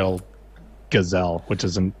 Aerospatiale shell Gazelle, which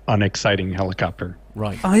is an unexciting helicopter.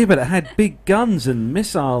 Right. Oh yeah, but it had big guns and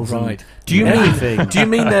missiles. Right. And Do you everything. do you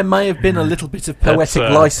mean there may have been a little bit of poetic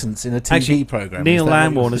license in a TV Actually, program? Neil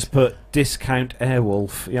Lamborn has put Discount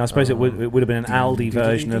Airwolf. Yeah, I suppose it would have been an Aldi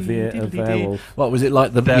version of Airwolf. What was it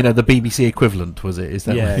like? The BBC equivalent, was it? Is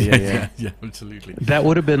that? Yeah, yeah, absolutely. That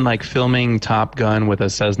would have been like filming Top Gun with a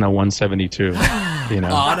Cessna 172. You know.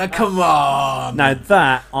 Oh, no, come on! Now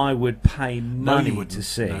that I would pay money wouldn't. to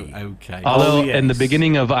see. No, okay. Although yes. in the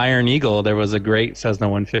beginning of Iron Eagle, there was a great Cessna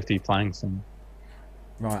 150 flying scene.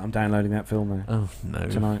 Right, I'm downloading that film now. Oh no!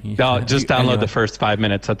 Tonight. No, just download the first 5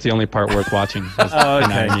 minutes. That's the only part worth watching.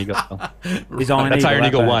 Iron Eagle. Is Iron That's Eagle Iron that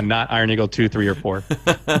Eagle bad? 1, not Iron Eagle 2, 3, or 4.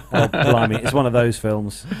 Oh, blimey, it's one of those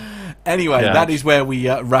films. Anyway, Yeah. that is where we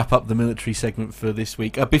wrap up the military segment for this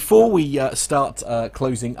week. Before we start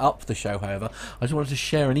closing up the show, however, I just wanted to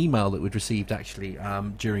share an email that we'd received actually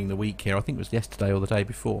during the week here. I think it was yesterday or the day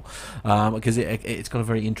before, because it's got a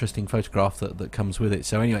very interesting photograph that comes with it.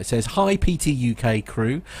 So anyway, it says, "Hi PT UK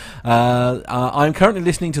crew, I'm currently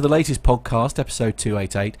listening to the latest podcast, episode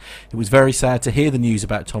 288. It was very sad to hear the news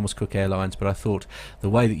about Thomas Cook Airlines, but I thought the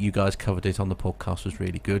way that you guys covered it on the podcast was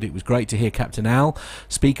really good. It was great to hear Captain Al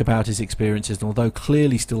speak about his experiences, and although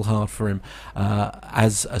clearly still hard for him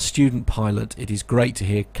as a student pilot, it is great to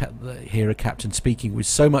hear a captain speaking with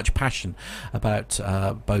so much passion about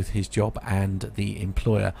both his job and the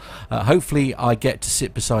employer. Hopefully I get to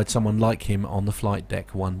sit beside someone like him on the flight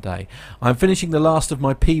deck one day. I'm finishing the last of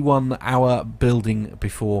my P1 hour building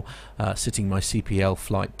before sitting my CPL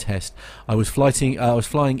flight test. I was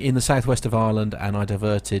flying in the southwest of Ireland, and I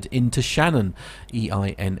diverted into Shannon,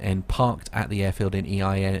 EINN, parked at the airfield in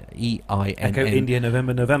EINN. Echo India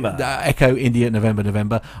November. Echo India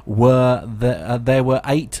November. There were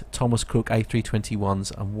 8 Thomas Cook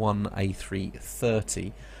A321s and 1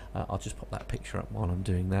 A330. I'll just pop that picture up while I'm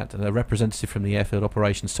doing that. And a representative from the airfield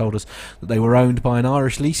operations told us that they were owned by an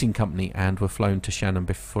Irish leasing company and were flown to Shannon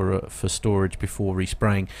for storage before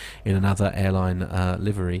respraying in another airline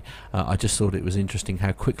livery. I just thought it was interesting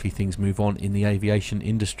how quickly things move on in the aviation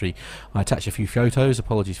industry. I attached a few photos.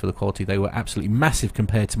 Apologies for the quality. They were absolutely massive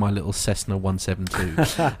compared to my little Cessna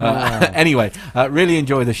 172. Anyway, really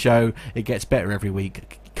enjoy the show. It gets better every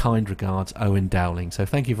week. Kind regards, Owen Dowling. So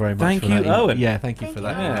thank you very much. Thank for you, that. Owen. Yeah, thank you Thank for you,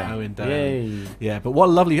 that, Owen. Owen Dowling. Yay. Yeah, but what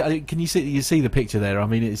a lovely. Can you see the picture there? I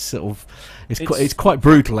mean, it's sort of it's quite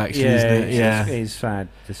brutal, actually, isn't it? Yeah. It's sad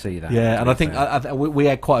to see that. Yeah, and I to be think fair. we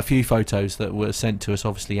had quite a few photos that were sent to us,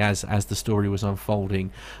 obviously, as the story was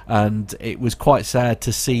unfolding, and it was quite sad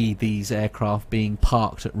to see these aircraft being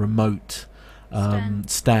parked at remote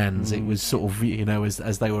stands. It was sort of,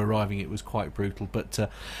 as they were arriving, it was quite brutal. But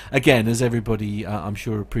again, as everybody I'm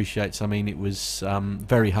sure appreciates, I mean, it was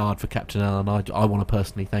very hard for Captain Al, and I want to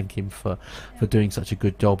personally thank him for doing such a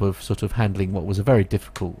good job of sort of handling what was a very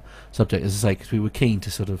difficult subject, as I say, because we were keen to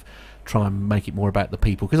sort of try and make it more about the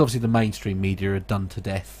people, because obviously the mainstream media had done to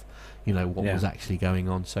death what was actually going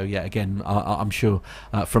on. So yeah, again, I'm sure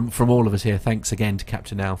from all of us here, thanks again to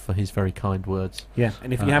Captain Al for his very kind words. Yeah,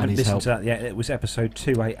 and if you haven't and his listened help. to that yet, it was episode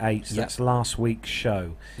 288. So Yeah. that's last week's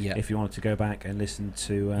show. Yeah. If you wanted to go back and listen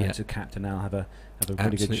to Captain Al, have a really good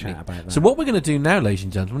Absolutely. chat about that. So what we're going to do now, ladies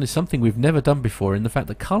and gentlemen, is something we've never done before, in the fact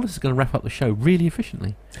that Carlos is going to wrap up the show really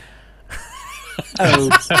efficiently.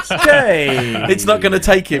 Okay. It's not going to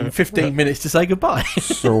take him 15 minutes to say goodbye.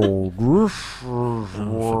 So, for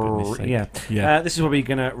goodness sake. Yeah. this is where we're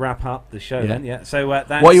going to wrap up the show Yeah. then. Yeah. So that's,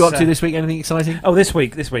 What are you up to this week? Anything exciting? Oh, this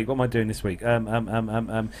week. What am I doing this week? I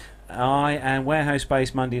am warehouse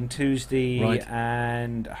based Monday and Tuesday, Right.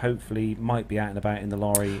 and hopefully might be out and about in the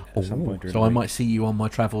lorry at some point during So the I week. might see you on my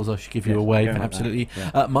travels. I should give you Yes, a wave. going like Absolutely.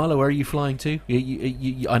 that, yeah. Marlo, where are you flying to?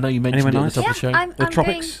 I know you mentioned Anyone it at the top Yeah, of the show. I'm going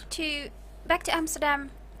tropics? back to Amsterdam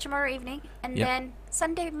tomorrow evening, and Yep. then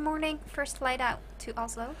Sunday morning, first flight out to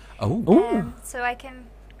Oslo. Oh, So I can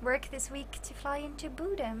work this week to fly into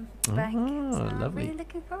Budum back. Ah, So I'm lovely. really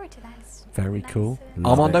looking forward to that. It's very nice, cool.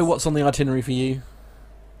 Love Armando, it. what's on the itinerary for you?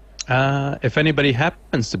 If anybody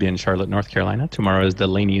happens to be in Charlotte, North Carolina, tomorrow is the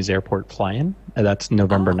Laney's Airport fly-in. That's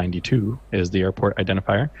November 92 is the airport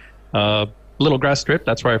identifier. Little grass strip,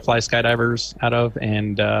 that's where I fly skydivers out of.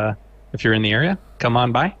 And if you're in the area, come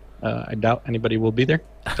on by. I doubt anybody will be there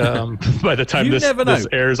by the time You this never know.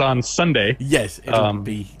 airs on Sunday. Yes, it'll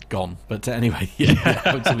be gone. But anyway, yeah,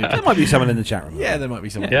 absolutely. There might be someone in the chat room. Yeah, there might be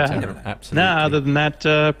someone. Yeah. Absolutely. No, other than that,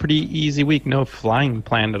 pretty easy week. No flying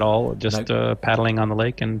planned at all. Just paddling on the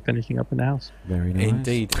lake and finishing up in the house. Very nice.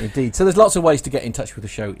 Indeed. So there's lots of ways to get in touch with the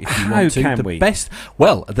show if you How want to. can The we? best.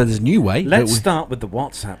 Well, there's a new way. Let's start with the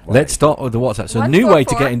WhatsApp. way. Let's start with the WhatsApp. So a new way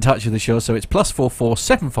to 144. get in touch with the show. So it's +44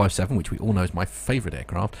 757, which we all know is my favourite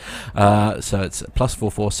aircraft. So it's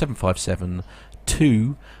 +44 757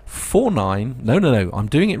 249. No. I'm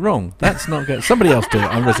doing it wrong. That's not good. Somebody else do it.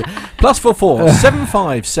 I'm ready. +44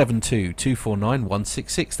 7572 249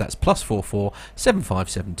 166. That's +44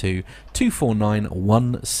 7572 249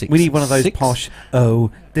 166. We need one of those posh.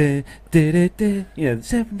 Oh, all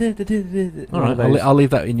All right, I'll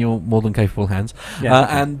leave that in your more than capable hands. Yeah,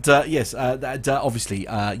 okay. And yes, obviously,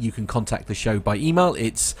 you can contact the show by email.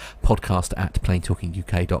 It's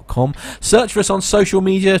podcast@planetalkinguk.com. Search for us on social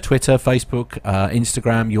media, Twitter, Facebook,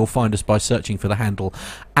 Instagram. You'll find us by searching for the handle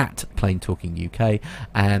 @planetalkinguk,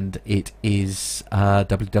 and it is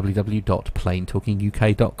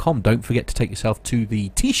www.planetalkinguk.com. Don't forget to take yourself to the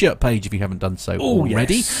T-shirt page if you haven't done so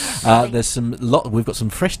already. yes. There's we've got some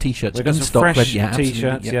fresh T-shirts We've got in some stock. fresh ready. Yeah, absolutely,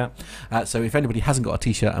 T-shirts, yeah. So if anybody hasn't got a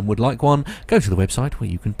T-shirt and would like one, go to the website where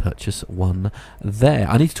you can purchase one there.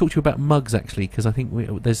 I need to talk to you about mugs, actually, because I think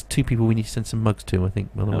there's two people we need to send some mugs to, I think.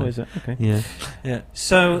 By the Oh, way. is it? Okay. Yeah.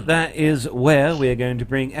 So that is where we are going to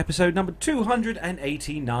bring episode number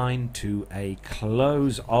 289 to a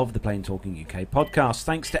close of the Plain Talking UK podcast.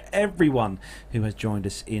 Thanks to everyone who has joined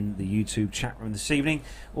us in the YouTube chat room this evening.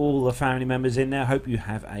 All the family members in there. Hope you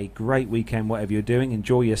have a great weekend, whatever you're doing.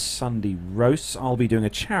 Enjoy your Sunday roasts. I'll be doing a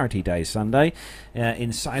charity day Sunday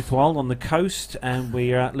in Southwold on the coast, and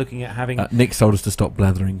we are looking at having Nick told us to stop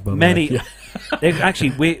blathering. By the many. way.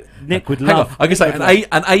 Actually, Nick would Hang love. on, I can say Nick would love-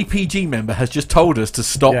 an APG member has just told us to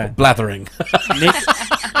stop Yeah. blathering.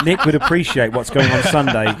 Nick would appreciate what's going on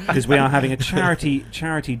Sunday, because we are having a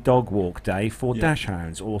charity dog walk day for dash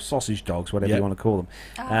hounds or sausage dogs, whatever you want to call them,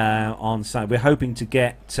 on Sunday. We're hoping to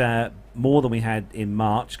get more than we had in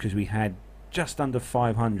March, because we had just under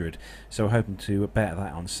 500, so we're hoping to better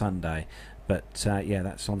that on Sunday. But yeah,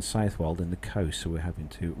 that's on Southwold in the coast, so we're hoping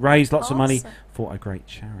to raise lots of money Awesome. for a great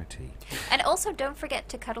charity. And also, don't forget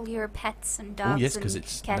to cuddle your pets and dogs yes, 'cause and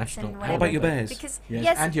it's cats National and Animal whatever. How about your Day. bears? Because Yes,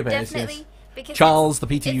 yes, and your bears, definitely. yes. Because Charles, the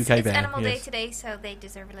it's PTUK bear. Animal Day yes. today, so they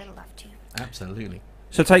deserve a little love too. Absolutely.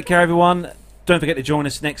 So take care, everyone. Don't forget to join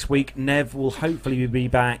us next week. Nev will hopefully be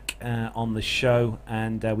back on the show,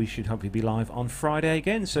 and we should hopefully be live on Friday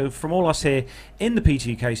again. So from all us here in the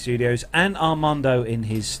PTUK studios and Armando in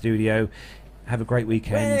his studio, have a great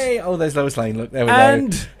weekend. Hey, oh, there's Lois Lane. Look, there we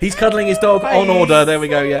And go. He's cuddling his dog on order. There we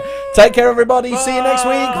go. Yeah. Take care, everybody. See you next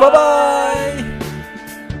week. Bye bye.